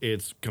 Yeah.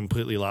 it's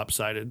completely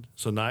lopsided.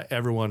 So not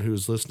everyone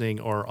who's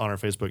listening or on our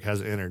Facebook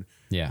has entered.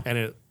 Yeah.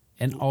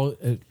 And all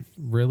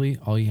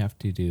you have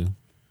to do,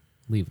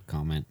 leave a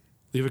comment.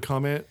 leave a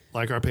comment,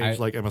 like our page,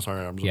 like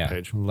MSR Arms Yeah,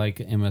 page. like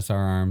MSR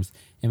Arms.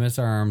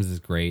 MSR Arms is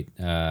great.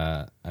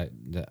 I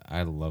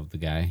love the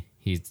guy.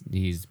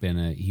 He's been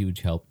a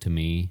huge help to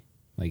me,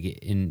 like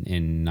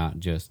in not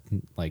just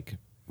like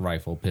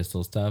rifle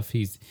pistol stuff.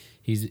 He's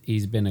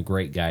been a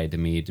great guy to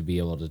me to be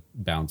able to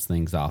bounce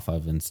things off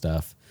of and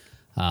stuff.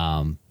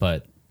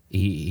 But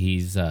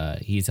he's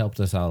helped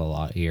us out a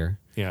lot here.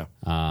 Yeah.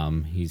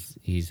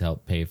 He's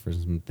helped pay for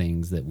some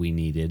things that we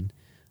needed.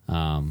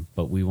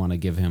 But we want to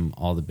give him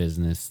all the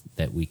business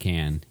that we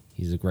can.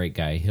 He's a great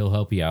guy. He'll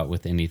help you out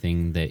with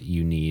anything that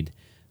you need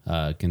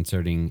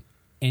concerning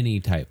any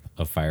type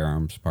of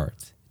firearms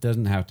parts. It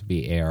doesn't have to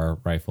be AR,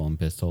 rifle, and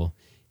pistol.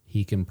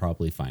 He can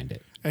probably find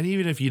it. And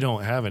even if you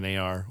don't have an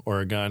AR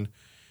or a gun,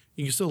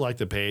 you can still like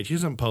the page. He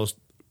doesn't post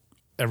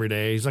every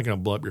day. He's not going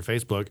to blow up your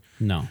Facebook.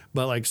 No.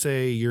 But like,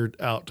 say you're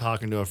out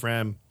talking to a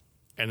friend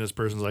and this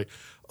person's like,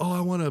 oh, I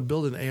want to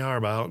build an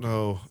AR, but I don't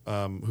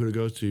know who to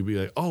go to. Be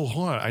like, oh,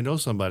 hold on, I know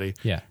somebody.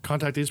 Yeah.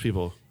 Contact these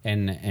people.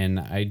 And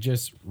I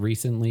just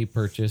recently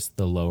purchased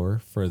the lower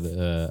for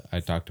the I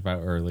talked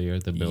about earlier,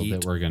 the build Yeet.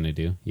 that we're gonna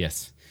do.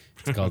 Yes,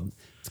 it's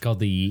called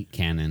the Yeet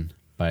Cannon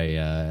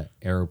by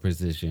Aero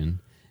Precision.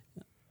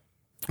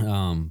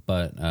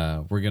 But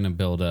we're gonna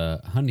build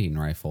a hunting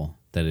rifle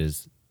that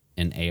is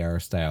an AR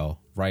style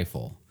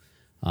rifle.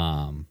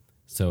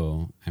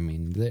 So I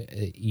mean,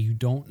 you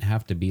don't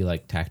have to be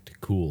like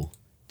tactical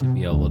to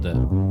be able to.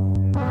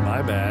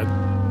 My bad.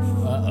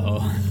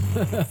 Uh-oh.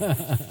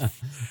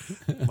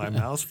 My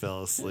mouse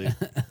fell asleep.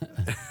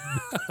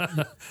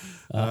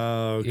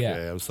 Okay,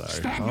 yeah. I'm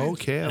sorry.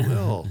 Okay, I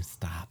will.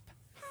 Stop.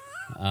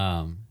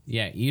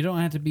 Yeah, you don't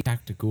have to be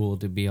tactical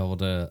to be able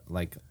to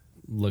like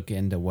look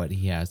into what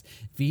he has.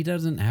 If he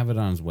doesn't have it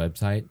on his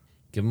website,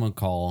 give him a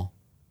call.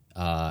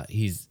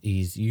 He's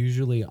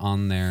usually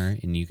on there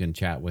and you can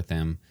chat with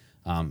him.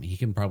 He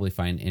can probably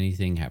find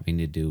anything having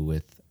to do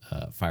with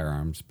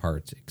firearms,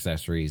 parts,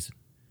 accessories,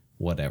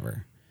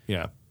 whatever.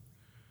 Yeah.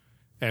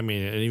 I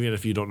mean, and even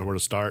if you don't know where to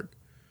start,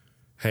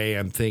 hey,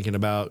 I'm thinking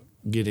about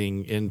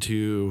getting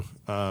into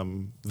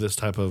this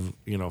type of,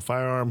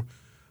 firearm.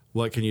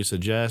 What can you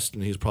suggest?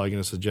 And he's probably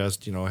going to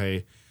suggest,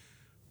 hey,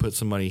 put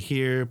some money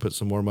here, put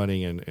some more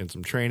money in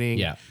some training.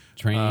 Yeah,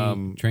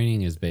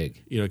 training is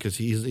big. Because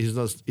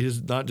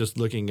he's not just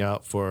looking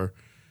out for,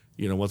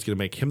 what's going to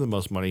make him the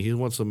most money. He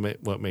wants to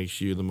what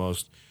makes you the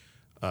most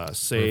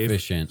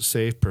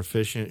safe,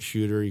 proficient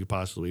shooter you could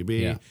possibly be.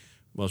 Yeah.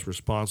 Most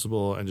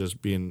responsible, and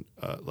just being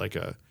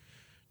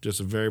just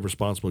a very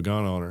responsible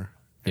gun owner.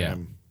 Yeah.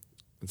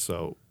 And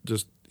so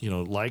just,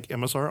 like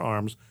MSR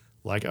Arms,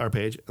 like our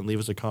page, and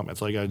leave us a comment.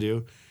 That's all you got to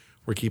do.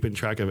 We're keeping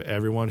track of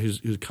everyone who's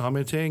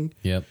commenting.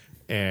 Yep.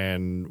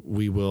 And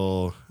we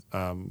will,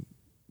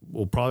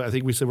 we'll probably, I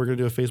think we said we're going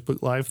to do a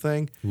Facebook Live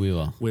thing. We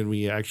will. When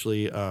we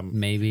actually,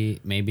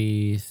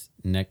 maybe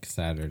next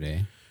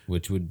Saturday,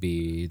 which would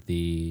be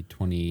the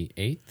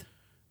 28th.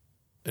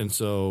 And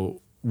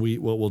so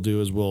what we'll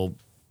do is we'll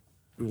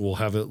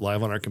have it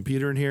live on our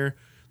computer in here.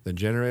 The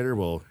generator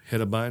will hit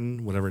a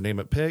button, whatever name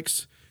it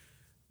picks.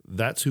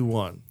 that's who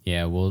won.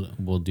 Yeah,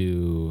 we'll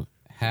do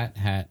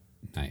hat,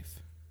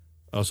 knife.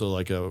 Also,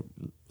 like a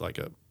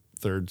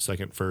third,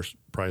 second, first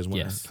prize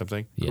winner Yes. type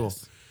thing. Yes. Cool.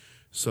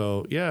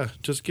 So yeah,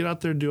 just get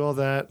out there and do all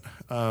that.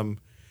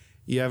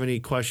 You have any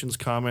questions,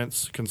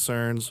 comments,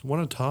 concerns?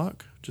 Want to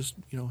talk? Just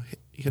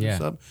hit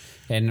us up.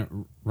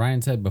 And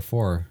Ryan said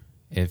before,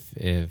 if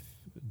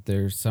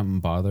there's something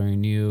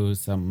bothering you,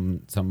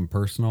 something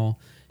personal,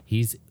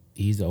 he's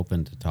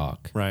open to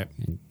talk. Right.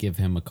 And give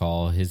him a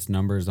call. His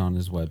number's on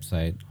his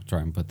website. I'll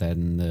try and put that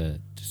in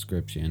the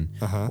description.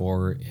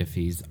 Or if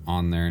he's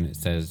on there and it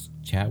says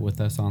chat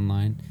with us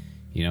online,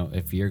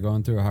 if you're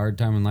going through a hard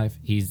time in life,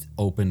 he's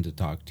open to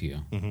talk to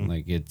you.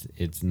 Like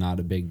it's not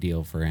a big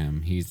deal for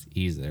him.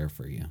 He's there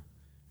for you.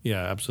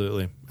 Yeah,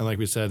 absolutely. And like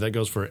we said, that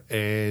goes for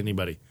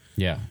anybody.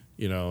 Yeah.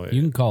 You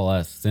can call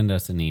us, send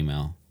us an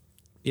email.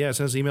 Yeah,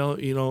 send us email.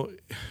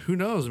 Who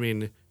knows? I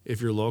mean, if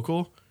you're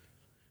local,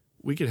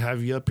 we could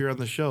have you up here on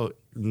the show,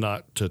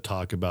 not to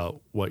talk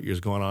about what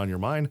is going on in your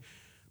mind.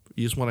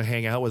 You just want to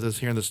hang out with us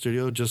here in the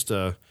studio, just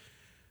to,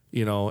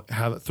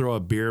 throw a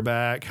beer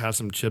back, have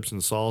some chips and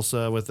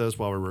salsa with us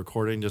while we're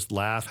recording, just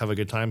laugh, have a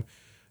good time,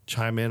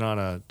 chime in on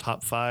a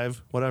top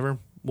 5, whatever.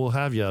 We'll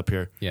have you up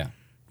here. Yeah.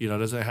 It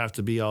doesn't have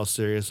to be all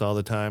serious all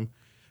the time.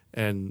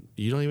 And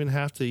you don't even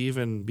have to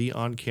even be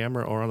on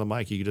camera or on the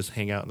mic. You can just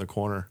hang out in the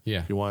corner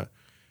if you want.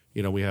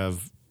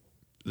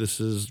 This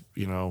is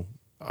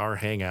our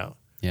hangout.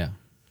 Yeah.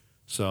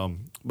 So,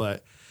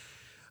 but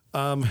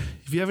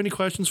if you have any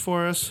questions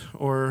for us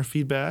or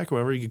feedback or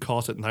whatever, you can call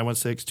us at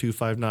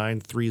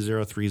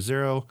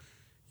 916-259-3030.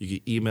 You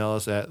can email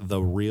us at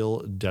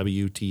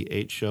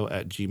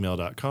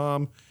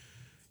therealwthshow@gmail.com.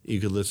 You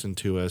could listen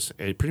to us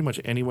at pretty much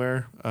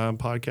anywhere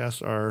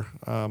podcasts are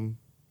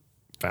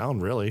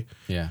found, really.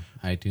 Yeah.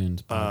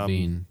 iTunes,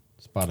 Podbean,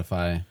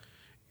 Spotify.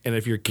 And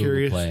if you're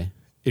Google Play.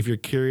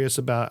 curious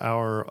about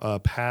our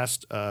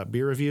past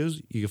beer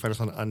reviews, you can find us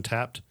on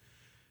Untappd,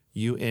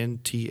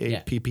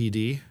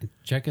 UNTAPPD.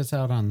 Check us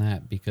out on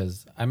that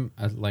because I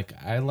like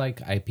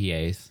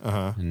IPAs,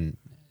 and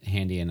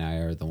Handy and I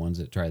are the ones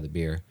that try the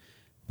beer,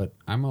 but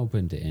I'm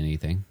open to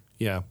anything.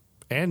 Yeah,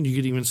 and you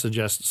could even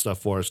suggest stuff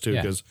for us too,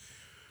 because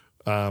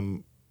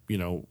we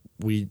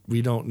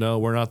don't know.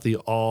 We're not the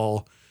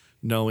all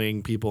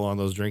knowing people on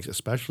those drinks,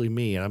 especially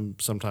me. And I'm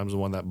sometimes the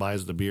one that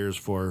buys the beers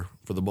for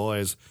the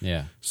boys.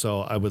 Yeah.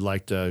 So I would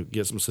like to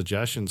get some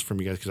suggestions from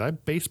you guys, because I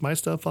base my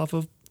stuff off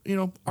of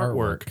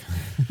artwork.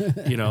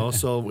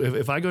 So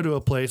if I go to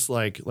a place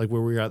like where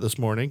we were at this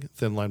morning,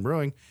 Thin Line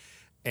Brewing,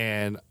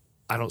 and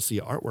I don't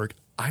see artwork,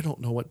 I don't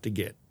know what to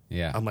get.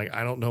 Yeah. I'm like,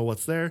 I don't know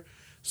what's there.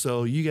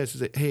 So you guys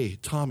say, hey,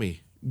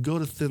 Tommy, go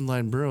to Thin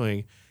Line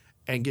Brewing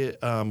and get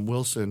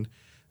Wilson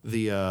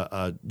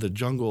the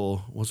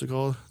jungle. What's it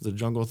called? The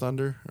Jungle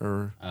Thunder,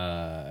 or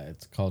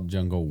it's called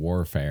Jungle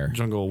Warfare.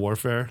 Jungle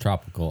Warfare.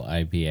 Tropical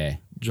IPA.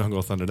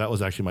 Jungle Thunder. That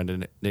was actually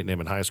my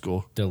nickname in high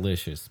school.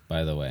 Delicious,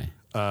 by the way.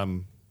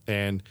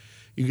 And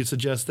you could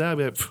suggest that.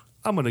 But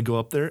I'm going to go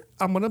up there.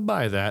 I'm going to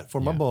buy that for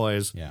my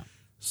boys. Yeah.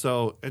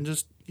 So, and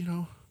just,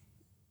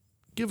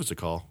 give us a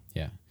call.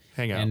 Yeah.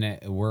 Hang out. And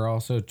we're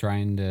also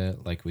trying to,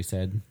 like we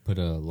said, put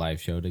a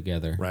live show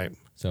together. Right.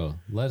 So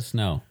let us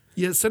know.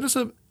 Yeah, send us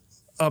a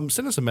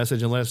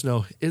message and let us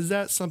know, is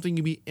that something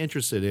you'd be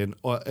interested in,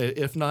 or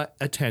if not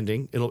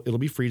attending, it'll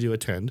be free to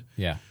attend.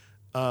 Yeah.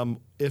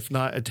 If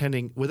not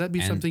attending, would that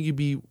be something you'd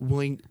be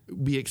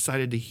be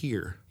excited to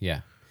hear?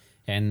 Yeah.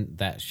 And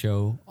that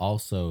show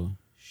also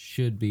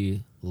should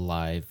be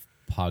live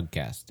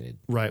podcasted.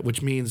 Right,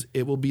 which means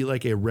it will be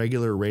like a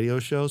regular radio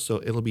show.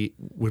 So it'll be,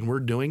 when we're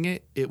doing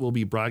it, it will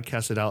be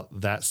broadcasted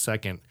out that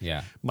second.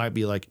 Yeah. Might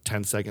be like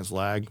 10 seconds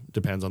lag,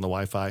 depends on the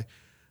Wi-Fi.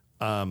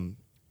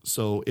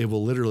 So it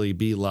will literally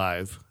be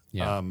live.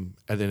 Yeah. And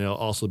then it'll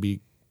also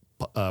be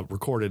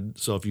recorded.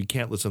 So if you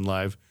can't listen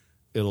live,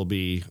 it'll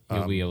be...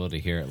 You'll be able to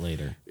hear it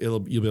later.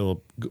 You'll be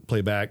able to play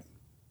back.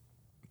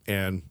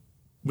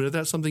 But if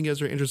that's something you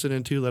guys are interested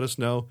in too, let us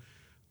know.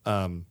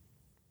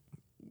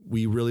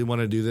 We really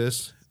want to do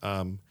this.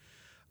 I'm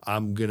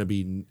going to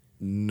be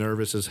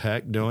nervous as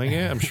heck doing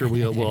it. I'm sure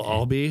we'll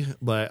all be,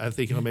 but I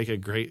think it'll make a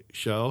great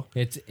show.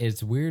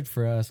 It's weird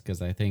for us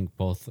because I think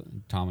both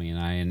Tommy and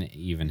I, and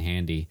even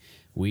Handy,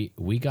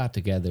 we got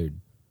together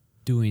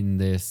doing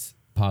this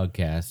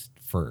podcast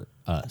for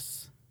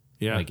us.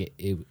 Yeah. Like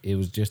it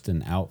was just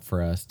an out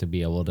for us to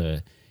be able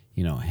to,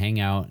 hang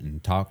out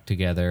and talk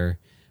together.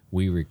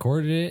 We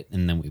recorded it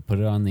and then we put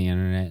it on the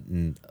internet,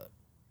 and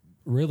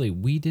really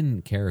we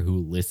didn't care who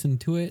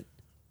listened to it.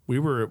 We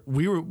would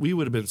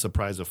have been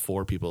surprised if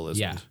 4 people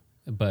listened. Yeah.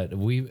 But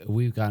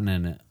we've gotten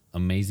an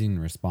amazing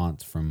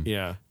response from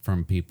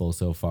people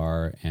so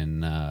far,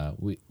 and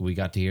we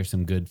got to hear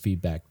some good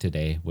feedback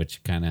today,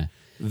 which kind of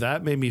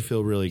that made me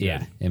feel really good.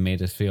 Yeah, it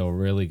made us feel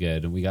really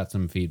good. And we got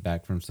some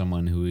feedback from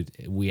someone who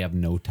we have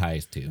no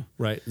ties to.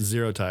 Right,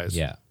 0 ties.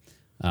 Yeah.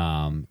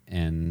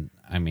 And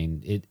I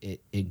mean,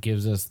 it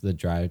gives us the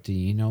drive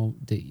to,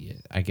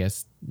 I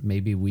guess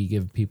maybe we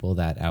give people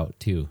that out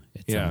too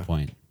at some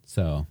point.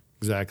 So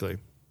exactly.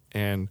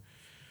 And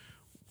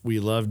we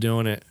love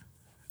doing it.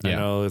 I Yeah.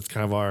 know it's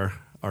kind of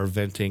our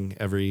venting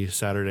every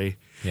Saturday.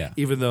 Yeah.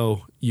 Even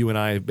though you and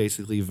I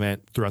basically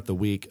vent throughout the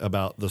week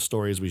about the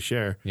stories we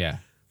share. Yeah.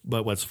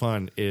 But what's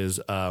fun is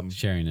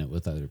Sharing it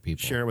with other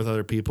people. share it with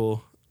other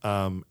people.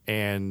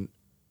 And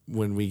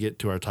when we get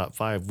to our top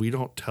 5, we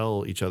don't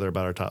tell each other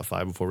about our top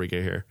 5 before we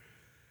get here.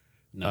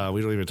 No.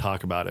 We don't even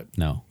talk about it.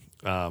 No.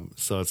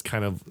 So it's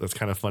kind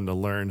of fun to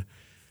learn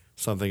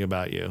something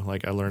about you.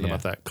 Like I learned Yeah.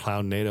 about that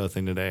Clown NATO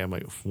thing today. I'm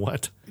like,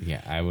 what?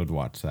 Yeah, I would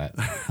watch that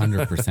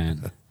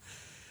 100%.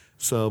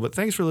 So, but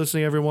thanks for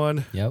listening,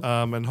 everyone. Yep.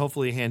 And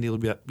hopefully Handy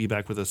will be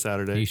back with us He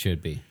Saturday.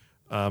 should be.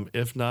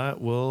 If not,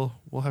 we'll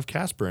have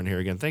Casper in here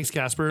again. Thanks,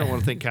 Casper. I want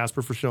to thank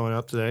Casper for showing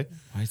up today.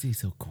 Why is he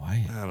so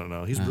quiet? I don't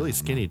know. He's really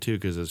skinny too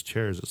because his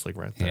chair is just like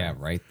right there. Yeah,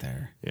 right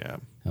there. Yeah.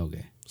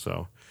 Okay.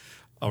 So,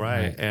 all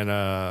right. And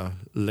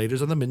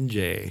laters on the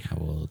Minjay. I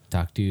will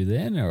talk to you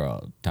then, or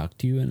I'll talk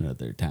to you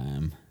another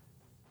time.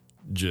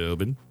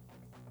 Jobin.